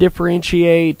tried to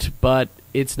differentiate, but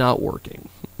it's not working.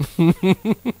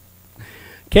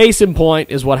 Case in point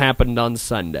is what happened on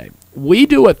Sunday. We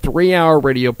do a 3-hour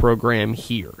radio program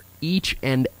here each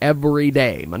and every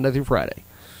day, Monday through Friday.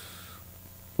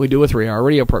 We do a 3-hour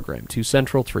radio program, 2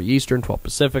 Central, 3 Eastern, 12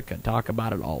 Pacific. I talk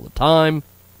about it all the time.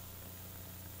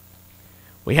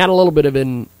 We had a little bit of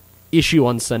an issue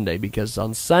on Sunday because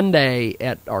on Sunday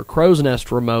at our Crow's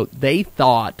Nest remote, they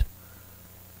thought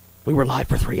we were live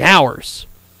for 3 hours.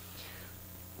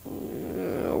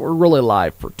 We're really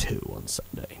live for 2 on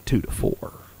Sunday, 2 to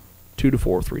 4. 2 to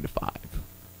 4, 3 to 5.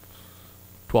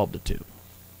 12 to 2.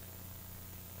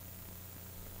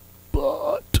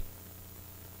 But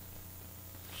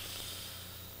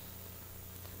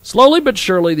slowly but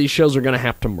surely, these shows are going to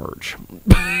have to merge.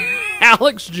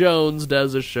 Alex Jones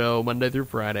does a show Monday through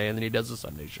Friday, and then he does a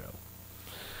Sunday show.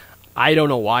 I don't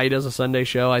know why he does a Sunday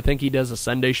show. I think he does a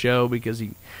Sunday show because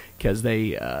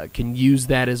they can use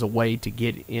that as a way to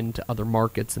get into other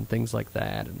markets and things like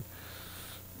that. And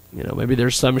you know, maybe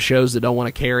there's some shows that don't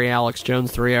want to carry Alex Jones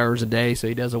 3 hours a day, so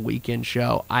he does a weekend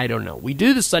show. I don't know. We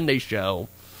do the Sunday show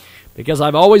because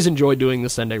I've always enjoyed doing the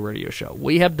Sunday radio show.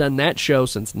 We have done that show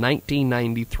since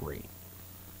 1993.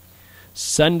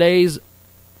 Sundays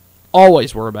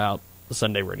always were about the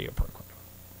Sunday radio program.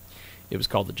 It was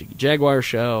called the Jiggy Jaguar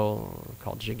Show,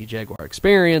 called Jiggy Jaguar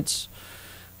Experience,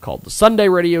 called the Sunday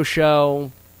Radio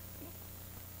Show.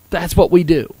 That's what we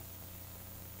do.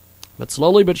 But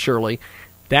slowly but surely,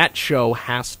 that show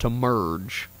has to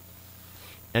merge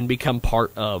and become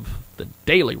part of the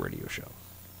daily radio show.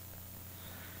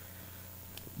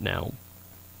 Now,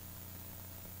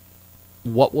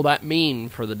 what will that mean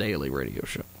for the daily radio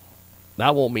show?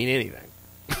 That won't mean anything.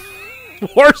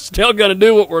 We're still going to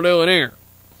do what we're doing here.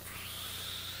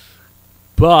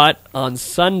 But on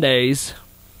Sundays,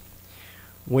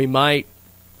 we might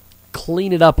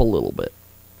clean it up a little bit.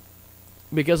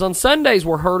 Because on Sundays,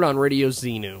 we're heard on Radio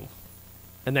Xenu.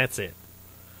 And that's it.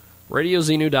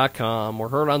 RadioXenu.com. We're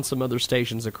heard on some other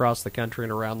stations across the country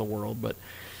and around the world. But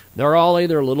they're all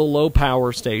either little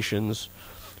low-power stations,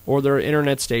 or they're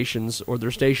internet stations, or they're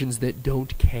stations that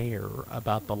don't care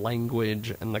about the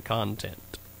language and the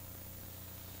content.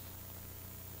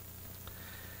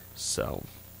 So,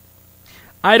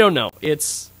 I don't know.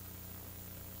 It's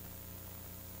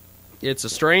a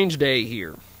strange day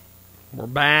here. We're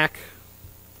back.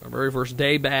 Our very first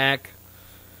day back.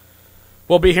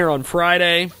 We'll be here on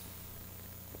Friday.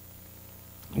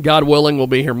 God willing, we'll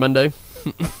be here Monday.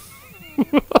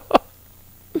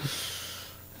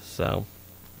 So,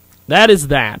 that is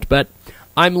that. But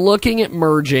I'm looking at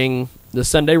merging the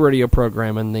Sunday radio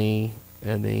program and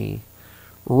the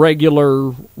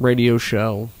regular radio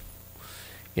show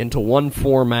into one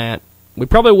format. We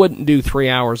probably wouldn't do 3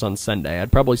 hours on Sunday.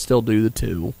 I'd probably still do the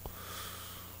 2.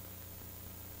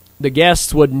 The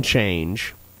guests wouldn't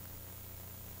change.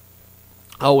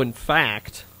 Oh, in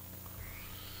fact,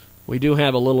 we do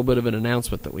have a little bit of an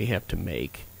announcement that we have to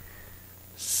make.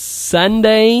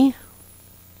 Sunday,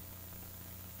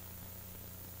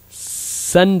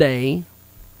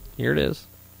 here it is.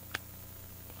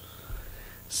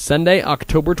 Sunday,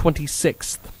 October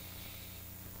 26th.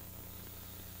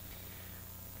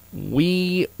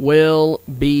 We will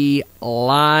be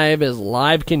live as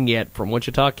live can get from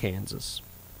Wichita, Kansas.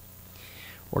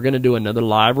 We're going to do another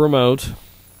live remote.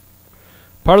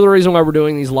 Part of the reason why we're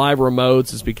doing these live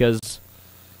remotes is because,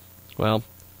 well,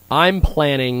 I'm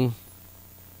planning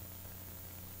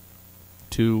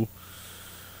to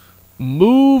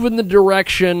move in the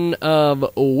direction of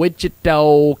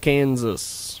Wichita,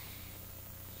 Kansas.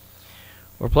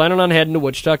 We're planning on heading to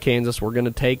Wichita, Kansas. We're going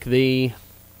to take the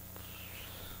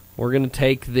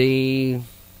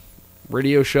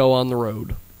radio show on the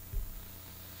road.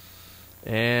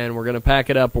 And we're going to pack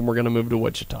it up and we're going to move to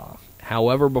Wichita.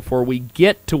 However, before we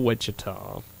get to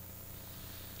Wichita,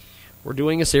 we're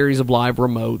doing a series of live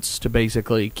remotes to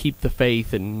basically keep the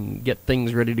faith and get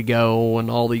things ready to go and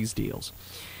all these deals.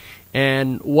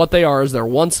 And what they are is they're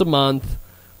once a month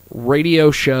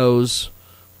radio shows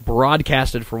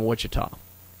broadcasted from Wichita.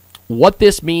 What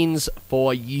this means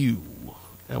for you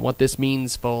and what this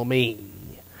means for me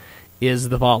is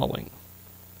the following.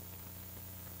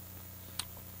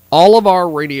 All of our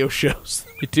radio shows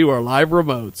that we do, our live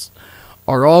remotes,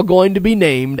 are all going to be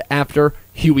named after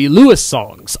Huey Lewis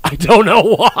songs. I don't know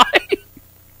why,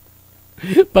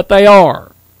 but they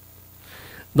are.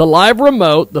 The live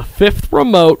remote, the 5th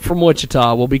remote from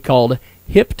Wichita, will be called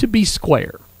Hip to Be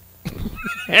Square.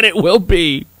 And it will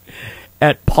be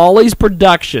at Paulie's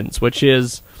Productions, which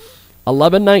is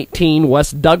 1119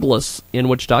 West Douglas in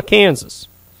Wichita, Kansas.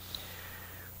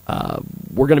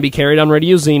 We're going to be carried on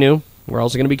Radio Xenu. We're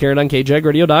also going to be carried on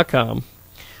KJagRadio.com.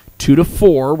 2 to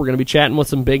 4, we're going to be chatting with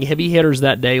some big heavy hitters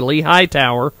that day. Lee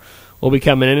Hightower will be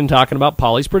coming in and talking about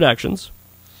Paulie's Productions.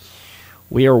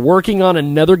 We are working on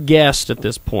another guest at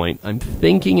this point. I'm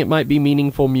thinking it might be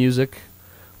Meaningful Music,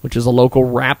 which is a local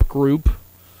rap group,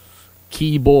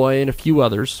 Keyboy, and a few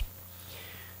others.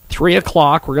 3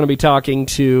 o'clock, we're going to be talking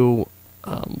to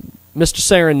Mr.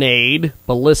 Serenade,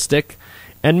 Ballistic,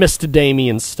 and Mr.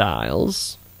 Damian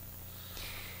Styles.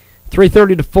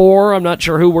 3:30 to 4, I'm not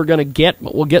sure who we're going to get,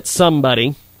 but we'll get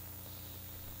somebody.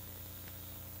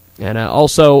 And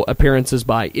also appearances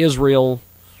by Israel,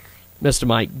 Mr.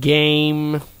 Mike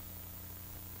Game,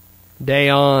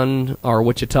 Dayon, our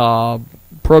Wichita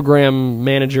program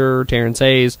manager, Terrence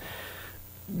Hayes,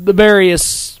 the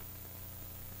various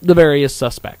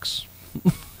suspects.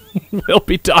 We'll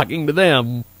be talking to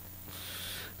them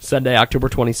Sunday, October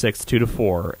 26th, 2 to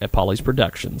 4 at Paulie's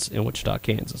Productions in Wichita,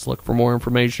 Kansas. Look for more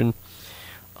information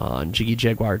on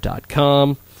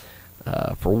JiggyJaguar.com.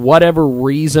 For whatever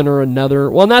reason or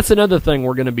another, well, and that's another thing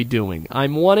we're going to be doing.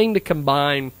 I'm wanting to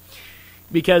combine,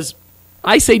 because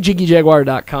I say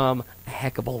JiggyJaguar.com a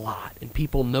heck of a lot, and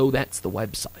people know that's the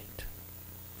website.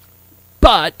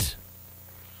 But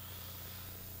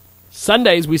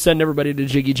Sundays, we send everybody to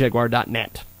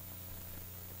JiggyJaguar.net.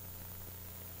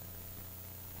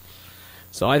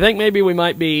 So I think maybe we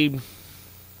might be,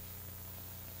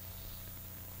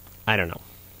 I don't know.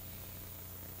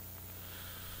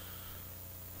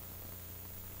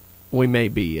 We may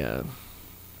be, who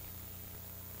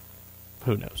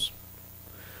knows?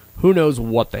 Who knows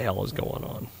what the hell is going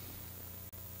on?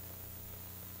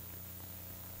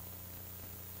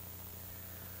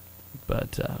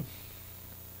 But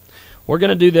we're going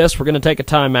to do this. We're going to take a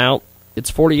timeout. It's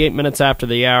 48 minutes after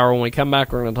the hour. When we come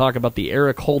back, we're going to talk about the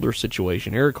Eric Holder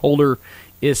situation. Eric Holder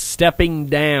is stepping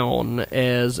down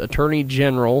as Attorney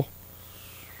General.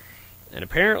 And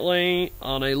apparently,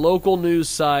 on a local news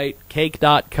site,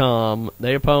 Cake.com,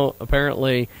 they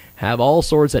apparently have all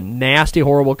sorts of nasty,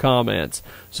 horrible comments.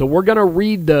 So we're going to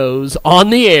read those on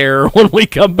the air when we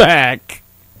come back.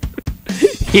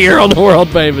 Here on the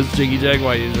world-famous Jiggy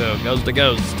Jaguar show, Coast to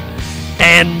Coast.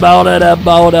 And boated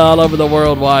all over the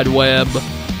World Wide Web.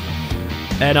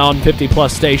 And on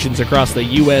 50-plus stations across the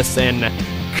U.S. and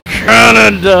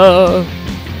Canada.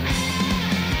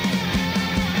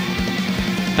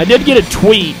 I did get a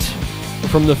tweet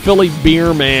from the Philly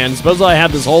Beer Man. Suppose I had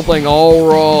this whole thing all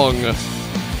wrong.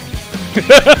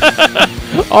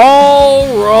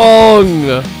 All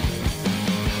wrong.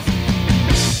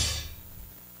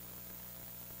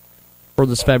 For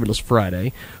this fabulous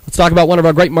Friday, let's talk about one of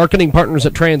our great marketing partners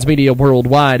at Transmedia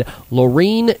Worldwide,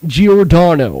 Lorene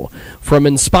Giordano. From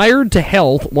Inspired to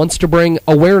Health, wants to bring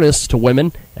awareness to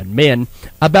women and men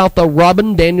about the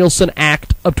Robin Danielson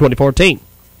Act of 2014.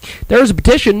 There is a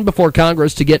petition before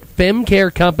Congress to get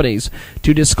femcare companies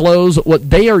to disclose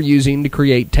what they are using to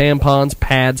create tampons,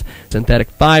 pads, synthetic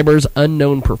fibers,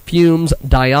 unknown perfumes,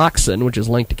 dioxin, which is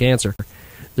linked to cancer.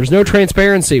 There's no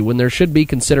transparency when there should be,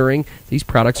 considering these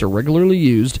products are regularly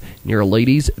used near a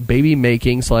lady's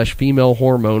baby-making/female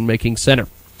hormone-making center.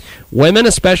 Women,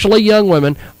 especially young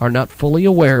women, are not fully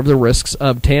aware of the risks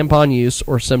of tampon use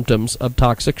or symptoms of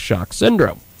toxic shock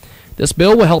syndrome. This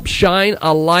bill will help shine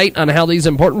a light on how these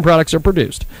important products are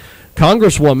produced.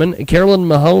 Congresswoman Carolyn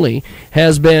Mahoney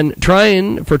has been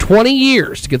trying for 20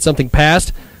 years to get something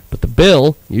passed, but the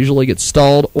bill usually gets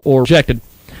stalled or rejected.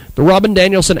 The Robin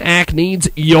Danielson Act needs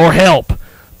your help.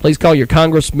 Please call your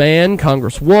congressman,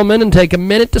 congresswoman, and take a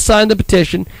minute to sign the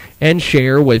petition and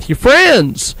share with your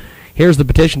friends. Here's the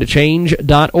petition to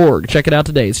change.org. Check it out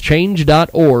today. It's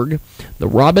change.org, the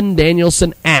Robin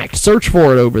Danielson Act. Search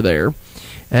for it over there.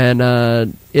 And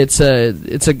it's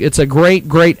a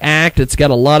great act. It's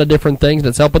got a lot of different things, and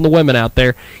it's helping the women out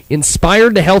there.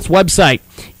 Inspired to Health's website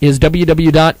is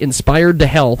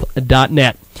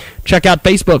www.inspiredtohealth.net. Check out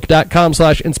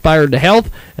facebook.com/inspiredtohealth,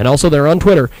 and also they're on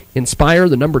Twitter,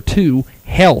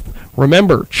 inspire2health.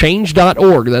 Remember,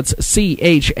 change.org, that's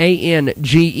CHANGE.org,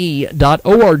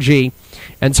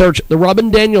 and search the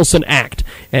Robin Danielson Act,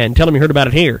 and tell them you heard about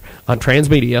it here on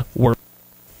Transmedia World.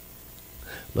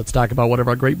 Let's talk about one of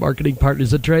our great marketing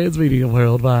partners at Transmedia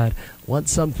Worldwide. Want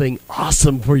something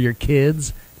awesome for your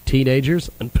kids,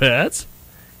 teenagers, and pets?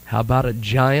 How about a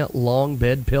giant long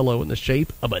bed pillow in the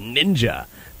shape of a ninja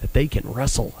that they can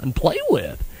wrestle and play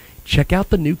with? Check out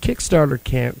the new Kickstarter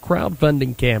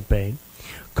crowdfunding campaign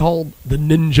called the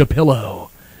Ninja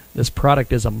Pillow. This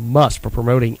product is a must for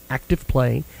promoting active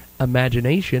play,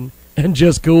 imagination, and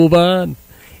just cool fun.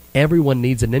 Everyone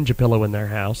needs a Ninja Pillow in their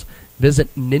house.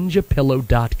 Visit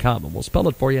ninjapillow.com, and we'll spell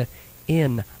it for you,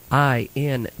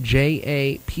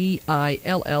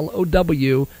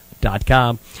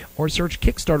 NINJAPILLOW.com, or search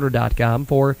Kickstarter.com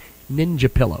for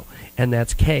Ninja Pillow, and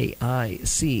that's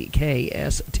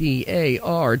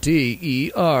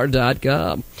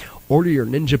KICKSTARTER.com. Order your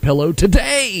Ninja Pillow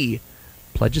today.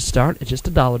 Pledges start at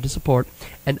just $1 to support,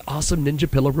 and awesome Ninja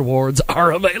Pillow rewards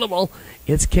are available.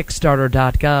 It's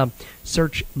Kickstarter.com.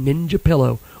 Search Ninja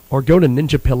Pillow, or go to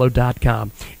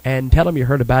ninjapillow.com and tell them you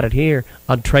heard about it here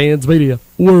on Transmedia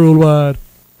Worldwide.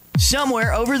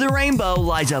 Somewhere over the rainbow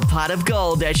lies a pot of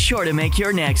gold that's sure to make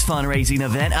your next fundraising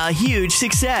event a huge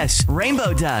success.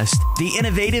 Rainbow Dust, the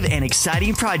innovative and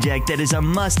exciting project that is a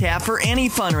must-have for any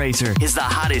fundraiser, is the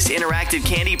hottest interactive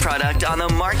candy product on the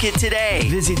market today.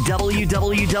 Visit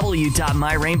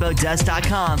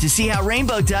www.myrainbowdust.com to see how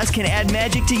Rainbow Dust can add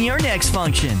magic to your next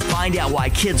function. Find out why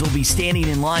kids will be standing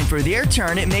in line for their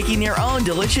turn at making their own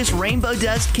delicious Rainbow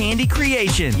Dust candy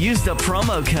creation. Use the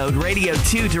promo code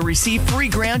RADIO2 to receive free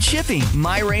ground shipping.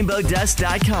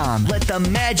 MyRainbowDust.com. Let the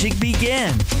magic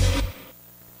begin.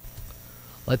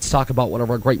 Let's talk about one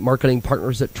of our great marketing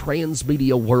partners at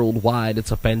Transmedia Worldwide. It's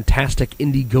a fantastic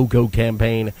Indiegogo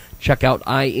campaign. Check out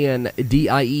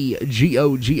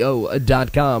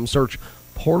INDIEGOGO.com. Search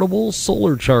Portable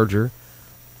Solar Charger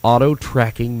Auto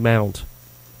Tracking Mount.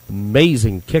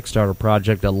 Amazing Kickstarter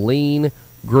project, a lean,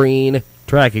 green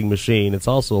tracking machine. It's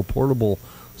also a portable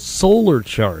solar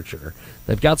charger.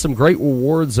 They've got some great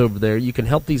rewards over there. You can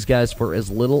help these guys for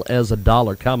as little as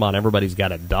 $1. Come on, everybody's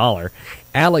got $1.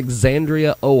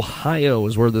 Alexandria, Ohio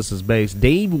is where this is based.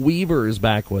 Dave Weaver is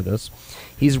back with us.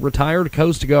 He's a retired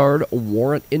Coast Guard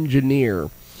warrant engineer,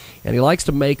 and he likes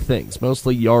to make things,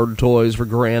 mostly yard toys for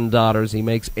granddaughters. He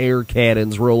makes air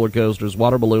cannons, roller coasters,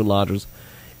 water balloon launchers,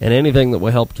 and anything that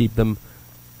will help keep them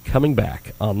coming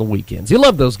back on the weekends. You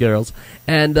love those girls.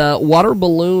 And water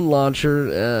balloon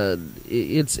launcher,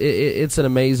 it's an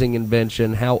amazing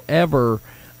invention. However,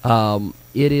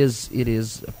 it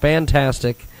is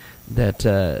fantastic that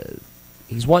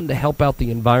he's wanting to help out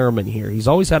the environment here. He's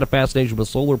always had a fascination with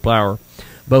solar power,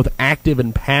 both active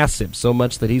and passive, so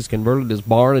much that he's converted his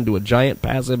barn into a giant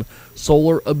passive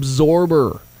solar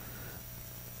absorber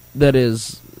that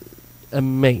is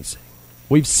amazing.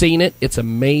 We've seen it. It's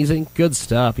amazing. Good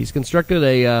stuff. He's constructed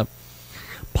a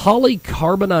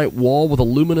polycarbonate wall with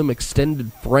aluminum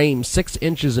extended frame 6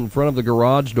 inches in front of the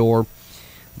garage door,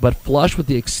 but flush with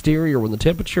the exterior. When the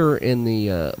temperature in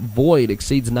the void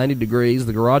exceeds 90 degrees,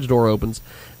 the garage door opens,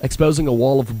 exposing a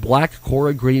wall of black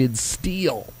corrugated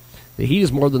steel. The heat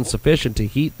is more than sufficient to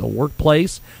heat the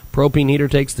workplace. Propane heater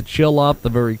takes the chill off the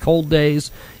very cold days.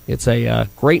 It's a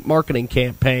great marketing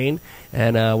campaign,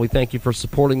 and we thank you for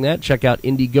supporting that. Check out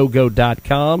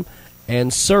Indiegogo.com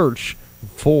and search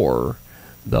for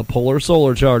the Polar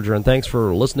Solar Charger. And thanks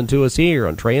for listening to us here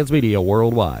on Transmedia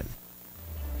Worldwide.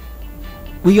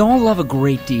 We all love a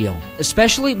great deal,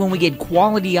 especially when we get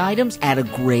quality items at a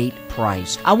great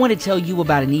price. I want to tell you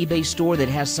about an eBay store that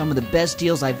has some of the best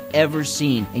deals I've ever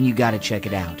seen, and you got to check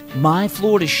it out.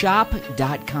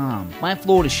 MyFloridashop.com.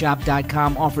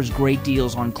 MyFloridashop.com offers great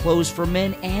deals on clothes for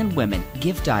men and women,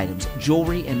 gift items,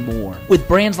 jewelry, and more. With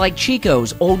brands like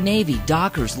Chico's, Old Navy,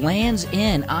 Dockers, Lands'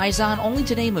 End, Izon, only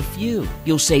to name a few.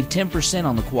 You'll save 10%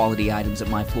 on the quality items at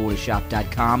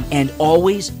MyFloridashop.com, and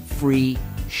always free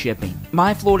shipping.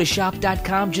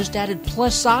 MyFloridashop.com just added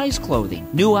plus-size clothing.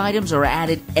 New items are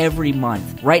added every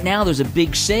month. Right now, there's a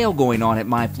big sale going on at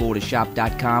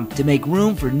MyFloridashop.com to make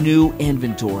room for new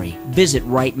inventory. Visit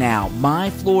right now,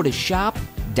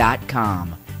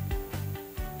 MyFloridashop.com.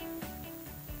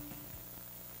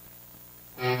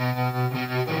 Welcome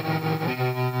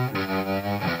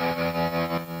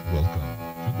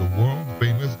to the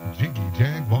world-famous Jiggy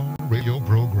Jaguar radio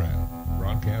program,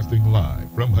 broadcasting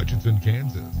live from Hutchinson,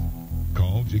 Kansas.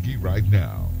 Call Jiggy right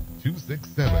now,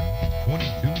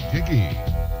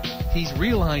 267-22-JIGGY. He's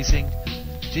realizing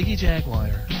Jiggy Jaguar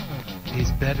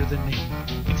is better than me.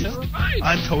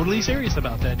 I'm totally serious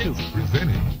about that, too.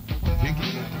 Presenting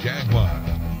Jiggy Jaguar.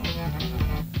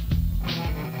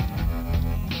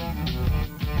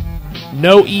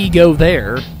 No ego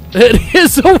there. It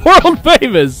is a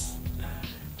world-famous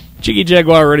Jiggy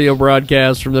Jaguar radio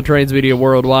broadcast from the Transmedia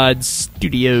Worldwide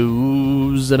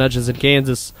Studios in Hutchinson,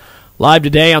 Kansas. Live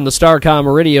today on the Starcom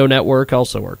Radio Network.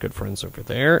 Also our good friends over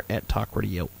there at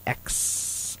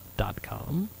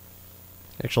TalkRadioX.com.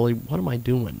 Actually, what am I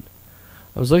doing?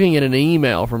 I was looking at an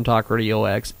email from Talk Radio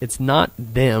X. It's not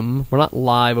them. We're not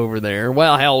live over there.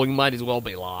 Well, hell, we might as well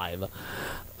be live.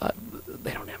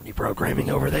 They don't have any programming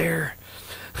over there.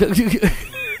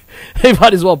 They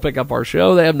might as well pick up our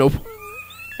show. They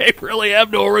really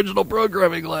have no original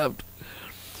programming left.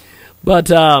 But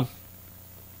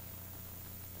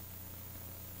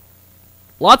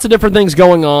lots of different things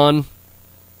going on.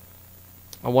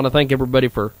 I want to thank everybody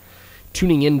for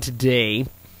tuning in today.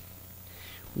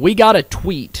 We got a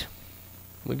tweet.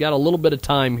 We've got a little bit of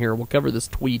time here. We'll cover this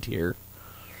tweet here.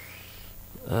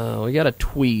 We got a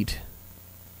tweet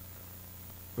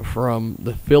from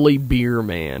the Philly Beer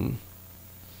Man.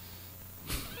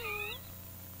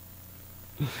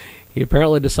 He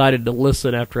apparently decided to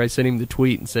listen after I sent him the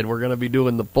tweet and said, we're going to be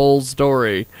doing the full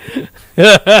story.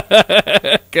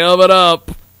 Coming up.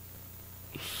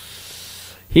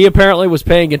 He apparently was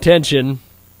paying attention.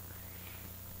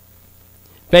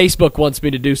 Facebook wants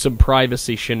me to do some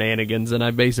privacy shenanigans, and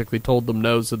I basically told them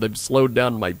no, so they've slowed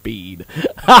down my feed.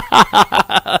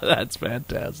 That's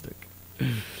fantastic.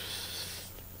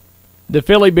 The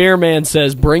Philly Beer Man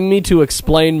says, bring me to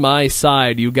explain my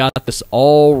side. You got this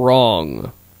all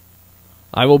wrong.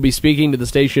 I will be speaking to the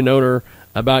station owner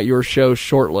about your show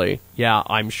shortly. Yeah,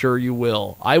 I'm sure you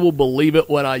will. I will believe it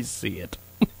when I see it.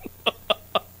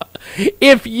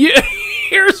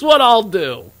 Here's what I'll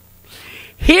do.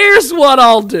 Here's what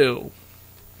I'll do.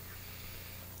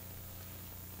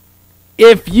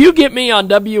 If you get me on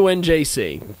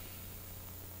WNJC,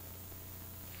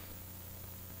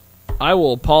 I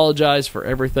will apologize for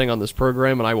everything on this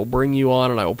program, and I will bring you on,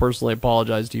 and I will personally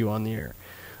apologize to you on the air.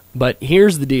 But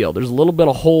here's the deal. There's a little bit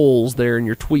of holes there in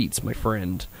your tweets, my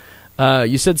friend.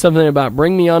 You said something about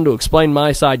bring me on to explain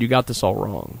my side. You got this all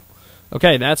wrong.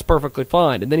 Okay, that's perfectly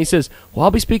fine. And then he says, well,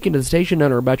 I'll be speaking to the station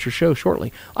owner about your show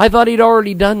shortly. I thought he'd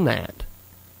already done that.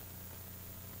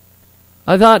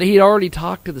 I thought he'd already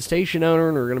talked to the station owner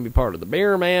and we're going to be part of the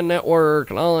Beer Man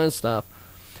Network and all that stuff.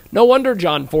 No wonder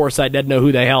John Forsythe doesn't know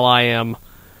who the hell I am.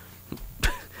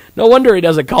 No wonder he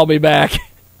doesn't call me back.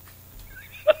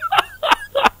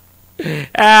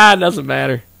 It doesn't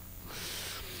matter.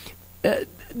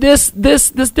 This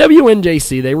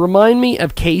WNJC, they remind me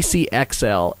of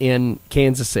KCXL in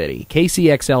Kansas City,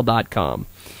 KCXL.com.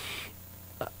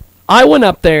 I went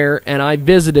up there and I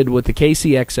visited with the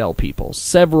KCXL people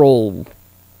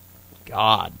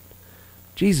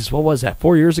Jesus, what was that,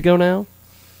 4 years ago now?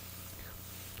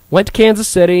 Went to Kansas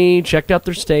City, checked out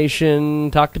their station,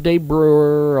 talked to Dave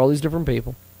Brewer, all these different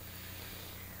people.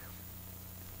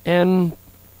 And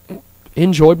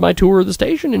enjoyed my tour of the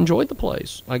station, enjoyed the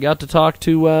place. I got to talk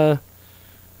to,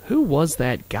 who was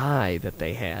that guy that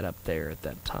they had up there at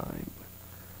that time?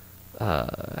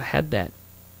 Had that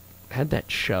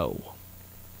show.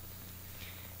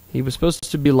 He was supposed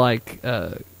to be like,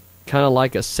 kind of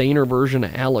like a saner version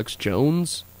of Alex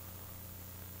Jones.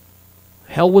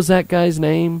 Hell was that guy's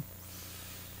name?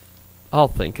 I'll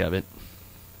think of it.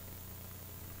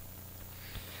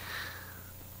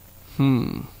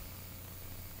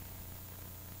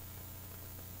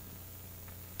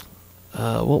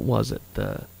 What was it?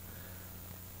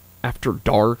 After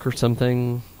Dark or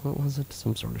something? What was it?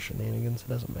 Some sort of shenanigans. It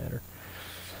doesn't matter.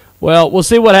 Well, we'll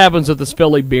see what happens with this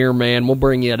Philly Beer Man. We'll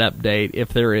bring you an update if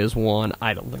there is one.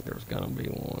 I don't think there's going to be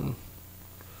one.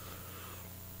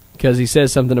 Because he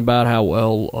says something about how,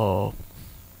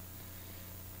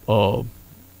 I'm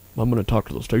going to talk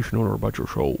to the station owner about your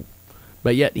show.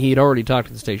 But yet, he'd already talked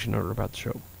to the station owner about the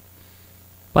show.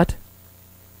 What?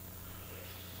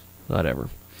 Whatever.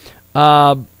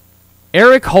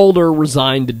 Eric Holder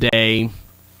resigned today.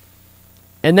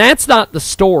 And that's not the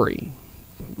story.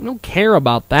 I don't care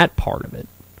about that part of it.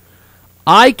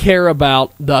 I care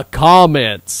about the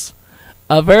comments.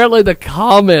 Apparently the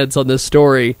comments on this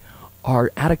story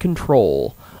are out of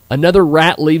control. Another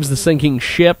rat leaves the sinking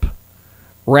ship.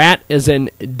 Rat is in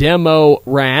demo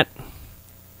rat.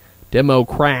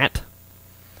 Democrat.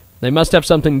 They must have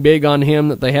something big on him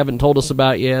that they haven't told us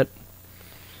about yet.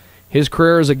 His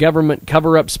career as a government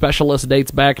cover-up specialist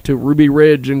dates back to Ruby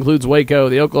Ridge, includes Waco,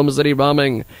 the Oklahoma City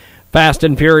bombing, Fast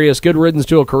and Furious, good riddance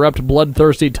to a corrupt,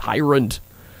 bloodthirsty tyrant.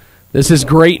 This is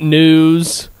great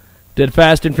news. Did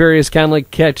Fast and Furious kindly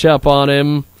catch up on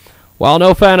him? While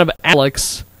no fan of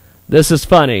Alex, this is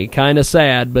funny. Kind of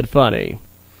sad, but funny.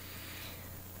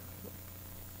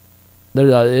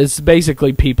 It's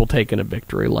basically people taking a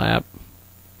victory lap.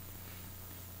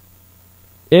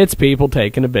 It's people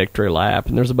taking a victory lap,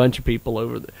 and there's a bunch of people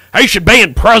over there. He should be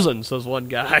in prison, says one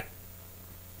guy.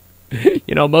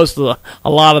 You know, a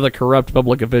lot of the corrupt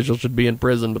public officials should be in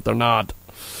prison, but they're not.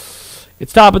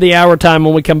 It's top of the hour time.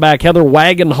 When we come back, Heather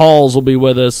Wagon Halls will be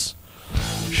with us.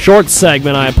 Short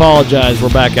segment, I apologize. We're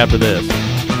back after this.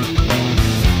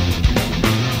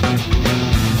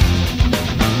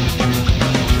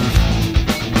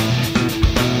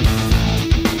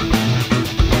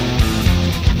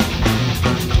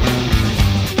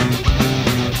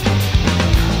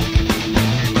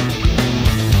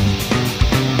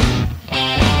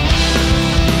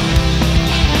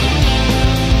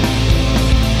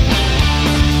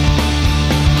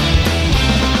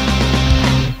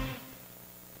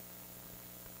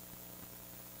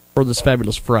 For this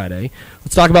fabulous Friday,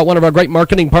 let's talk about one of our great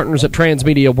marketing partners at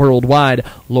Transmedia Worldwide.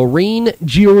 Lorene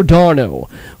Giordano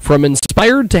from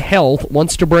Inspired to Health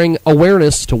wants to bring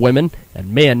awareness to women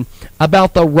and men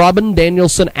about the Robin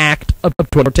Danielson Act of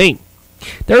 2014.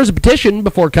 There is a petition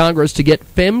before Congress to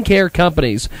get femcare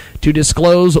companies to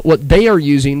disclose what they are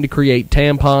using to create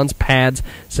tampons, pads,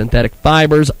 synthetic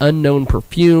fibers, unknown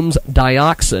perfumes,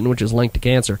 dioxin, which is linked to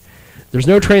cancer. There's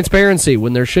no transparency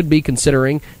when there should be,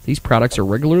 considering these products are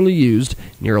regularly used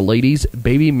near a lady's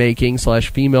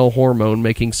baby-making/female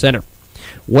hormone-making center.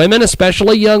 Women,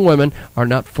 especially young women, are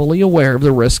not fully aware of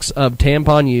the risks of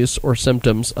tampon use or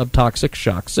symptoms of toxic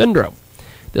shock syndrome.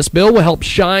 This bill will help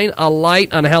shine a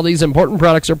light on how these important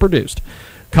products are produced.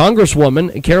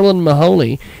 Congresswoman Carolyn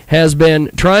Mahoney has been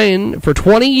trying for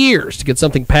 20 years to get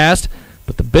something passed,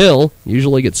 but the bill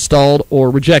usually gets stalled or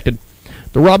rejected.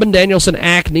 The Robin Danielson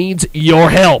Act needs your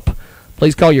help.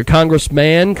 Please call your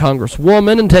congressman,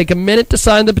 congresswoman, and take a minute to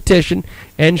sign the petition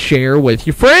and share with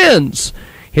your friends.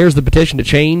 Here's the petition to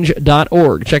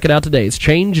change.org. Check it out today. It's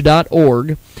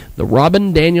change.org, the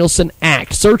Robin Danielson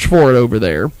Act. Search for it over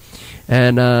there.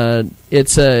 And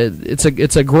it's a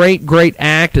great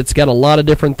act. It's got a lot of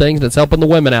different things, and it's helping the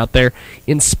women out there.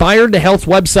 Inspired to Health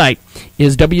website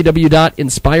is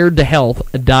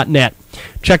www.inspiredtohealth.net.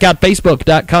 Check out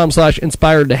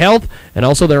Facebook.com/inspiredtohealth, and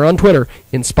also they're on Twitter,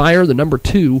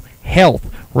 Inspire2Health.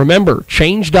 Remember,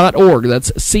 change.org, that's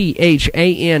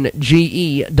CHANGE.org,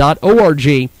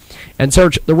 and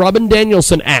search the Robin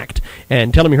Danielson Act,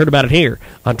 and tell them you heard about it here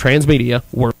on Transmedia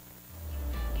World.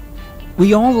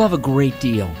 We all love a great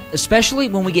deal, especially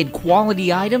when we get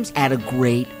quality items at a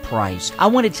great price. I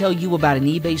want to tell you about an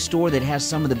eBay store that has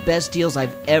some of the best deals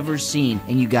I've ever seen,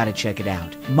 and you got to check it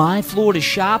out.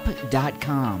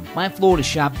 MyFloridashop.com.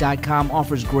 MyFloridashop.com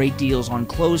offers great deals on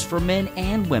clothes for men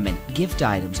and women, gift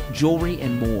items, jewelry,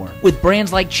 and more. With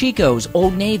brands like Chico's,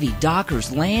 Old Navy,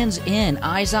 Dockers, Lands' End,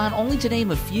 Izon, only to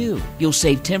name a few. You'll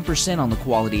save 10% on the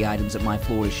quality items at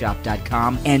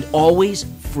MyFloridashop.com, and always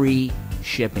free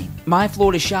shipping.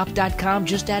 MyFloridashop.com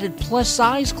just added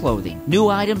plus-size clothing. New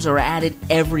items are added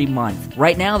every month.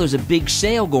 Right now, there's a big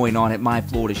sale going on at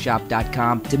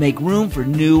MyFloridashop.com to make room for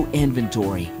new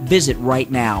inventory. Visit right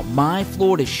now,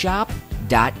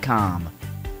 MyFloridashop.com.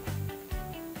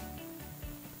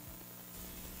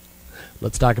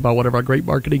 Let's talk about one of our great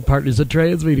marketing partners at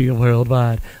Transmedia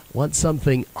Worldwide. Want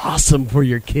something awesome for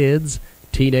your kids,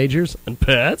 teenagers, and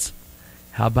pets?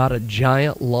 How about a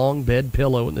giant long bed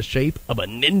pillow in the shape of a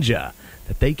ninja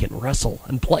that they can wrestle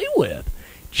and play with?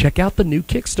 Check out the new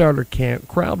Kickstarter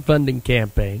crowdfunding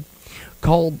campaign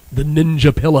called the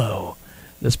Ninja Pillow.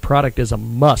 This product is a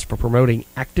must for promoting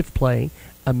active play,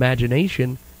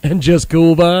 imagination, and just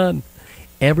cool fun.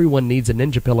 Everyone needs a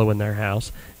Ninja Pillow in their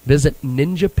house. Visit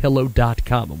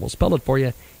ninjapillow.com, and we'll spell it for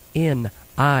you,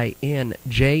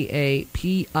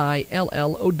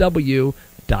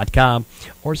 NINJAPILLOW.com,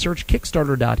 or search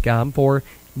Kickstarter.com for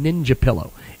Ninja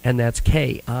Pillow, and that's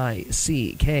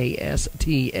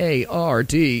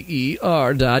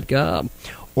KICKSTARTER.com.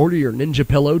 Order your Ninja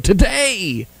Pillow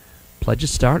today.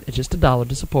 Pledges start at just $1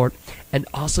 to support, and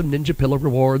awesome Ninja Pillow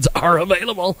rewards are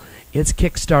available. It's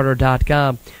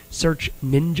Kickstarter.com. Search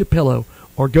Ninja Pillow,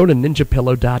 or go to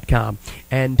ninjapillow.com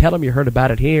and tell them you heard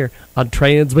about it here on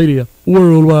Transmedia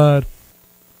Worldwide.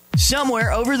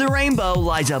 Somewhere over the rainbow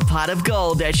lies a pot of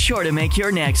gold that's sure to make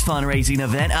your next fundraising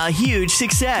event a huge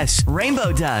success.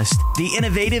 Rainbow Dust, the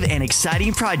innovative and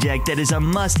exciting project that is a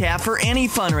must-have for any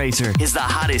fundraiser, is the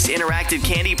hottest interactive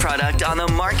candy product on the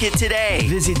market today.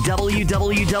 Visit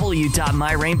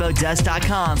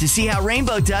www.myrainbowdust.com to see how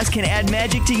Rainbow Dust can add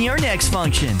magic to your next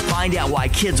function. Find out why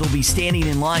kids will be standing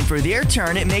in line for their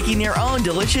turn at making their own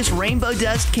delicious Rainbow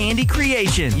Dust candy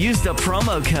creation. Use the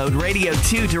promo code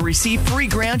RADIO2 to receive free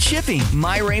ground shipping.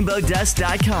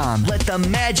 MyRainbowDust.com. Let the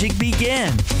magic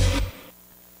begin.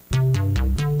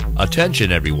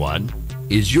 Attention, everyone.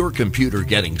 Is your computer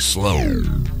getting slow?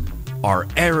 Are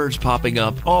errors popping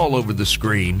up all over the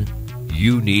screen?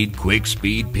 You need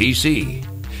QuickSpeed PC.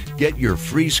 Get your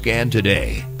free scan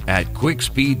today at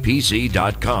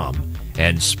QuickSpeedPC.com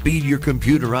and speed your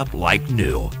computer up like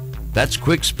new. That's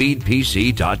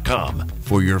QuickSpeedPC.com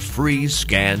for your free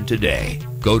scan today.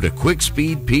 Go to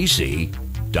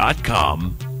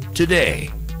QuickSpeedPC.com today.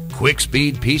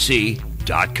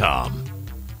 QuickSpeedPC.com.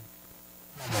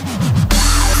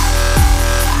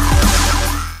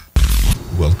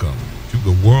 Welcome to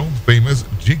the world-famous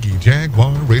Jiggy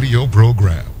Jaguar radio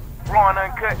program. Raw and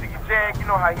uncut, Jiggy Jag, you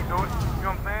know how he do it. You know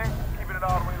what I'm saying? Keeping it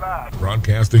all the way live.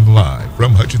 Broadcasting live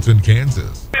from Hutchinson,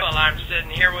 Kansas. Well, I'm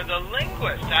sitting here with a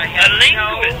linguist. I had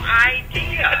no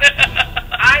idea.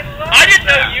 I didn't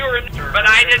know you were, but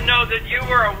I didn't know that you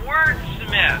were a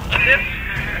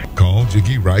wordsmith. Call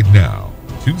Jiggy right now.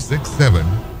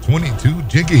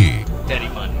 267-22-JIGGY.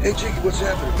 Hey, Jiggy, what's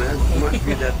happening, man? Reminds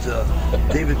me of that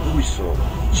David Bowie song.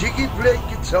 Jiggy play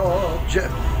guitar.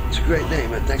 It's a great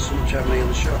name, man. Thanks so much for having me on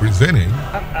the show. Presenting.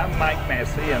 I'm Mike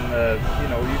Massey, and,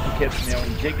 you can catch me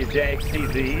on Jiggy Jag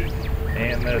TV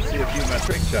and see a few of my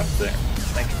trick shots there.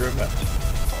 Thanks very much.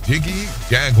 Jiggy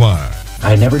Jaguar.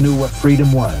 I never knew what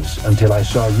freedom was until I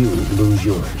saw you lose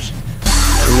yours.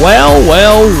 Well.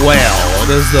 It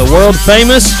is the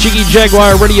world-famous Jiggy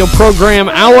Jaguar radio program,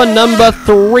 hour number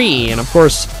 3. And, of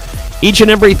course, each and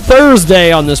every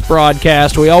Thursday on this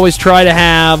broadcast, we always try to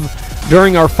have,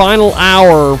 during our final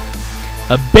hour,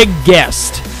 a big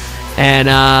guest. And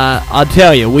I'll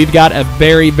tell you, we've got a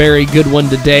very, very good one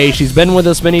today. She's been with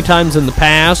us many times in the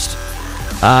past.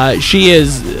 She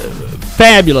is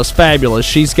fabulous.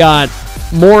 She's got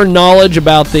more knowledge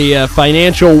about the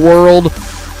financial world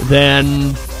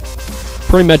than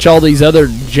pretty much all these other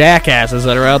jackasses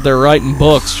that are out there writing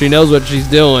books. She knows what she's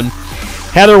doing.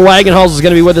 Heather Wagenhals is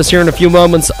going to be with us here in a few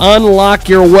moments. Unlock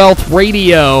Your Wealth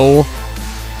Radio.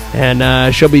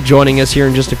 And she'll be joining us here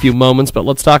in just a few moments. But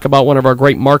let's talk about one of our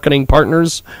great marketing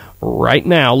partners right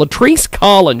now. Latrice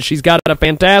Collins. She's got a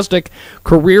fantastic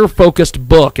career-focused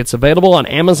book. It's available on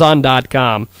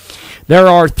Amazon.com. There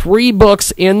are 3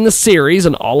 books in the series,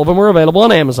 and all of them are available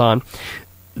on Amazon.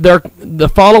 They're the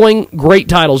following great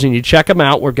titles, and you check them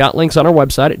out. We've got links on our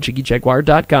website at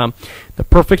JiggyJaguar.com. The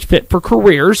Perfect Fit for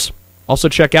Careers. Also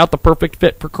check out The Perfect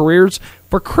Fit for Careers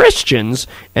for Christians,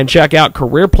 and check out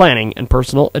Career Planning and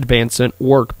Personal Advancement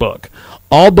Workbook.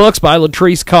 All books by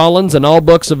Latrice Collins, and all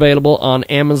books available on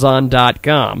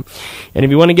Amazon.com. And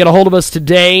if you want to get a hold of us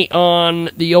today on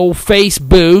the old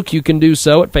Facebook, you can do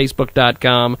so at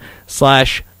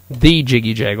Facebook.com/The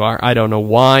Jiggy Jaguar. I don't know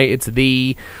why it's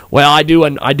the. Well, I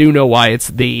do know why it's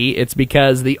the. It's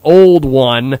because the old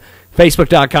one,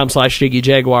 Facebook.com/Jiggy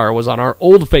Jaguar, was on our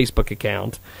old Facebook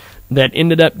account that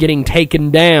ended up getting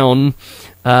taken down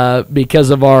because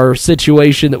of our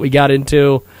situation that we got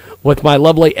into with my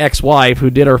lovely ex-wife who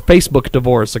did our Facebook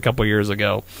divorce a couple years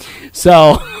ago.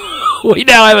 So we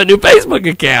now have a new Facebook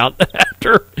account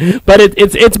after, but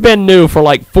it's been new for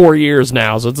like 4 years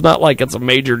now, so it's not like it's a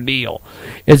major deal.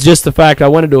 It's just the fact I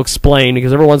wanted to explain,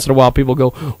 because every once in a while people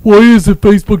go, why is it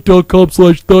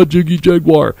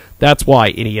Facebook.com/TheJiggyJaguar? That's why,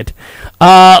 idiot.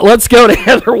 Let's go to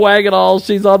Heather Wagenhals.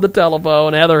 She's on the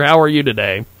telephone. Heather, how are you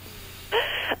today?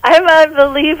 I'm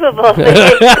unbelievable.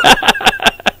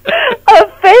 A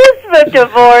Facebook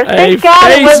divorce. Thank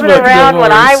God it wasn't around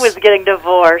when I was getting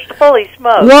divorced. Holy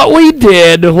smokes.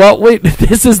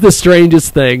 This is the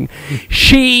strangest thing.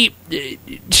 She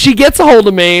gets a hold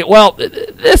of me. Well,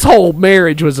 this whole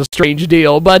marriage was a strange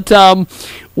deal, but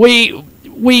we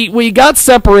got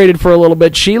separated for a little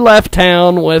bit. She left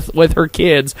town with her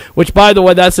kids, which, by the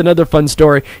way, that's another fun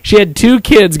story. She had 2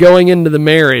 kids going into the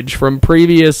marriage from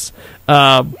previous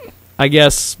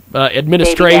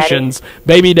administrations,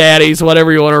 baby daddies,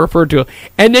 whatever you want to refer to.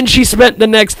 And then she spent the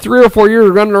next 3 or 4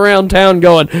 years running around town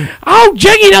going, oh,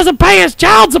 Jiggy doesn't pay his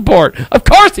child support. Of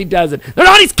course he doesn't. They're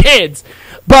not his kids.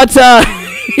 But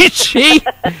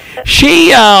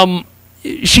she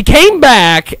came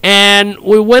back, and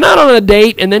we went out on a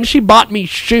date, and then she bought me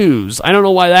shoes. I don't know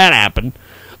why that happened.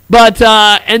 But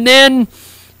and then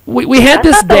we had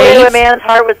this the way date. a man's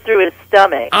heart was through his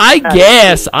stomach. I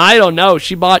guess. I don't know.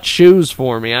 She bought shoes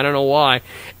for me. I don't know why.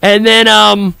 And then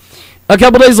a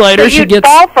couple days later, she gets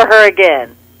fall for her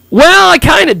again. Well, I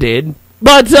kind of did,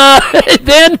 but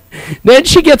then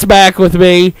she gets back with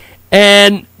me,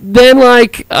 and then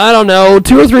like I don't know,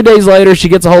 2 or 3 days later, she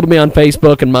gets a hold of me on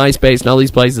Facebook and MySpace and all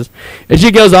these places, and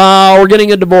she goes, "Oh, we're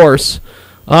getting a divorce.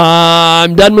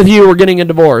 I'm done with you. We're getting a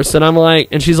divorce." And I'm like,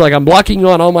 and she's like, "I'm blocking you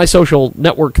on all my social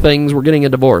network things. We're getting a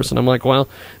divorce." And I'm like, well,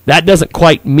 that doesn't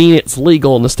quite mean it's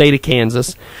legal in the state of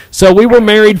Kansas. So we were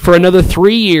married for another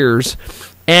 3 years,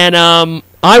 and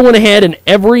I went ahead and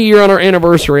every year on our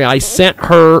anniversary, I sent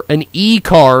her an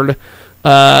e-card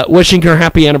wishing her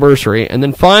happy anniversary. And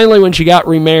then finally, when she got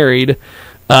remarried,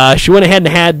 she went ahead and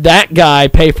had that guy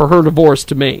pay for her divorce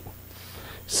to me.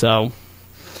 So...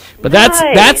 But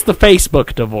that's the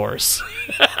Facebook divorce.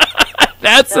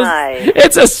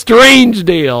 It's a strange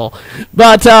deal.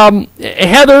 But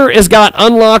Heather has got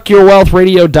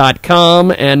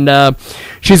UnlockYourWealthRadio.com, and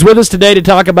she's with us today to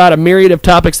talk about a myriad of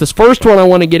topics. This first one I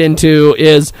want to get into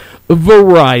is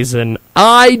Verizon.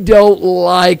 I don't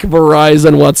like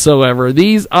Verizon whatsoever.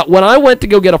 These when I went to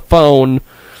go get a phone.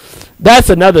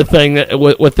 That's another thing that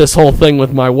with this whole thing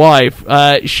with my wife.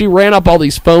 She ran up all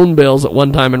these phone bills at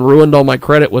one time and ruined all my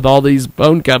credit with all these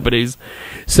phone companies.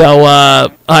 So I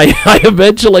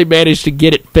eventually managed to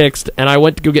get it fixed, and I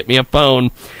went to go get me a phone.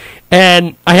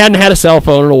 And I hadn't had a cell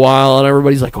phone in a while, and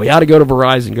everybody's like, "We ought to go to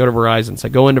Verizon, go to Verizon." So I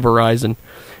go into Verizon.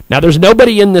 Now, there's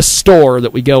nobody in this store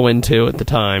that we go into at the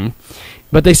time,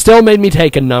 but they still made me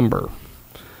take a number.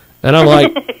 And I'm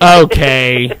like,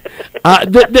 okay,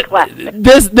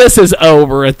 this is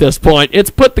over at this point.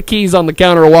 It's put the keys on the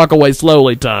counter and walk away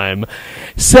slowly time.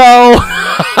 So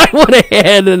I went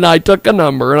ahead and I took a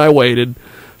number and I waited.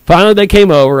 Finally, they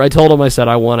came over. I told them, I said,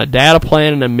 I want a data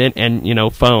plan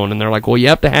and phone. And they're like, well, you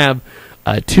have to have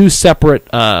 2 separate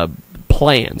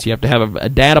plans. You have to have a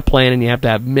data plan and you have to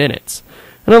have minutes.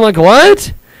 And I'm like,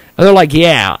 what? And they're like,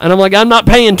 yeah. And I'm like, I'm not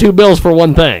paying 2 bills for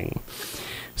one thing.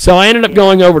 So I ended up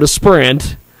going over to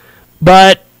Sprint,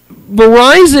 but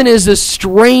Verizon is a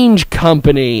strange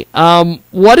company.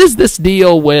 What is this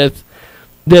deal with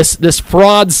this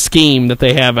fraud scheme that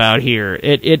they have out here?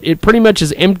 It pretty much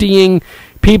is emptying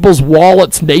people's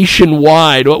wallets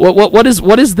nationwide. What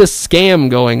is this scam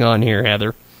going on here,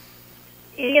 Heather?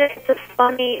 It's a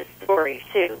funny story,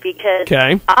 too, because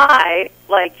okay. I,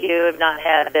 like you, have not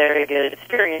had a very good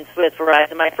experience with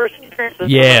Verizon. My first experience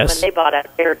was when they bought out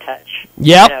AirTouch.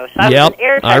 Yep, so I was an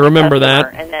AirTouch I remember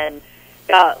customer, that. And then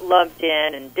got lumped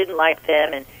in and didn't like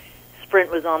them, and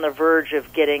Sprint was on the verge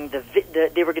of getting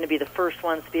they were going to be the first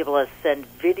ones to be able to send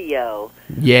video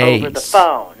over the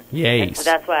phone. And so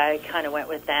that's why I kind of went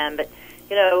with them. But,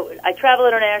 I travel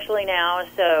internationally now,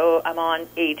 so I'm on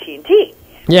AT&T.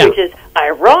 Yeah. Which is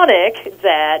ironic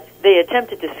that they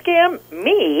attempted to scam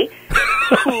me,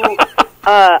 who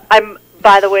I'm,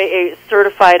 by the way, a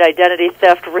certified identity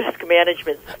theft risk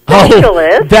management specialist.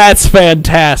 Oh, that's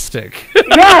fantastic.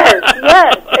 Yes.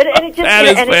 And it just that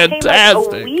is fantastic. It came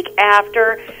like a week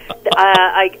after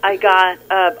I got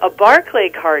a Barclay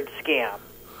card scam,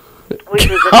 which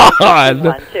was an interesting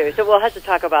one, too. So we'll have to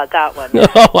talk about that one.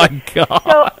 Oh, my God.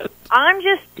 So I'm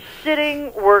just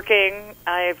sitting, working.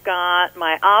 I've got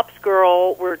my ops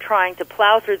girl. We're trying to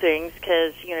plow through things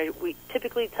because, we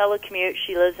typically telecommute.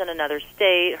 She lives in another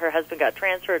state. Her husband got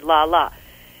transferred, And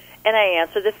I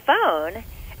answer the phone,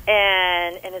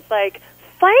 and it's like,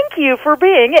 thank you for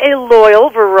being a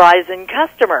loyal Verizon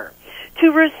customer.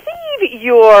 To receive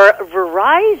your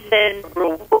Verizon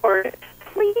reward,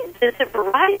 please visit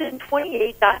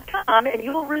Verizon28.com and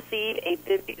you will receive a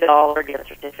 $50 gift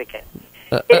certificate.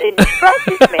 It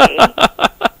instructed me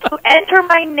to enter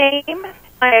my name,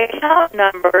 my account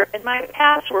number, and my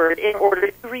password in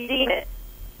order to redeem it,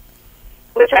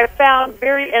 which I found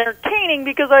very entertaining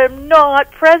because I am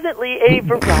not presently a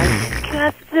Verizon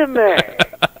customer.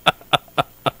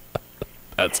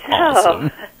 That's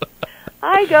awesome.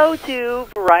 I go to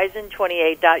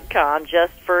Verizon28.com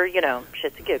just for,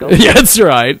 shits and giggles. Yeah, that's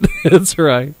right. That's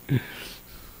right.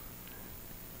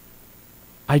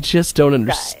 I just don't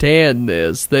understand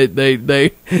this. They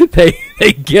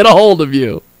get a hold of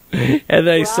you, and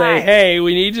they say, "Hey,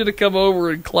 we need you to come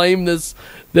over and claim this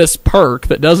perk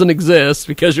that doesn't exist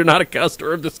because you're not a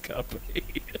customer of this company."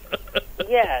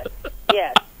 Yes.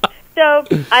 So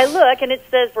I look, and it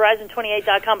says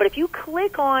Verizon28.com, but if you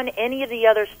click on any of the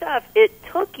other stuff, it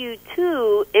took you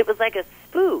to, it was like a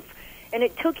spoof, and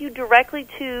it took you directly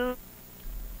to...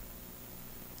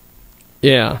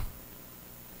 Yeah.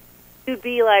 to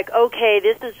be like, okay,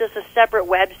 this is just a separate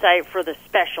website for the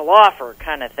special offer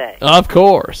kind of thing. Of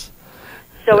course.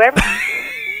 So every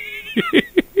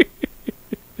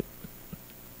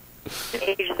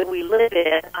age that we live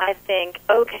in, I think,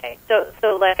 okay,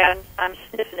 so like I'm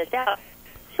sniffing this out.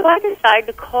 So I decide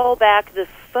to call back the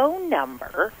phone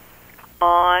number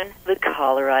on the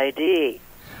caller ID.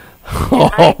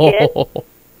 And I get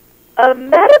a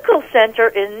medical center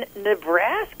in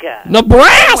Nebraska.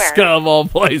 Nebraska, somewhere. of all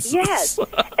places. Yes.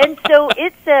 And so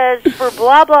it says, for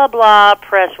blah, blah, blah,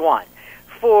 press 1.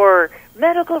 For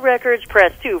medical records,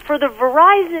 press 2. For the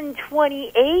Verizon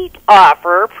 28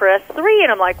 offer, press 3.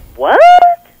 And I'm like, what?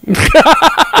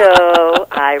 So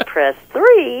I press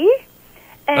 3,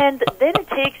 and then it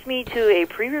takes me to a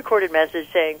pre-recorded message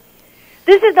saying,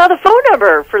 this is not a phone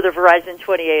number for the Verizon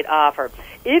 28 offer.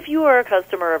 If you are a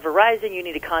customer of Verizon, you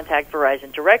need to contact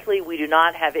Verizon directly. We do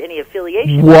not have any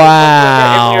affiliation.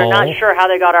 Wow. And we're not sure how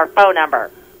they got our phone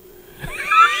number.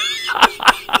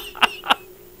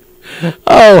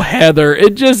 Oh, Heather,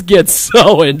 it just gets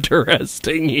so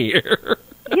interesting here.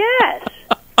 Yes.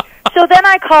 So then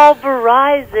I call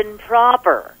Verizon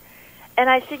proper, and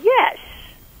I said, yes.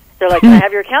 They're like, can I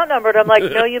have your account number? And I'm like,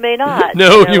 no, you may not.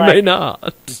 No, you may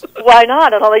not. Why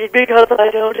not? And I'm like, because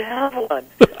I don't have one.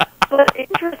 But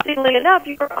interestingly enough,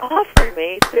 you were offering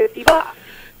me $50.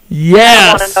 Yes.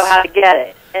 I want to know how to get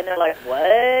it. And they're like, what?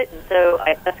 And so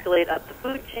I escalate up the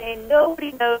food chain.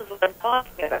 Nobody knows what I'm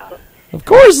talking about. Of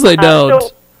course they don't.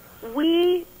 So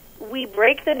we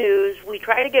break the news. We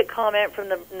try to get comment from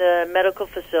the medical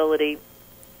facility,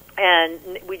 and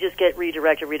we just get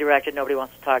redirected. Nobody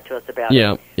wants to talk to us about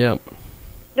it. Yeah.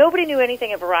 Nobody knew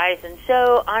anything at Verizon,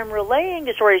 so I'm relaying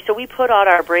the story. So we put out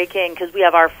our breaking, because we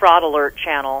have our fraud alert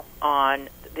channel on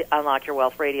the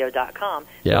unlockyourwealthradio.com.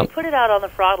 Yeah. So we put it out on the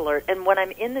fraud alert, and when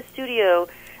I'm in the studio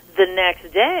the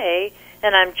next day,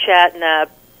 and I'm chatting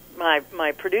up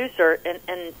my producer,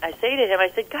 and I say to him, I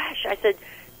said, gosh,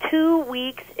 2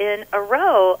 weeks in a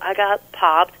row I got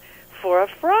popped for a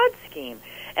fraud scheme.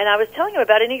 And I was telling him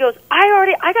about it, and he goes, I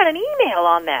got an email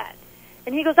on that.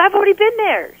 And he goes, I've already been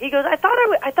there. He goes, I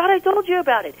thought I told you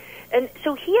about it. And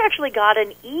so he actually got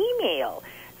an email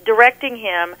directing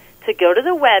him to go to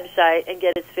the website and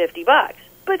get his $50.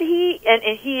 But he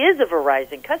is a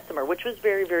Verizon customer, which was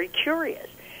very, very curious.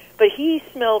 But he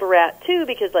smelled a rat too,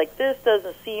 because like, this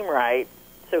doesn't seem right.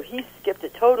 So he skipped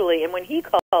it totally. And when he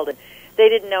called it, they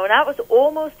didn't know. And that was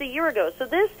almost a year ago. So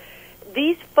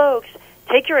these folks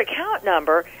take your account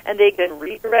number, and they can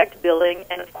redirect billing.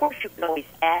 And, of course, you can always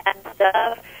add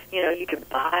stuff. You know, you can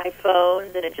buy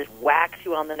phones, and it just whacks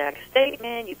you on the next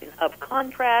statement. You can up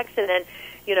contracts. And then,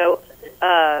 you know,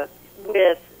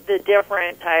 with the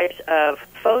different types of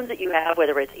phones that you have,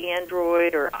 whether it's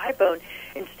Android or iPhone,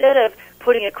 instead of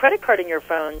putting a credit card in your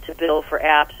phone to bill for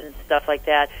apps and stuff like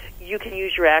that, you can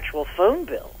use your actual phone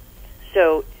bill.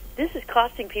 So this is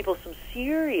costing people some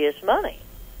serious money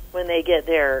when they get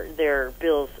their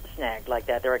bills snagged like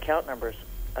that, their account numbers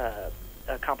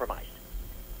compromised.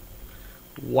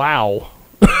 Wow.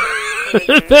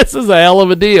 This is a hell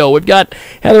of a deal. We've got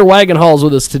Heather Wagenhals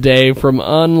with us today from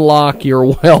Unlock Your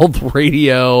Wealth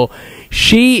Radio.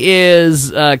 She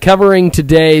is covering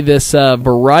today this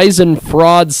Verizon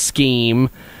fraud scheme.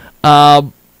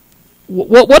 What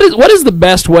is the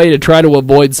best way to try to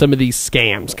avoid some of these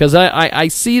scams? Because I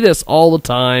see this all the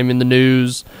time in the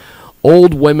news.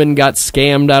 Old women got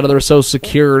scammed out of their Social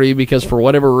Security because for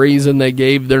whatever reason they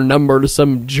gave their number to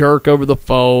some jerk over the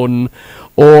phone,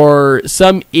 or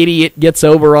some idiot gets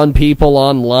over on people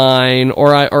online,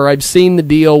 or I've seen the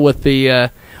deal with the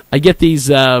I get these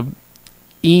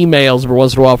emails every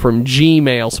once in a while from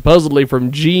Gmail, supposedly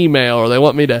from Gmail, or they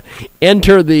want me to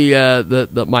enter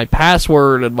the my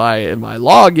password and my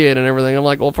login and everything. I'm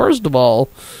like, well, first of all,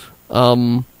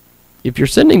 if you're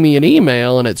sending me an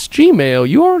email and it's Gmail,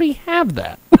 you already have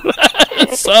that.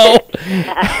 So,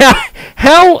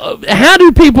 how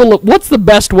do people? What's the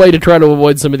best way to try to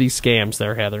avoid some of these scams,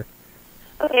 there, Heather?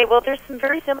 Okay, well, there's some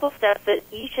very simple steps that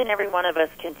each and every one of us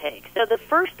can take. So the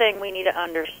first thing we need to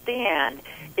understand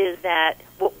is that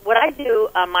what I do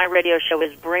on my radio show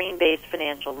is brain-based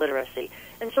financial literacy.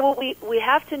 And so what we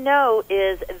have to know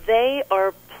is they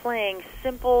are playing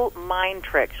simple mind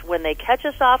tricks when they catch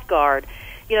us off guard,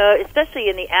 you know, especially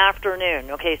in the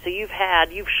afternoon. Okay, so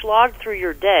you've slogged through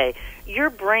your day. Your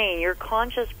brain, your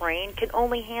conscious brain, can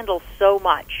only handle so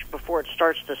much before it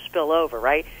starts to spill over,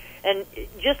 right? And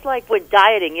just like with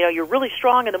dieting, you're really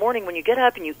strong in the morning when you get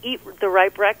up and you eat the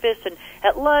right breakfast, and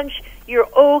at lunch you're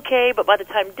okay, but by the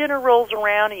time dinner rolls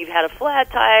around and you've had a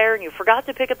flat tire and you forgot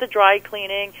to pick up the dry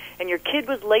cleaning and your kid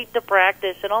was late to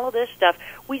practice and all of this stuff,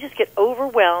 we just get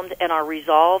overwhelmed, and our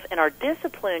resolve and our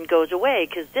discipline goes away,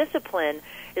 because discipline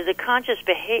is a conscious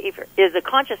behavior, is a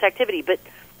conscious activity, but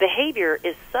behavior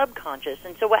is subconscious.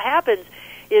 And so what happens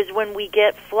is when we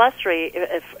get flustered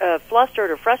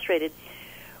or frustrated,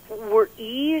 we're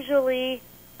easily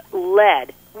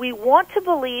led. We want to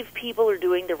believe people are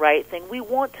doing the right thing. We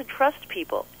want to trust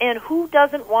people. And who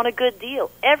doesn't want a good deal?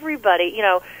 Everybody,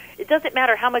 it doesn't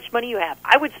matter how much money you have.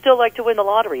 I would still like to win the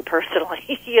lottery,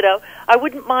 personally. I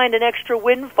wouldn't mind an extra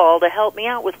windfall to help me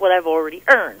out with what I've already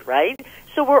earned, right?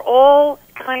 So we're all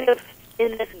kind of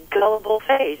in this gullible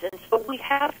phase. And so we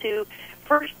have to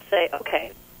first say,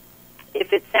 okay,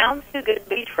 if it sounds too good to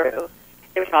be true,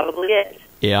 it probably is.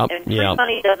 Yep. And free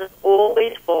money doesn't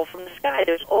always fall from the sky.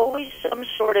 There's always some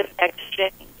sort of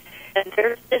exchange. And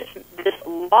there's this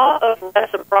law of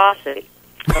reciprocity.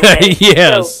 Okay?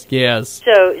 Yes.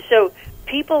 So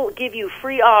people give you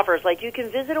free offers, like you can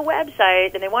visit a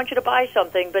website and they want you to buy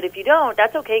something, but if you don't,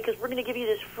 that's okay, because we're going to give you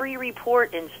this free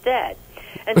report instead.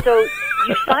 And so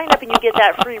you sign up and you get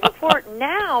that free report.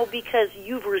 Now, because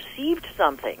you've received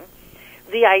something,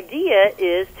 the idea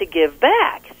is to give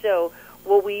back. So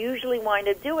what we usually wind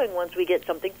up doing once we get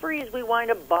something free is we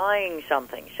wind up buying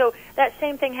something. So that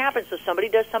same thing happens. So somebody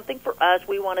does something for us,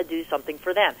 we want to do something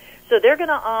for them. So they're going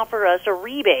to offer us a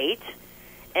rebate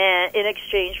and in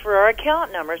exchange for our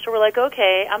account number. So we're like,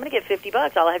 okay, I'm going to get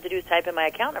 $50. All I have to do is type in my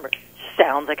account number.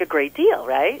 Sounds like a great deal,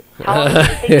 right? How long does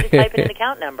it take you to type in an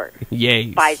account number?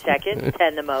 Yes. 5 seconds,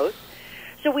 10 the most.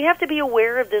 So we have to be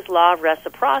aware of this law of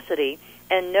reciprocity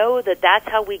and know that that's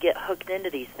how we get hooked into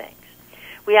these things.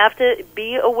 We have to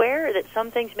be aware that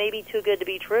some things may be too good to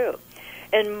be true.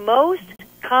 And most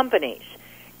companies,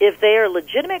 if they are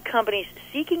legitimate companies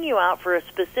seeking you out for a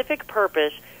specific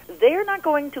purpose, they're not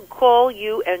going to call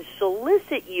you and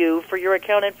solicit you for your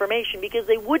account information, because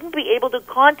they wouldn't be able to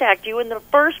contact you in the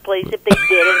first place if they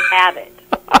didn't have it.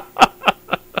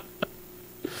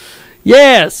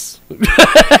 Yes.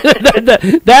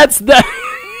 That's the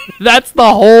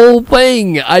whole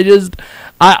thing.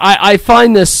 I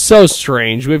find this so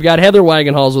strange. We've got Heather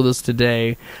Wagenhals with us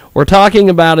today. We're talking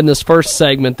about, in this first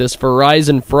segment, this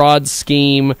Verizon fraud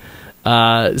scheme,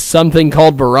 something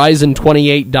called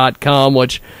Verizon28.com,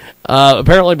 which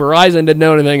apparently Verizon didn't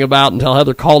know anything about until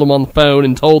Heather called them on the phone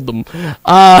and told them.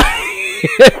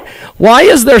 Why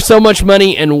is there so much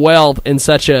money and wealth in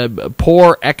such a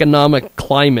poor economic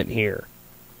climate here?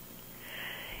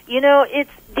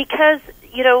 It's because,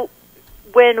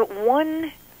 when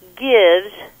one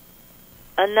gives,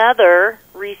 another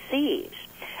receives.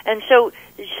 And so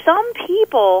some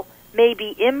people may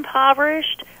be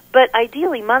impoverished, but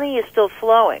ideally money is still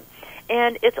flowing.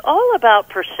 And it's all about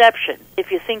perception,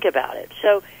 if you think about it.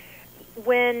 So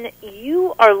when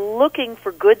you are looking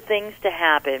for good things to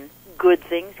happen, good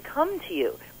things come to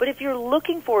you. But if you're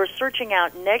looking for or searching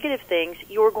out negative things,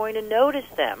 you're going to notice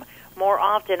them more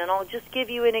often. And I'll just give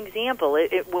you an example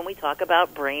when we talk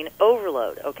about brain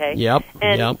overload, okay? Yep.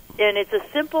 And it's a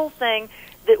simple thing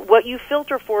that what you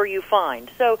filter for, you find.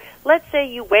 So let's say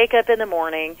you wake up in the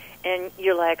morning and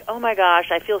you're like, oh my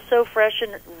gosh, I feel so fresh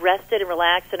and rested and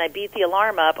relaxed, and I beat the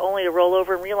alarm up only to roll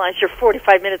over and realize you're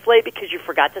 45 minutes late because you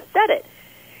forgot to set it.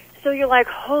 So you're like,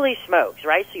 holy smokes,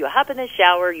 right? So you hop in the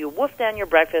shower, you woof down your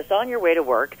breakfast on your way to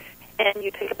work, and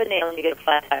you pick up a nail and you get a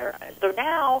flat tire on it. So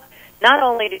now, not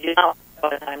only did you not all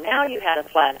the time, now you had a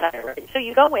flat tire, right? So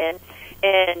you go in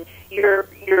and you're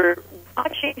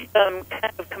watching some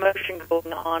kind of commotion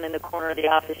going on in the corner of the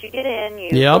office. You get in, you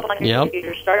go on your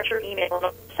computer, start your email, and all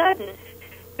of a sudden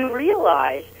you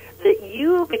realize that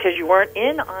you, because you weren't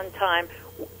in on time,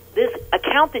 this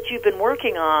account that you've been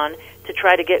working on to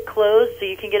try to get closed so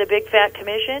you can get a big fat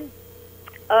commission,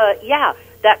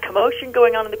 that commotion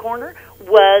going on in the corner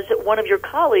was one of your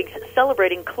colleagues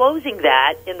celebrating closing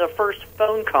that in the first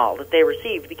phone call that they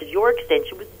received because your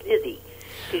extension was busy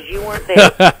because you weren't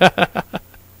there.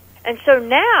 And so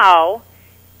now,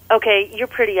 okay, you're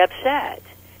pretty upset.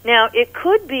 Now, it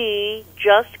could be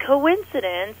just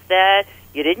coincidence that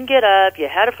you didn't get up, you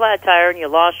had a flat tire, and you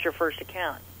lost your first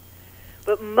account.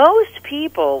 But most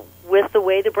people, with the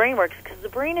way the brain works, because the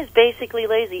brain is basically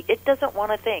lazy, it doesn't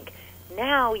want to think.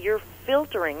 Now you're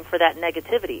filtering for that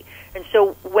negativity. And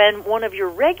so when one of your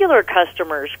regular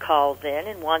customers calls in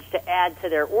and wants to add to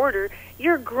their order,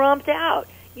 you're grumped out.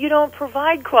 You don't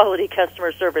provide quality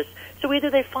customer service. So either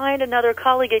they find another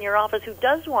colleague in your office who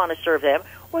does want to serve them,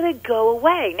 or they go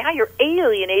away. Now you're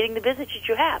alienating the business that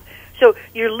you have. So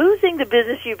you're losing the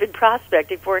business you've been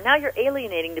prospecting for, and now you're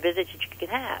alienating the business that you can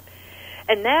have.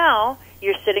 And now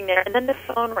you're sitting there, and then the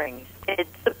phone rings, and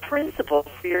it's the principal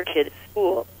for your kid's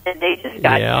school, and they just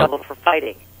got in trouble for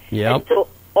fighting. Yep. And so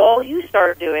all you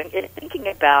start doing is thinking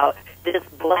about this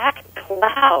black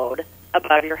cloud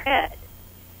above your head.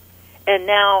 And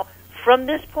now, from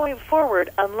this point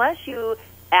forward, unless you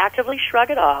actively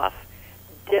shrug it off,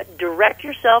 direct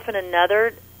yourself in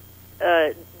another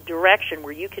direction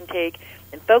where you can take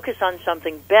and focus on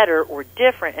something better or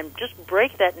different and just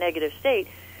break that negative state,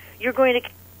 you're going to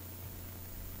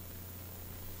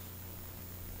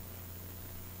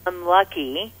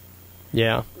unlucky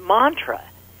mantra.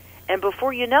 And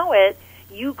before you know it,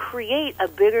 you create a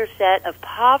bigger set of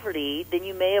poverty than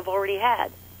you may have already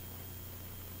had.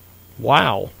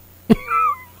 Wow.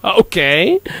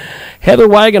 Okay. Heather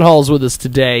Wagenhall's with us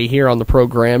today here on the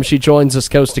program. She joins us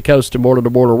coast to coast and border to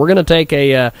border. We're going to take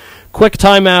a quick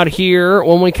time out here.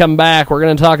 When we come back, we're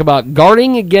going to talk about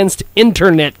guarding against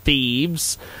internet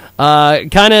thieves.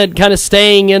 Kind of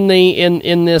staying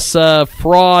in this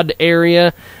fraud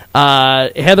area.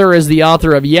 Heather is the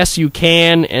author of Yes You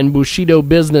Can and Bushido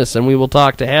Business, and we will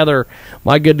talk to Heather,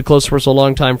 my good, close, personal,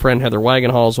 longtime friend Heather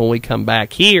Wagenhall, when we come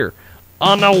back here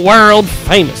on the world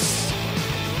famous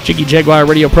Jiggy Jaguar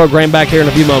radio program. Back here in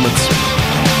a few moments.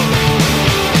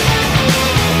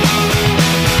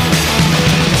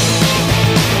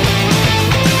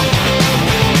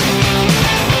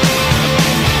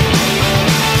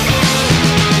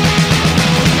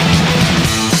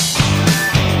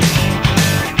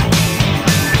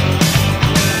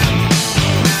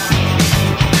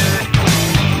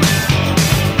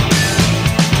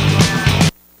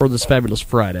 For this fabulous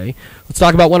Friday, let's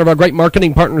talk about one of our great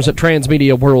marketing partners at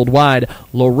Transmedia Worldwide.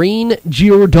 Lorene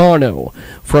Giordano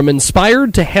from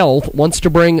Inspired to Health wants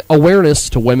to bring awareness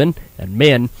to women and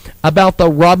men about the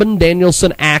Robin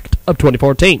Danielson Act of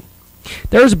 2014.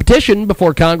 There is a petition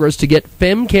before Congress to get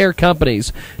femcare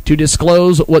companies to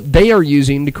disclose what they are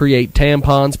using to create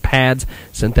tampons, pads,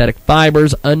 synthetic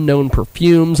fibers, unknown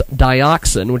perfumes,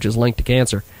 dioxin, which is linked to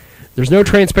cancer. There's no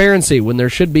transparency when there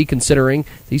should be, considering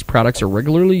these products are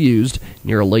regularly used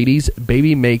near a lady's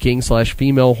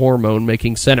baby-making/female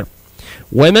hormone-making center.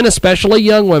 Women, especially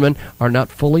young women, are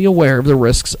not fully aware of the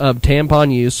risks of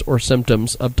tampon use or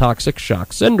symptoms of toxic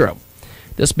shock syndrome.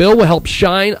 This bill will help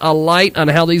shine a light on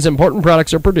how these important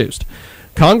products are produced.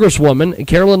 Congresswoman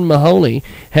Carolyn Mahoney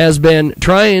has been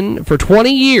trying for 20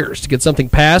 years to get something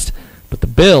passed, but the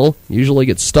bill usually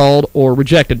gets stalled or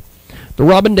rejected. The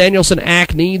Robin Danielson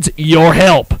Act needs your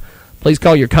help. Please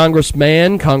call your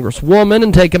congressman, congresswoman,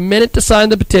 and take a minute to sign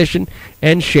the petition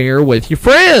and share with your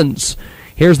friends.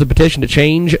 Here's the petition to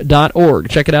change.org.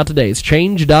 Check it out today. It's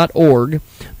change.org,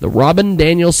 the Robin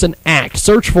Danielson Act.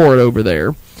 Search for it over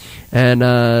there.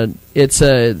 And it's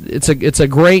a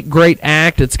great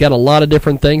act. It's got a lot of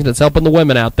different things, and it's helping the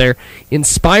women out there.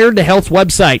 Inspired to Health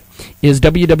website is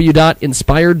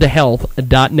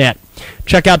www.inspiredtohealth.net.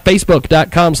 Check out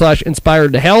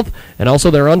Facebook.com/InspiredToHealth, and also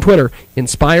they're on Twitter,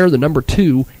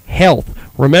 Inspire2 Health.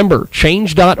 Remember,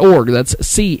 change.org, that's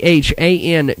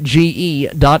CHANGE.org,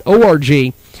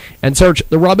 and search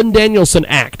the Robin Danielson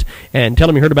Act, and tell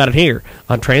them you heard about it here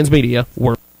on Transmedia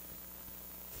World.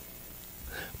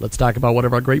 Let's talk about one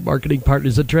of our great marketing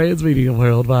partners at Transmedia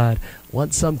Worldwide.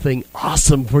 Want something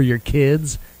awesome for your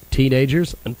kids,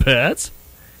 teenagers, and pets?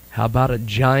 How about a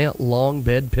giant long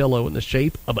bed pillow in the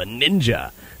shape of a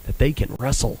ninja that they can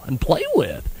wrestle and play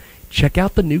with? Check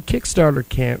out the new Kickstarter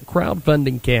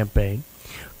crowdfunding campaign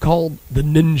called the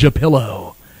Ninja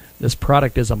Pillow. This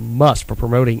product is a must for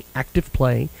promoting active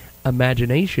play,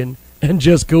 imagination, and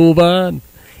just cool fun.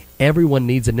 Everyone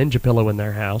needs a Ninja Pillow in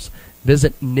their house.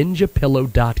 Visit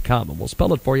ninjapillow.com, and we'll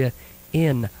spell it for you,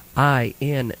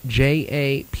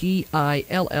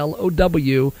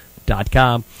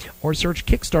 NINJAPILLOW.com, or search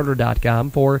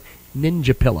Kickstarter.com for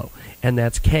Ninja Pillow, and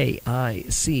that's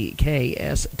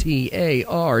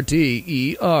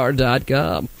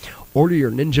KICKSTARTER.com. Order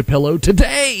your Ninja Pillow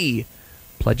today.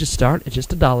 Pledges start at just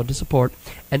 $1 to support,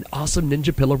 and awesome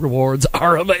Ninja Pillow rewards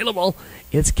are available.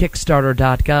 It's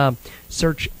Kickstarter.com.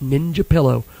 Search Ninja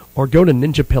Pillow, or go to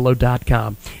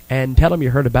ninjapillow.com and tell them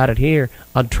you heard about it here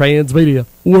on Transmedia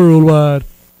Worldwide.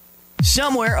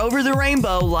 Somewhere over the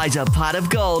rainbow lies a pot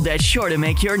of gold that's sure to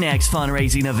make your next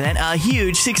fundraising event a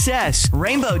huge success.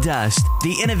 Rainbow Dust,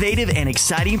 the innovative and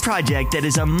exciting project that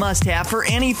is a must-have for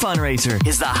any fundraiser,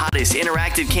 is the hottest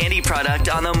interactive candy product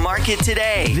on the market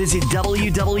today. Visit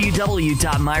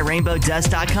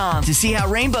www.myrainbowdust.com to see how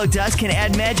Rainbow Dust can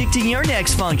add magic to your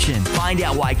next function. Find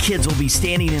out why kids will be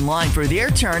standing in line for their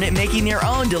turn at making their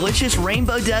own delicious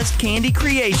Rainbow Dust candy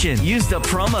creation. Use the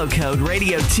promo code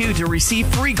RADIO2 to receive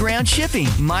free ground shipping.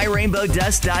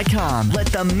 MyRainbowDust.com. Let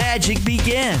the magic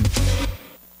begin.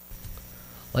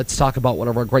 Let's talk about one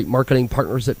of our great marketing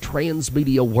partners at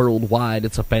Transmedia Worldwide.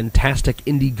 It's a fantastic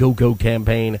Indiegogo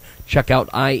campaign. Check out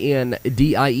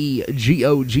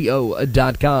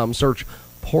INDIEGOGO.com. Search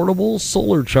Portable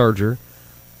Solar Charger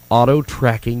Auto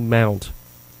Tracking Mount.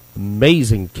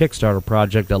 Amazing Kickstarter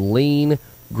project, a lean,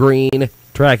 green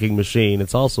tracking machine.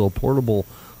 It's also a portable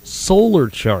solar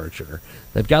charger.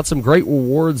 They've got some great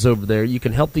rewards over there. You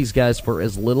can help these guys for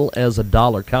as little as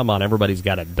 $1. Come on, everybody's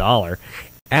got $1.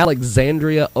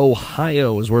 Alexandria,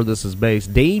 Ohio is where this is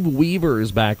based. Dave Weaver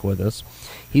is back with us.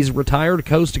 He's a retired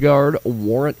Coast Guard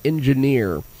warrant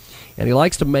engineer, and he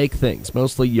likes to make things,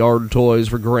 mostly yard toys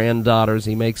for granddaughters.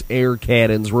 He makes air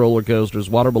cannons, roller coasters,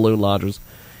 water balloon launchers,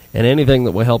 and anything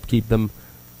that will help keep them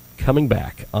coming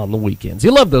back on the weekends.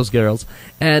 You love those girls.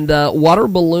 And water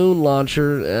balloon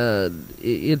launcher,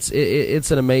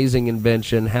 it's an amazing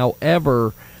invention.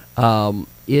 However,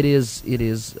 it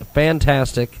is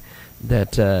fantastic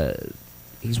that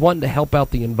he's wanting to help out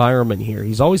the environment here.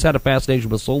 He's always had a fascination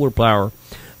with solar power,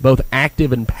 both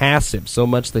active and passive, so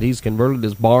much that he's converted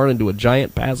his barn into a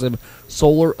giant passive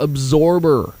solar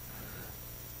absorber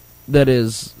that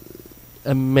is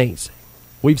amazing.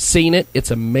 We've seen it. It's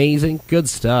amazing. Good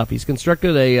stuff. He's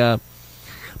constructed a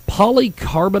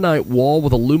polycarbonate wall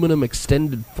with aluminum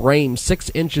extended frame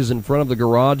 6 inches in front of the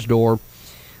garage door,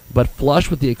 but flush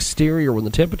with the exterior. When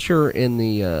the temperature in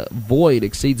the void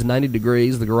exceeds 90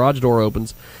 degrees, the garage door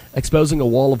opens, exposing a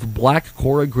wall of black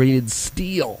corrugated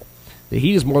steel. The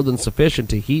heat is more than sufficient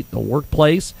to heat the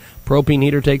workplace. Propane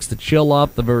heater takes the chill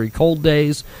off the very cold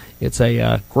days. It's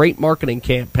a great marketing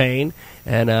campaign,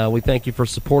 and we thank you for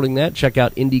supporting that. Check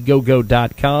out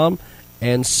Indiegogo.com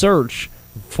and search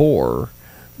for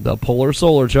the Polar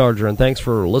Solar Charger. And thanks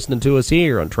for listening to us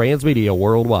here on Transmedia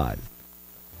Worldwide.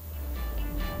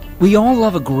 We all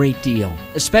love a great deal,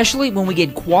 especially when we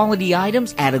get quality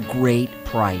items at a great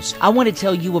price. I want to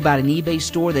tell you about an eBay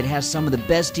store that has some of the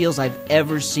best deals I've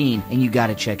ever seen, and you got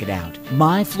to check it out.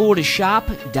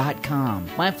 MyFloridashop.com.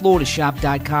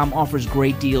 MyFloridashop.com offers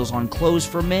great deals on clothes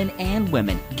for men and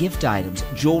women, gift items,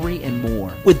 jewelry, and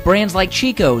more. With brands like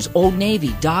Chico's, Old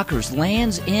Navy, Dockers,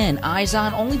 Lands' End,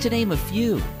 Izon, only to name a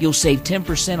few. You'll save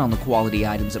 10% on the quality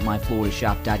items at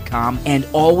MyFloridashop.com, and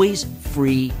always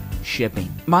free shipping.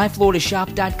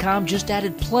 MyFloridashop.com just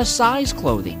added plus-size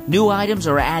clothing. New items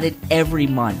are added every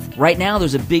month. Right now,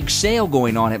 there's a big sale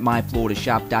going on at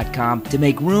MyFloridashop.com to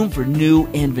make room for new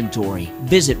inventory.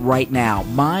 Visit right now,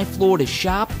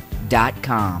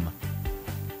 MyFloridashop.com.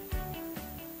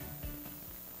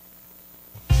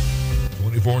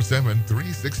 24/7,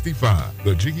 365.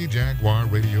 The Jiggy Jaguar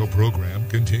radio program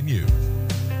continues.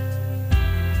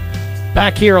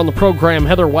 Back here on the program,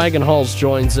 Heather Wagenhals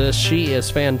joins us. She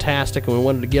is fantastic, and we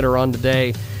wanted to get her on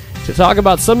today to talk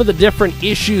about some of the different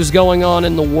issues going on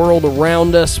in the world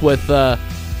around us with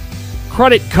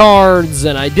credit cards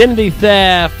and identity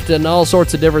theft and all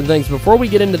sorts of different things. Before we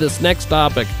get into this next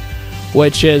topic,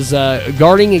 which is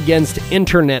guarding against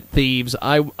internet thieves,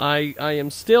 I am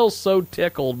still so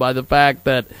tickled by the fact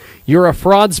that you're a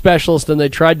fraud specialist and they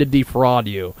tried to defraud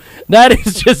you. That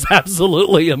is just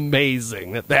absolutely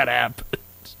amazing that happened.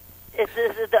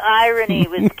 The irony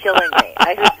was killing me.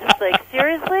 I was just like,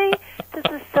 seriously? This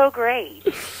is so great.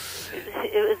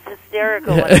 It was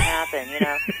hysterical when it happened, you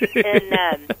know.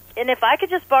 And if I could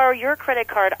just borrow your credit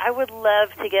card, I would love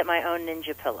to get my own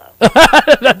Ninja pillow.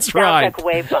 That's right. Sounds like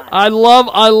way fun. I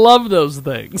love those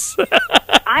things.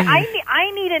 I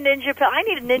need a Ninja pillow. I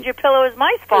need a Ninja pillow as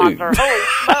my sponsor. Holy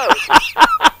smokes!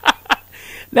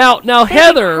 Now, They're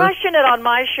Heather, crushing it on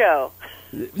my show.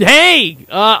 Hey,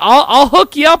 I'll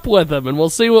hook you up with them, and we'll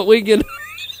see what we can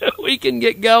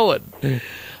get going.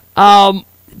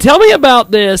 Tell me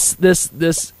about this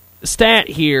stat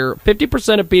here.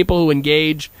 50% of people who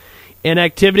engage in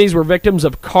activities were victims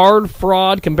of card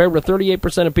fraud, compared with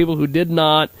 38% of people who did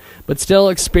not, but still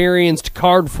experienced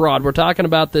card fraud. We're talking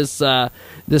about this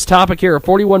topic here.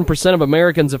 41% of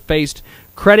Americans have faced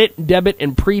credit, debit,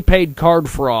 and prepaid card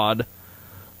fraud.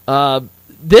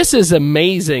 This is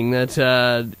amazing that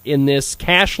in this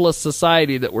cashless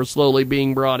society that we're slowly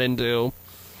being brought into,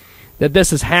 that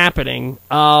this is happening.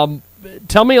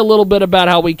 tell me a little bit about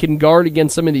how we can guard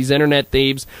against some of these internet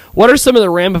thieves. What are some of the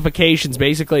ramifications,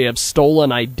 basically, of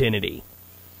stolen identity?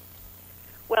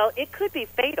 Well, it could be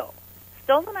fatal.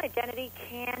 Stolen identity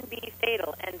can be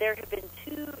fatal, and there have been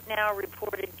 2 now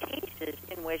reported cases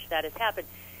in which that has happened.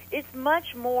 It's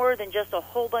much more than just a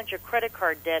whole bunch of credit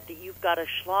card debt that you've got to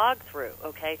slog through,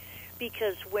 okay?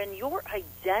 Because when your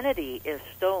identity is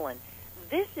stolen,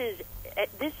 this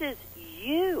is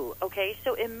you, okay?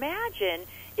 So imagine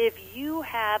if you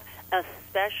have a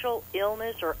special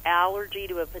illness or allergy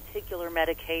to a particular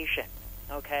medication,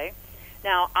 okay?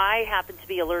 Now, I happen to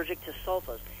be allergic to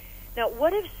sulfurs. Now,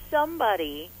 what if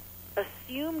somebody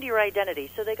assumed your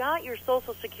identity? So they got your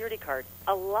Social Security card.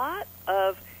 A lot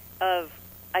of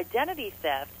identity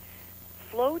theft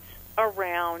floats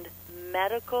around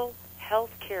medical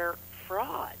health care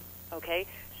fraud, okay?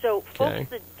 So folks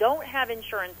that don't have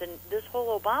insurance, and this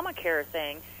whole Obamacare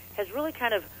thing has really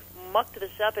kind of mucked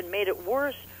this up and made it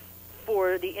worse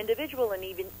for the individual and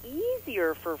even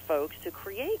easier for folks to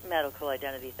create medical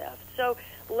identity theft. So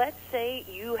let's say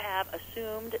you have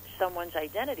assumed someone's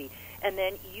identity and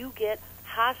then you get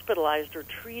hospitalized or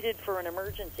treated for an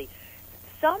emergency.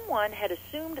 Someone had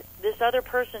assumed this other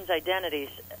person's identities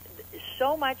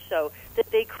so much so that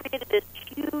they created this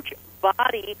huge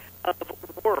body of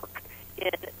work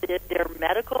in their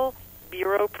medical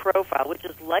bureau profile, which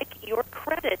is like your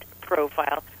credit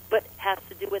profile, but has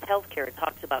to do with health care. It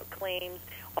talks about claims,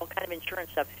 all kind of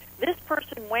insurance stuff. This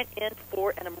person went in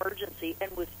for an emergency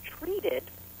and was treated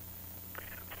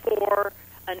for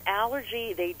an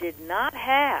allergy they did not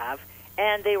have,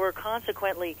 and they were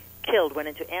consequently killed, went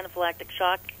into anaphylactic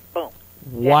shock, boom.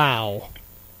 Wow.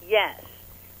 Yes,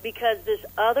 because this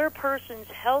other person's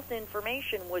health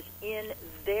information was in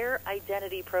their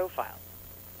identity profile.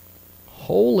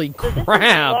 Holy So this crap.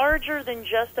 is larger than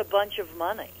just a bunch of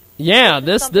money. Yeah,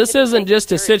 this isn't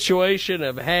just a situation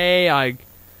of, hey, I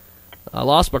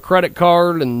lost my credit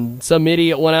card and some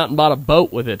idiot went out and bought a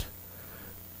boat with it.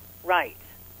 Right.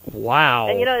 Wow.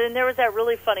 And, and there was that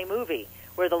really funny movie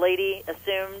where the lady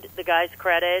assumed the guy's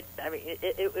credit. I mean,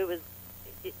 it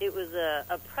was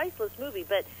a priceless movie.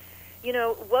 But,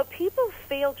 what people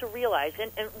fail to realize,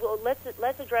 and well,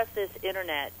 let's address this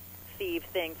internet thief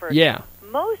thing first. Yeah.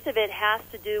 Most of it has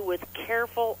to do with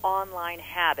careful online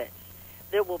habits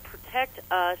that will protect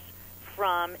us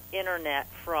from internet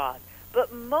fraud.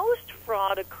 But most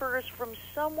fraud occurs from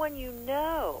someone you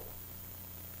know.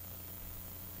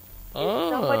 It's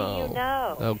somebody you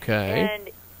know. Okay. And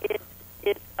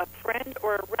it's a friend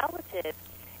or a relative.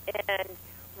 And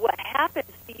what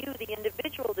happens to you, the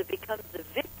individual that becomes the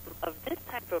victim of this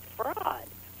type of fraud,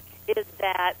 is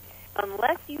that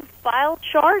unless you file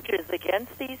charges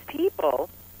against these people,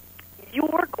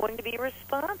 you're going to be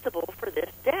responsible for this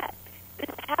debt.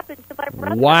 This happened to my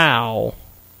brother. Wow.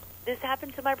 This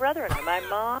happened to my brother and I. My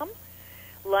mom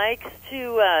likes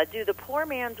to do the poor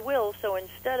man's will, so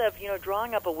instead of,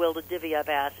 drawing up a will to divvy up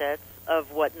assets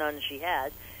of what none she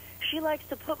has, she likes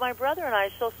to put my brother and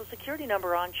I's Social Security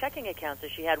number on checking accounts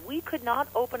that she had. We could not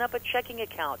open up a checking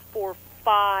account for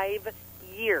 5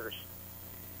 years.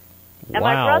 And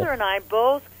my brother and I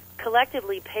both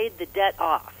collectively paid the debt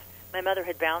off. My mother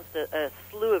had bounced a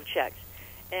slew of checks.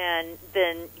 And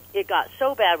then it got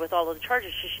so bad with all of the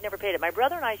charges, she never paid it. My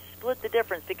brother and I split the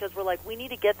difference because we're like, we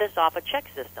need to get this off of check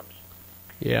systems.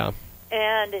 Yeah.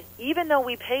 And even though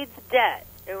we paid the debt,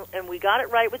 and we got it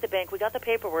right with the bank, we got the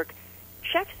paperwork,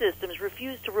 check systems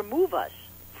refused to remove us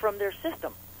from their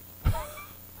system.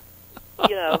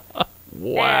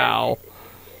 Wow. And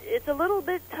it's a little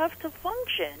bit tough to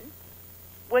function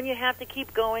when you have to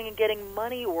keep going and getting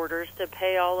money orders to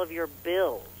pay all of your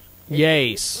bills.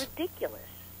 Yes. It's ridiculous.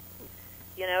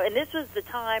 And this was the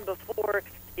time before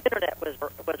the internet was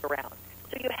around.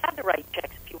 So you had to write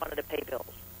checks if you wanted to pay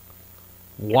bills.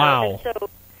 Wow. And so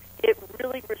it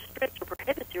really restricts or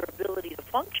prohibits your ability to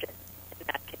function in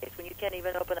that case when you can't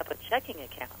even open up a checking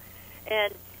account.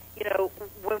 And,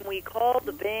 when we called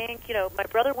the bank, my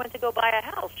brother went to go buy a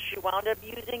house. She wound up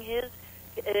using his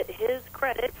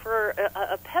credit for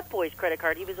a Pep Boys credit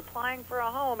card. He was applying for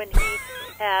a home, and he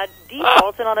had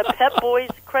defaulted on a Pep Boys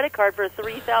credit card for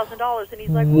 $3,000. And he's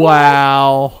like,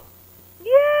 wow. What?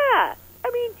 Yeah.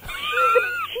 I mean,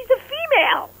 she's a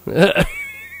female.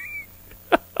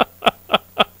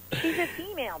 She's a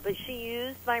female, but she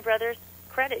used my brother's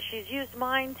credit. She's used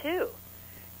mine, too.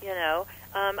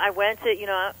 I went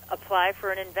to, apply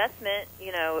for an investment,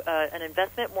 an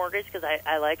investment mortgage because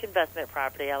I like investment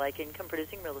property. I like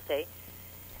income-producing real estate.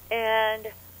 And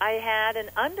I had an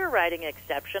underwriting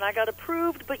exception. I got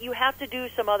approved, but you have to do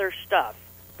some other stuff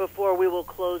before we will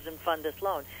close and fund this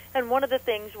loan. And one of the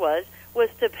things was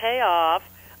to pay off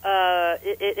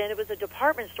and it was a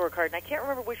department store card, and I can't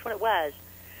remember which one it was.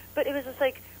 But it was just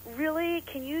like, really?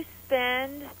 Can you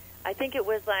spend, I think it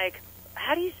was like,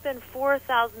 how do you spend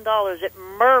 $4,000 at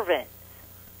Mervyn's?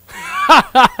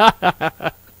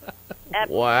 At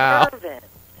wow. Mervyn's.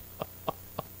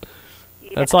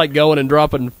 That's like going and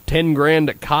dropping $10,000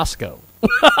 at Costco.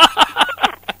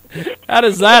 How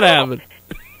does that happen?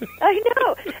 I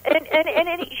know.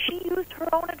 And she used her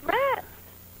own address.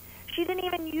 She didn't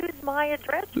even use my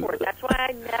address for it. That's why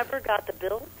I never got the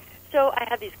bill. So I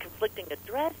have these conflicting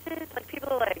addresses. Like, people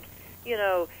are like, you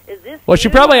know, is this... Well, she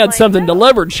probably had something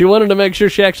delivered. She wanted to make sure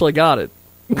she actually got it.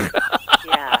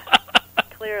 Yeah,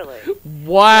 clearly.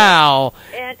 Wow.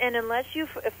 And unless you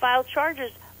file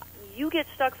charges, you get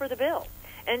stuck for the bill.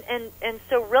 And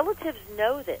so relatives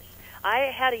know this.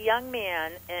 I had a young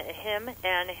man, him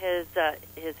and his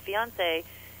fiancée,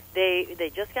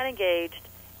 they just got engaged,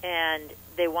 and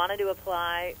they wanted to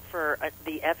apply for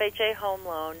the FHA home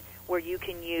loan, where you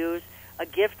can use a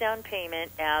gift down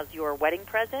payment as your wedding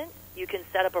present. You can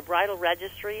set up a bridal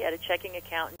registry at a checking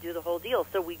account and do the whole deal.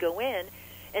 So we go in,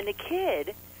 and the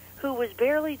kid, who was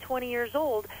barely 20 years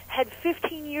old, had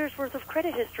 15 years worth of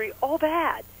credit history, all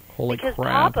bad. Holy because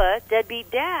crap. Papa,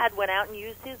 deadbeat dad, went out and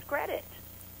used his credit.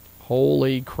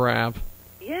 Holy crap.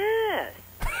 Yes.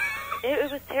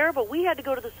 It was terrible. We had to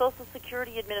go to the Social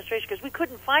Security Administration because we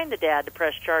couldn't find the dad to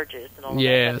press charges and all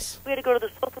yes. that. We had to go to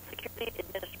the Social Security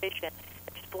Administration,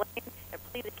 explain and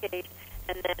plead the case,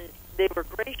 and then they were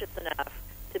gracious enough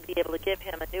to be able to give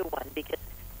him a new one because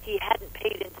he hadn't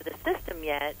paid into the system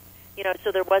yet, you know,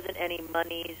 so there wasn't any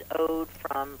monies owed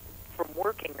from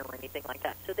working or anything like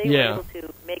that. So they were able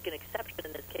to make an exception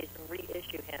in this case and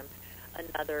reissue him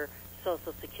another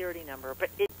Social Security number. But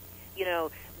it, you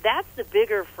know, that's the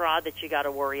bigger fraud that you got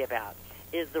to worry about,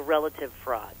 is the relative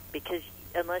fraud, because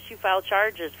unless you file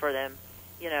charges for them,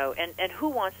 you know, and who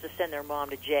wants to send their mom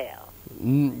to jail?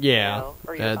 Yeah, you know,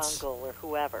 or your uncle or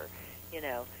whoever, you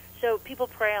know. So people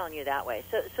prey on you that way.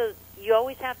 So you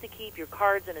always have to keep your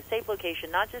cards in a safe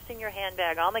location, not just in your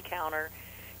handbag, on the counter.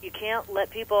 You can't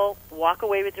let people walk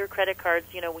away with your credit cards.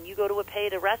 You know, when you go to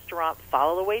a restaurant,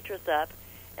 follow the waitress up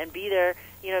and be there,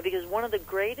 you know, because one of the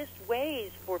greatest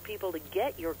ways for people to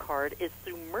get your card is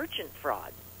through merchant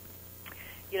fraud.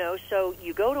 You know, so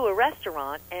you go to a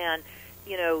restaurant and,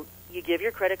 you know, you give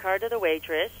your credit card to the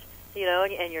waitress, you know,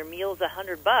 and your meal's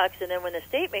 $100, and then when the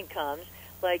statement comes,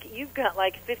 like, you've got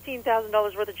like $15,000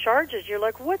 worth of charges. You're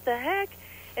like, what the heck?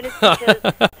 And it's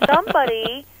because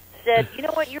somebody said, you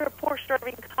know what, you're a poor,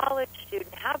 starving college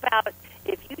student. How about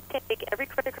if you take every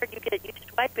credit card you get, you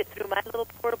swipe it through my little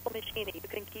portable machine that you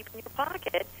can keep in your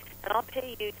pocket, and I'll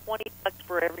pay you $20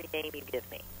 for every name you give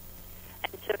me.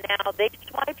 And so now they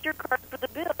swipe your card for the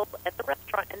bill at the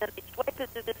restaurant, and then they swipe it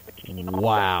through this machine.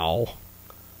 Wow.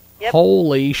 Yep.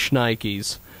 Holy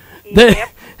shnikes. Yep.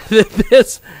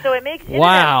 This, so it makes internet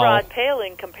fraud pale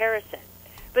in comparison.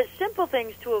 But simple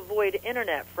things to avoid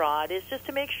internet fraud is just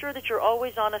to make sure that you're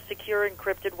always on a secure,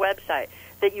 encrypted website,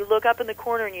 that you look up in the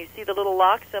corner and you see the little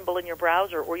lock symbol in your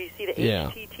browser, or you see the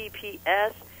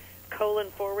HTTPS :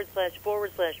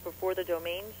 / before the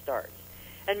domain starts.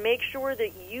 And make sure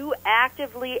that you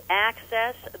actively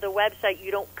access the website.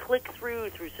 You don't click through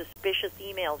suspicious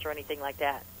emails or anything like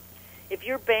that. If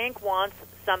your bank wants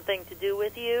something to do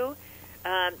with you,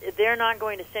 they're not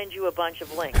going to send you a bunch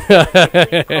of links.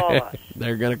 Please call us.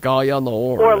 They're going to call you on the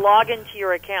horn. Or log into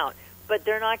your account. But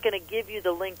they're not going to give you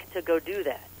the link to go do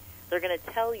that. They're going to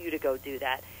tell you to go do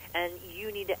that. And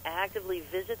you need to actively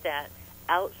visit that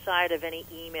outside of any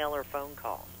email or phone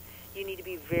calls. You need to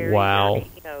be very,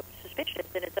 very, you know, suspicious.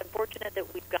 And it's unfortunate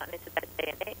that we've gotten into that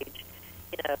day and age,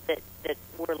 you know, that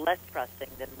we're less trusting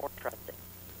than more trusting.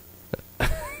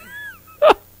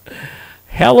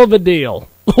 Hell of a deal.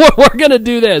 We're going to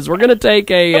do this. We're going to take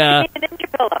a...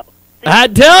 Ninja pillow. I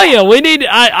tell you, we need...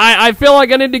 I feel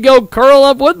like I need to go curl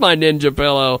up with my Ninja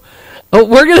pillow.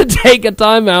 We're going to take a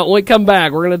timeout. When we come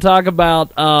back, we're going to talk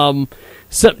about... I'm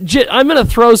going to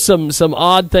throw some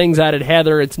odd things at it,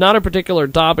 Heather. It's not a particular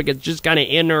topic. It's just kind of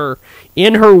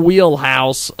in her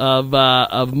wheelhouse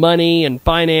of money and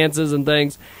finances and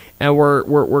things. And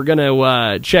we're going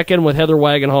to check in with Heather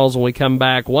Wagenhals when we come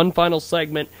back. One final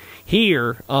segment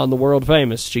here on the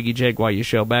world-famous Jiggy Jaguar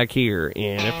Show, back here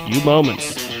in a few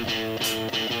moments.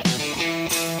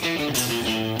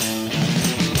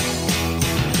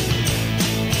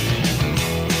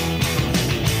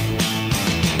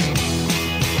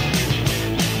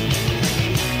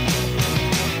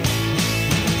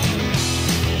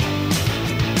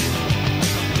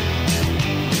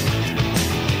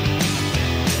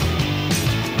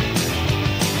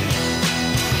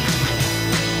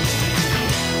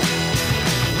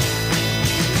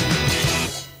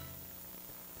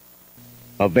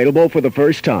 Available for the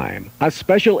first time, a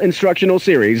special instructional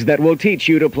series that will teach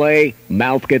you to play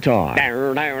mouth guitar.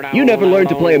 You never learned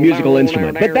to play a musical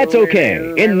instrument, but that's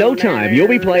okay. In no time, you'll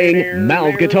be playing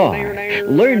mouth guitar.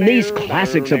 Learn these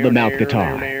classics of the mouth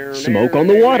guitar. Smoke on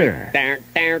the Water,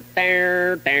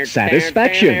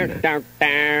 Satisfaction, and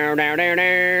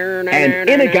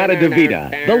Inagata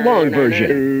Davida, the long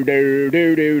version.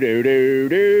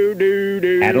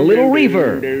 Add a little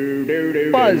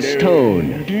reverb, buzz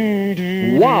tone,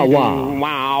 wah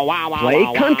wah.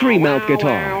 Play country mouth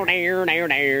guitar.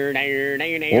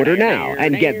 Order now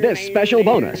and get this special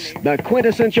bonus, the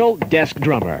quintessential desk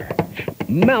drummer.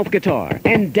 Mouth guitar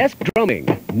and desk drumming.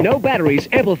 No batteries,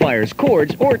 amplifiers,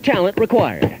 cords, or talent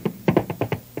required.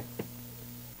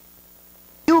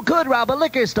 You could rob a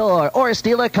liquor store, or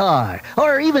steal a car,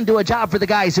 or even do a job for the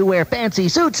guys who wear fancy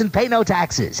suits and pay no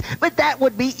taxes. But that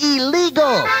would be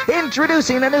illegal.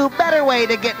 Introducing a new, better way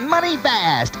to get money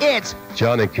fast. It's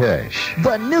Johnny Cash.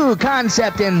 The new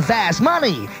concept in fast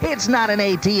money. It's not an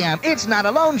ATM. It's not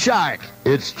a loan shark.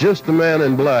 It's just a man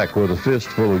in black with a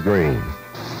fistful of green.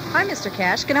 Hi, Mr.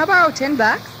 Cash. Can I borrow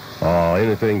 $10? Oh,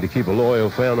 anything to keep a loyal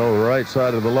fan on the right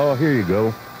side of the law. Here you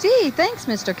go. Gee, thanks,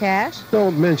 Mr. Cash.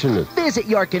 Don't mention it. Visit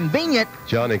your convenient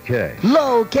Johnny Cash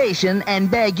location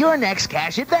and beg your next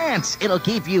cash advance. It'll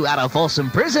keep you out of Folsom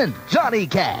Prison. Johnny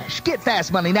Cash. Get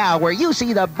fast money now where you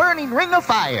see the burning ring of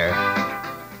fire.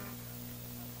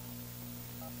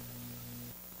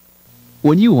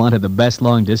 When you wanted the best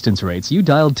long-distance rates, you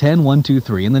dialed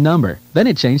 10123 in the number. Then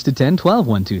it changed to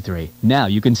 10-12-123. Now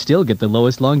you can still get the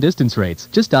lowest long-distance rates.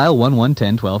 Just dial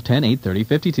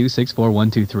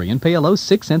 11-10-12-10-8-30-52-64-123 and pay a low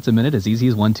 6 cents a minute as easy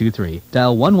as 123.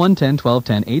 Dial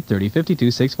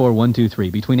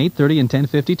 11-10-12-10-8-30-52-64-123 between 8:30 and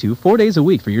 10:52 4 days a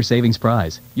week for your savings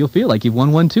prize. You'll feel like you've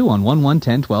won 1-2 on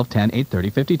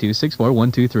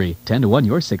 11-10-12-10-8-30-52-64-123. 10 to 1,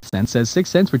 your 6 cents says 6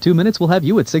 cents for 2 minutes will have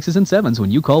you at 6s and 7s when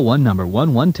you call one number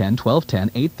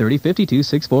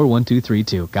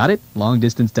 11-10-12-10-8-30-52-64-1232. Got it?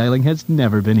 Long-distance dialing has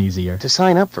never been easier. To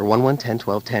sign up for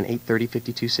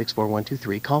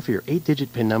 11-10-12-10-8-30-52-64-123, call for your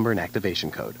 8-digit PIN number and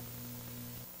activation code.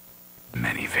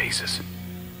 Many faces.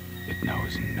 It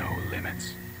knows no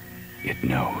limits. It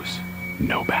knows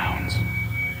no bounds.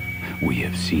 We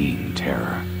have seen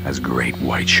terror as great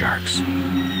white sharks,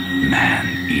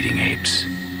 man-eating apes,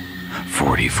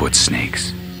 40-foot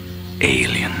snakes,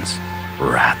 aliens,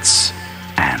 rats,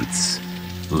 ants,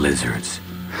 lizards,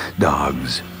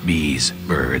 dogs, bees,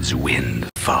 birds, wind,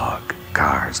 fog,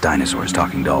 cars, dinosaurs,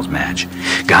 talking dolls, match,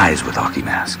 guys with hockey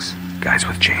masks, guys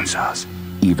with chainsaws,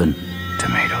 even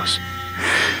tomatoes.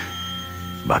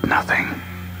 But nothing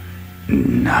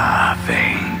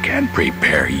can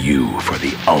prepare you for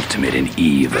the ultimate in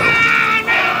evil.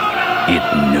 It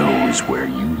knows where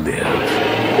you live.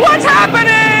 What's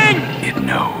happening? It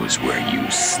knows where you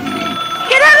sleep.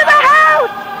 Get out of the house!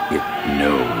 It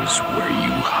knows where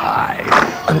you hide.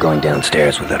 I'm going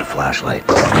downstairs without a flashlight.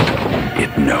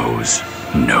 It knows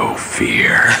no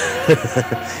fear.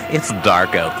 It's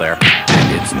dark out there.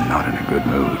 And it's not in a good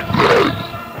mood.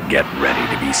 Get ready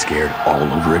to be scared all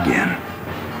over again.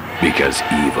 Because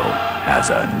evil has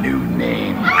a new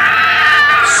name.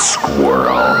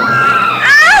 Squirrel. Ah!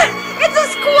 It's a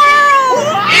squirrel!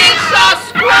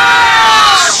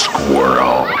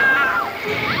 Squirrel!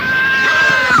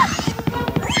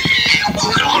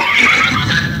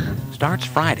 Starts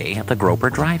Friday at the Groper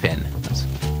Drive-In.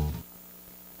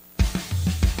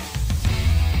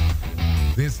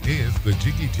 This is the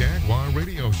Jiggy Jaguar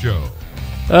Radio Show.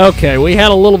 Okay, we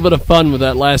had a little bit of fun with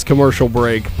that last commercial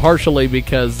break, partially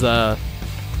because I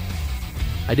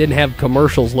didn't have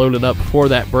commercials loaded up before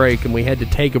that break, and we had to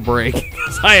take a break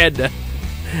because I had to.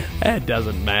 It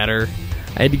doesn't matter.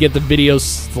 I had to get the video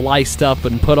sliced up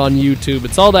and put on YouTube.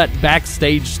 It's all that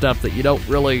backstage stuff that you don't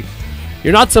really,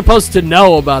 you're not supposed to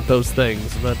know about those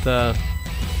things. But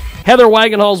Heather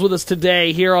Wagenhall's with us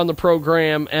today here on the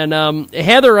program, and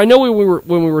Heather, I know when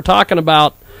we were talking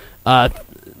about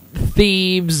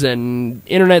thieves and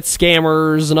internet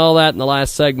scammers and all that in the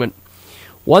last segment,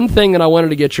 one thing that I wanted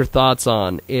to get your thoughts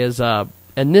on is, and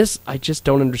this, I just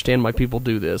don't understand why people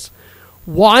do this.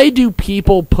 Why do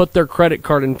people put their credit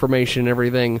card information and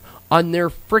everything on their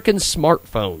frickin'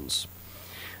 smartphones?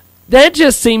 That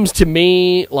just seems to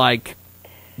me like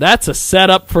that's a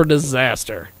setup for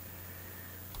disaster.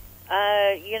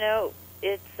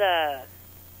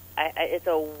 It's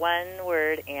a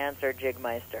one-word answer,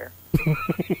 Jigmeister.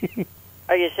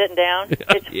 Are you sitting down?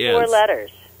 It's Yes. 4 letters.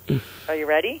 Are you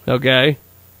ready? Okay.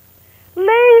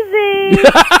 Lazy!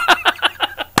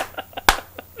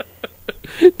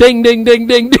 Ding, ding, ding,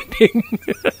 ding, ding, ding.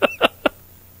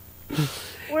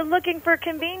 We're looking looking for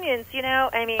convenience, you know.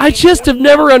 I mean, I just have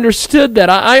never understood that.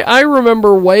 I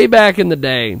remember way back in the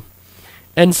day,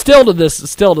 and still to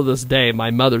this day, my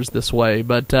mother's this way,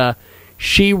 but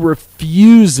she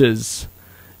refuses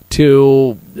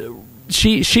to.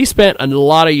 She spent a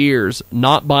lot of years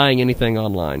not buying anything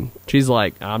online. She's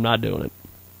like, I'm not doing it.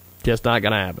 Just not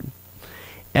going to happen.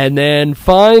 And then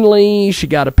finally, she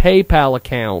got a PayPal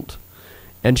account,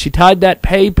 and she tied that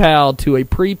PayPal to a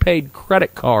prepaid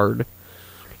credit card.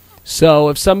 So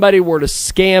if somebody were to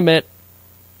scam it,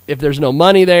 if there's no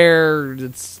money there,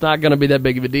 it's not going to be that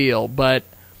big of a deal. But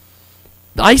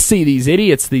I see these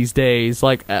idiots these days.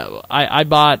 Like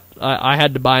I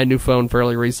had to buy a new phone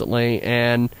fairly recently,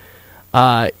 and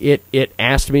it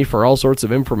asked me for all sorts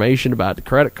of information about the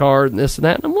credit card and this and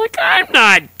that, and I'm like, I'm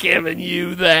not giving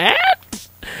you that.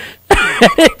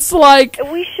 It's like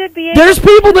we should be. There's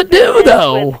people that do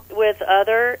though. With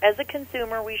other, as a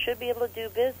consumer, we should be able to do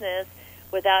business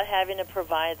without having to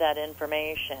provide that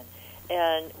information.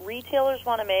 And retailers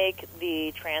want to make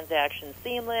the transaction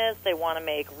seamless. They want to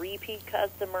make repeat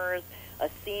customers a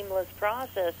seamless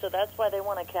process. So that's why they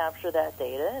want to capture that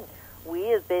data. And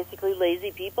we, as basically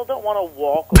lazy people, don't want to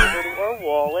walk over to our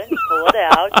wallet and pull it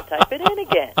out and type it in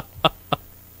again.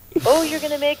 Oh, you're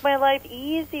going to make my life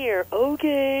easier.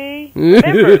 Okay.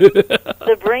 Remember,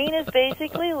 the brain is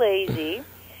basically lazy,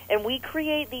 and we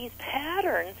create these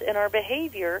patterns in our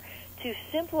behavior to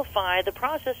simplify the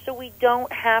process so we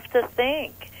don't have to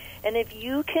think. And if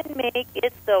you can make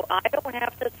it so I don't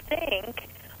have to think,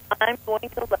 I'm going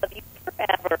to love you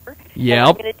forever. Yep. And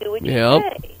I'm going to do what you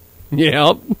say.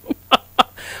 Yep.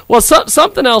 Well,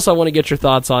 something else I want to get your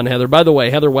thoughts on, Heather. By the way,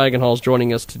 Heather Wagenhall is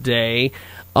joining us today.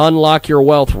 Unlock Your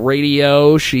Wealth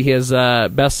Radio. She is a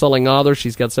best-selling author.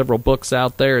 She's got several books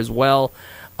out there as well.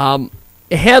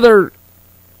 Heather,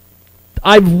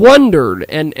 I've wondered,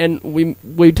 and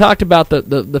we talked about the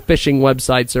phishing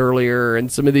websites earlier,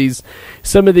 and some of these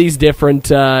different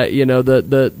the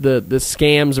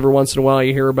scams every once in a while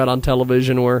you hear about on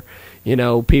television where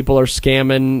people are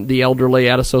scamming the elderly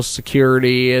out of Social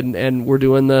Security, and we're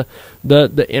doing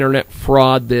the internet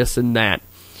fraud, this and that.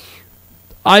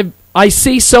 I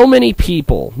see so many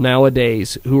people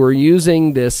nowadays who are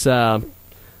using this.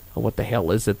 What the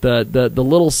hell is it?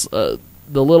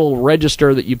 The little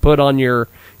register that you put on your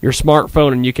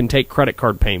smartphone, and you can take credit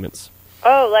card payments.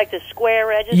 Oh, like the Square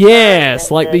register? Yes,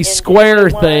 like these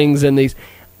Square things and these.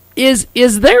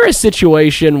 Is there a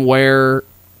situation where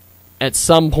at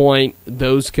some point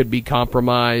those could be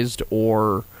compromised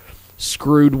or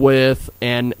screwed with,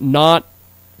 and not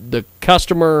the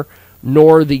customer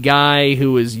nor the guy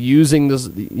who is using this,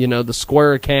 the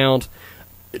Square account?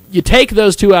 You take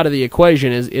those two out of the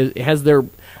equation. Has there?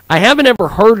 I haven't ever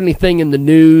heard anything in the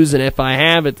news, and if I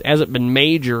have, it hasn't been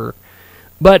major.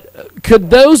 But could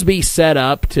those be set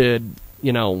up to,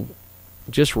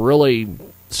 just really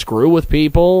screw with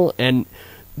people, and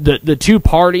the two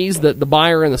parties, the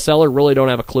buyer and the seller, really don't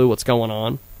have a clue what's going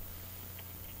on?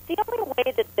 The only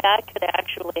way that could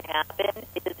actually happen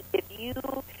is if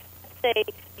you, say,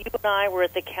 you and I were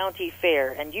at the county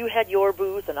fair, and you had your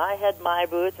booth, and I had my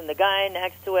booth, and the guy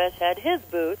next to us had his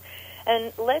booth,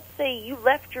 and let's say you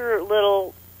left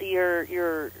your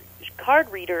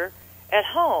card reader at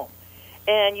home,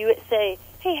 and you say,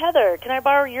 hey, Heather, can I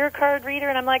borrow your card reader?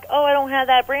 And I'm like, oh, I don't have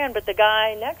that brand, but the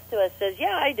guy next to us says,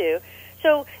 yeah, I do.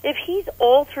 So if he's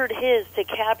altered his to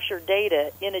capture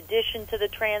data in addition to the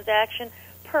transaction,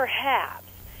 perhaps.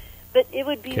 But it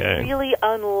would be really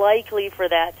unlikely for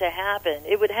that to happen.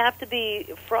 It would have to be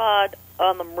fraud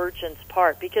on the merchant's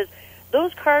part, because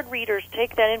those card readers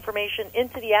take that information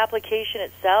into the application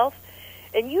itself,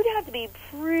 and you'd have to be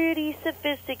pretty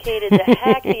sophisticated to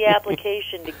hack the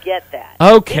application to get that.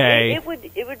 Okay. It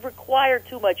would require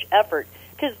too much effort,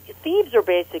 because thieves are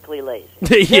basically lazy.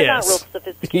 They're not real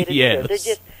sophisticated either. They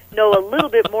just know a little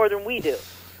bit more than we do.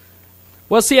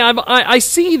 Well, see, I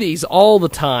see these all the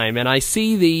time, and I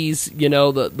see these,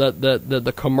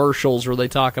 the commercials where they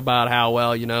talk about how,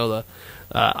 well,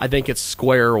 I think it's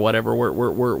Square or whatever,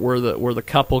 where the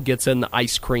couple gets in the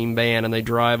ice cream van and they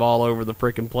drive all over the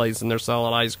frickin' place and they're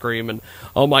selling ice cream, and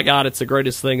oh my God, it's the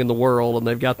greatest thing in the world, and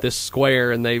they've got this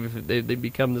Square and they've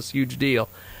become this huge deal.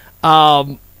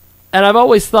 And I've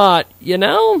always thought,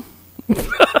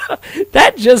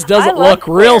 that just doesn't look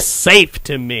real safe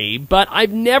to me, but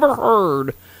I've never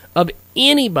heard of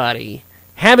anybody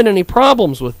having any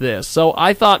problems with this. So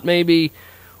I thought maybe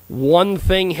one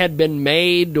thing had been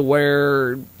made to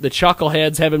where the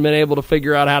chuckleheads haven't been able to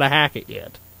figure out how to hack it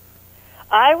yet.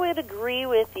 I would agree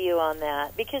with you on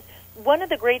that, because one of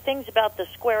the great things about the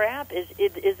Square app is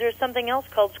there's something else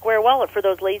called Square Wallet for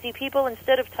those lazy people.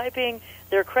 Instead of typing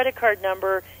their credit card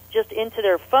number just into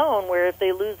their phone, where if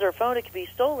they lose their phone, it could be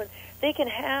stolen. They can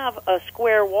have a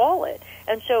Square wallet.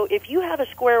 And so if you have a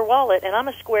Square wallet and I'm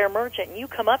a Square merchant and you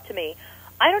come up to me,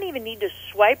 I don't even need to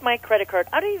swipe my credit card.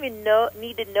 I don't even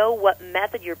need to know what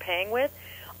method you're paying with.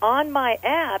 On my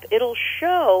app, it'll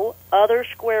show other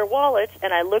Square wallets,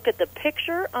 and I look at the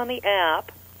picture on the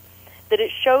app that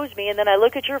it shows me, and then I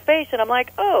look at your face, and I'm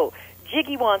like, oh,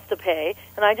 Jiggy wants to pay,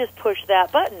 and I just push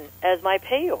that button as my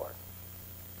payor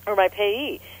or my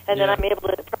payee, and then I'm able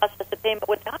to process the payment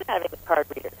without having the card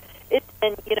reader.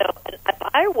 And if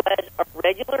I was a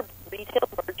regular retail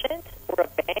merchant or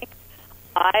a bank,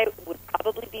 I would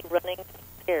probably be running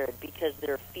scared because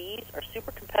their fees are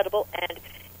super competitive and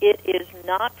it is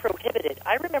not prohibited.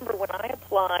 I remember when I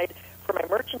applied for my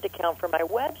merchant account for my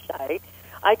website,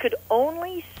 I could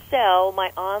only sell my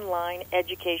online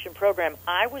education program.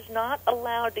 I was not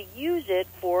allowed to use it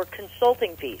for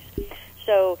consulting fees.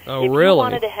 So if you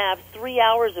wanted to have 3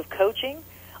 hours of coaching,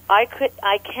 I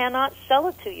cannot sell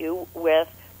it to you with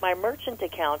my merchant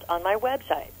account on my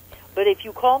website. But if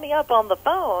you call me up on the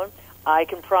phone, I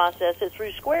can process it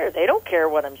through Square. They don't care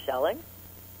what I'm selling.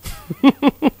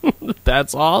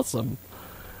 That's awesome.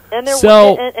 And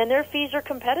their fees are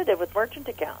competitive with merchant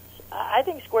accounts. I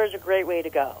think Square's a great way to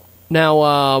go.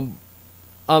 Now,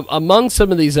 among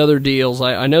some of these other deals,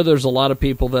 I know there's a lot of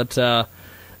people that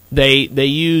they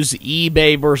use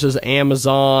eBay versus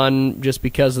Amazon just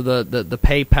because of the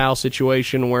PayPal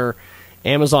situation, where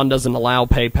Amazon doesn't allow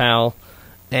PayPal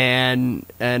and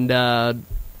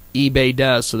eBay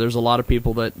does. So there's a lot of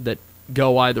people that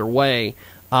go either way.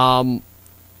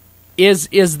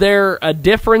 Is there a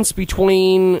difference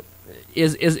between?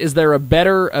 Is there a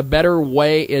better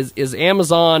way? Is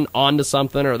Amazon onto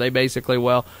something, or are they basically,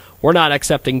 well, we're not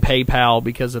accepting PayPal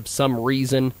because of some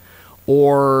reason,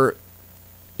 or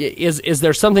is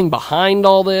there something behind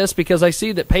all this? Because I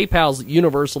see that PayPal's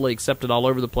universally accepted all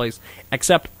over the place,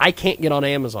 except I can't get on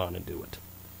Amazon and do it.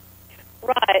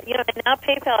 Right, and now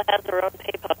PayPal has their own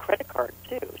PayPal credit card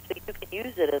too, so you can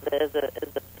use it as a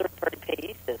third-party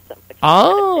payee system. Which is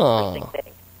an interesting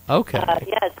thing. Okay.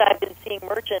 Yes, I've been seeing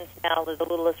merchants now. There's a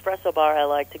little espresso bar I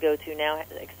like to go to now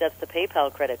accepts the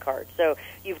PayPal credit card. So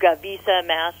you've got Visa,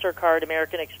 MasterCard,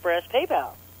 American Express,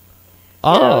 PayPal.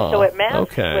 So it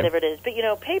matches whatever it is. But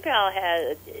PayPal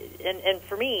has, and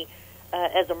for me,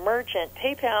 as a merchant,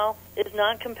 PayPal is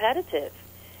not competitive.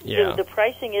 Yeah. The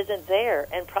pricing isn't there,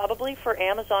 and probably for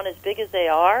Amazon, as big as they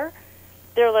are,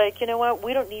 they're like, you know what,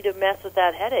 we don't need to mess with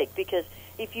that headache, because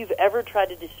if you've ever tried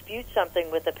to dispute something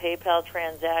with a PayPal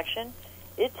transaction,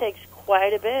 it takes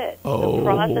quite a bit. The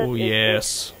process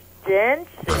is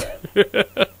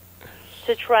extensive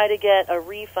to try to get a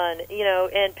refund,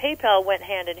 and PayPal went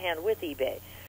hand in hand with eBay.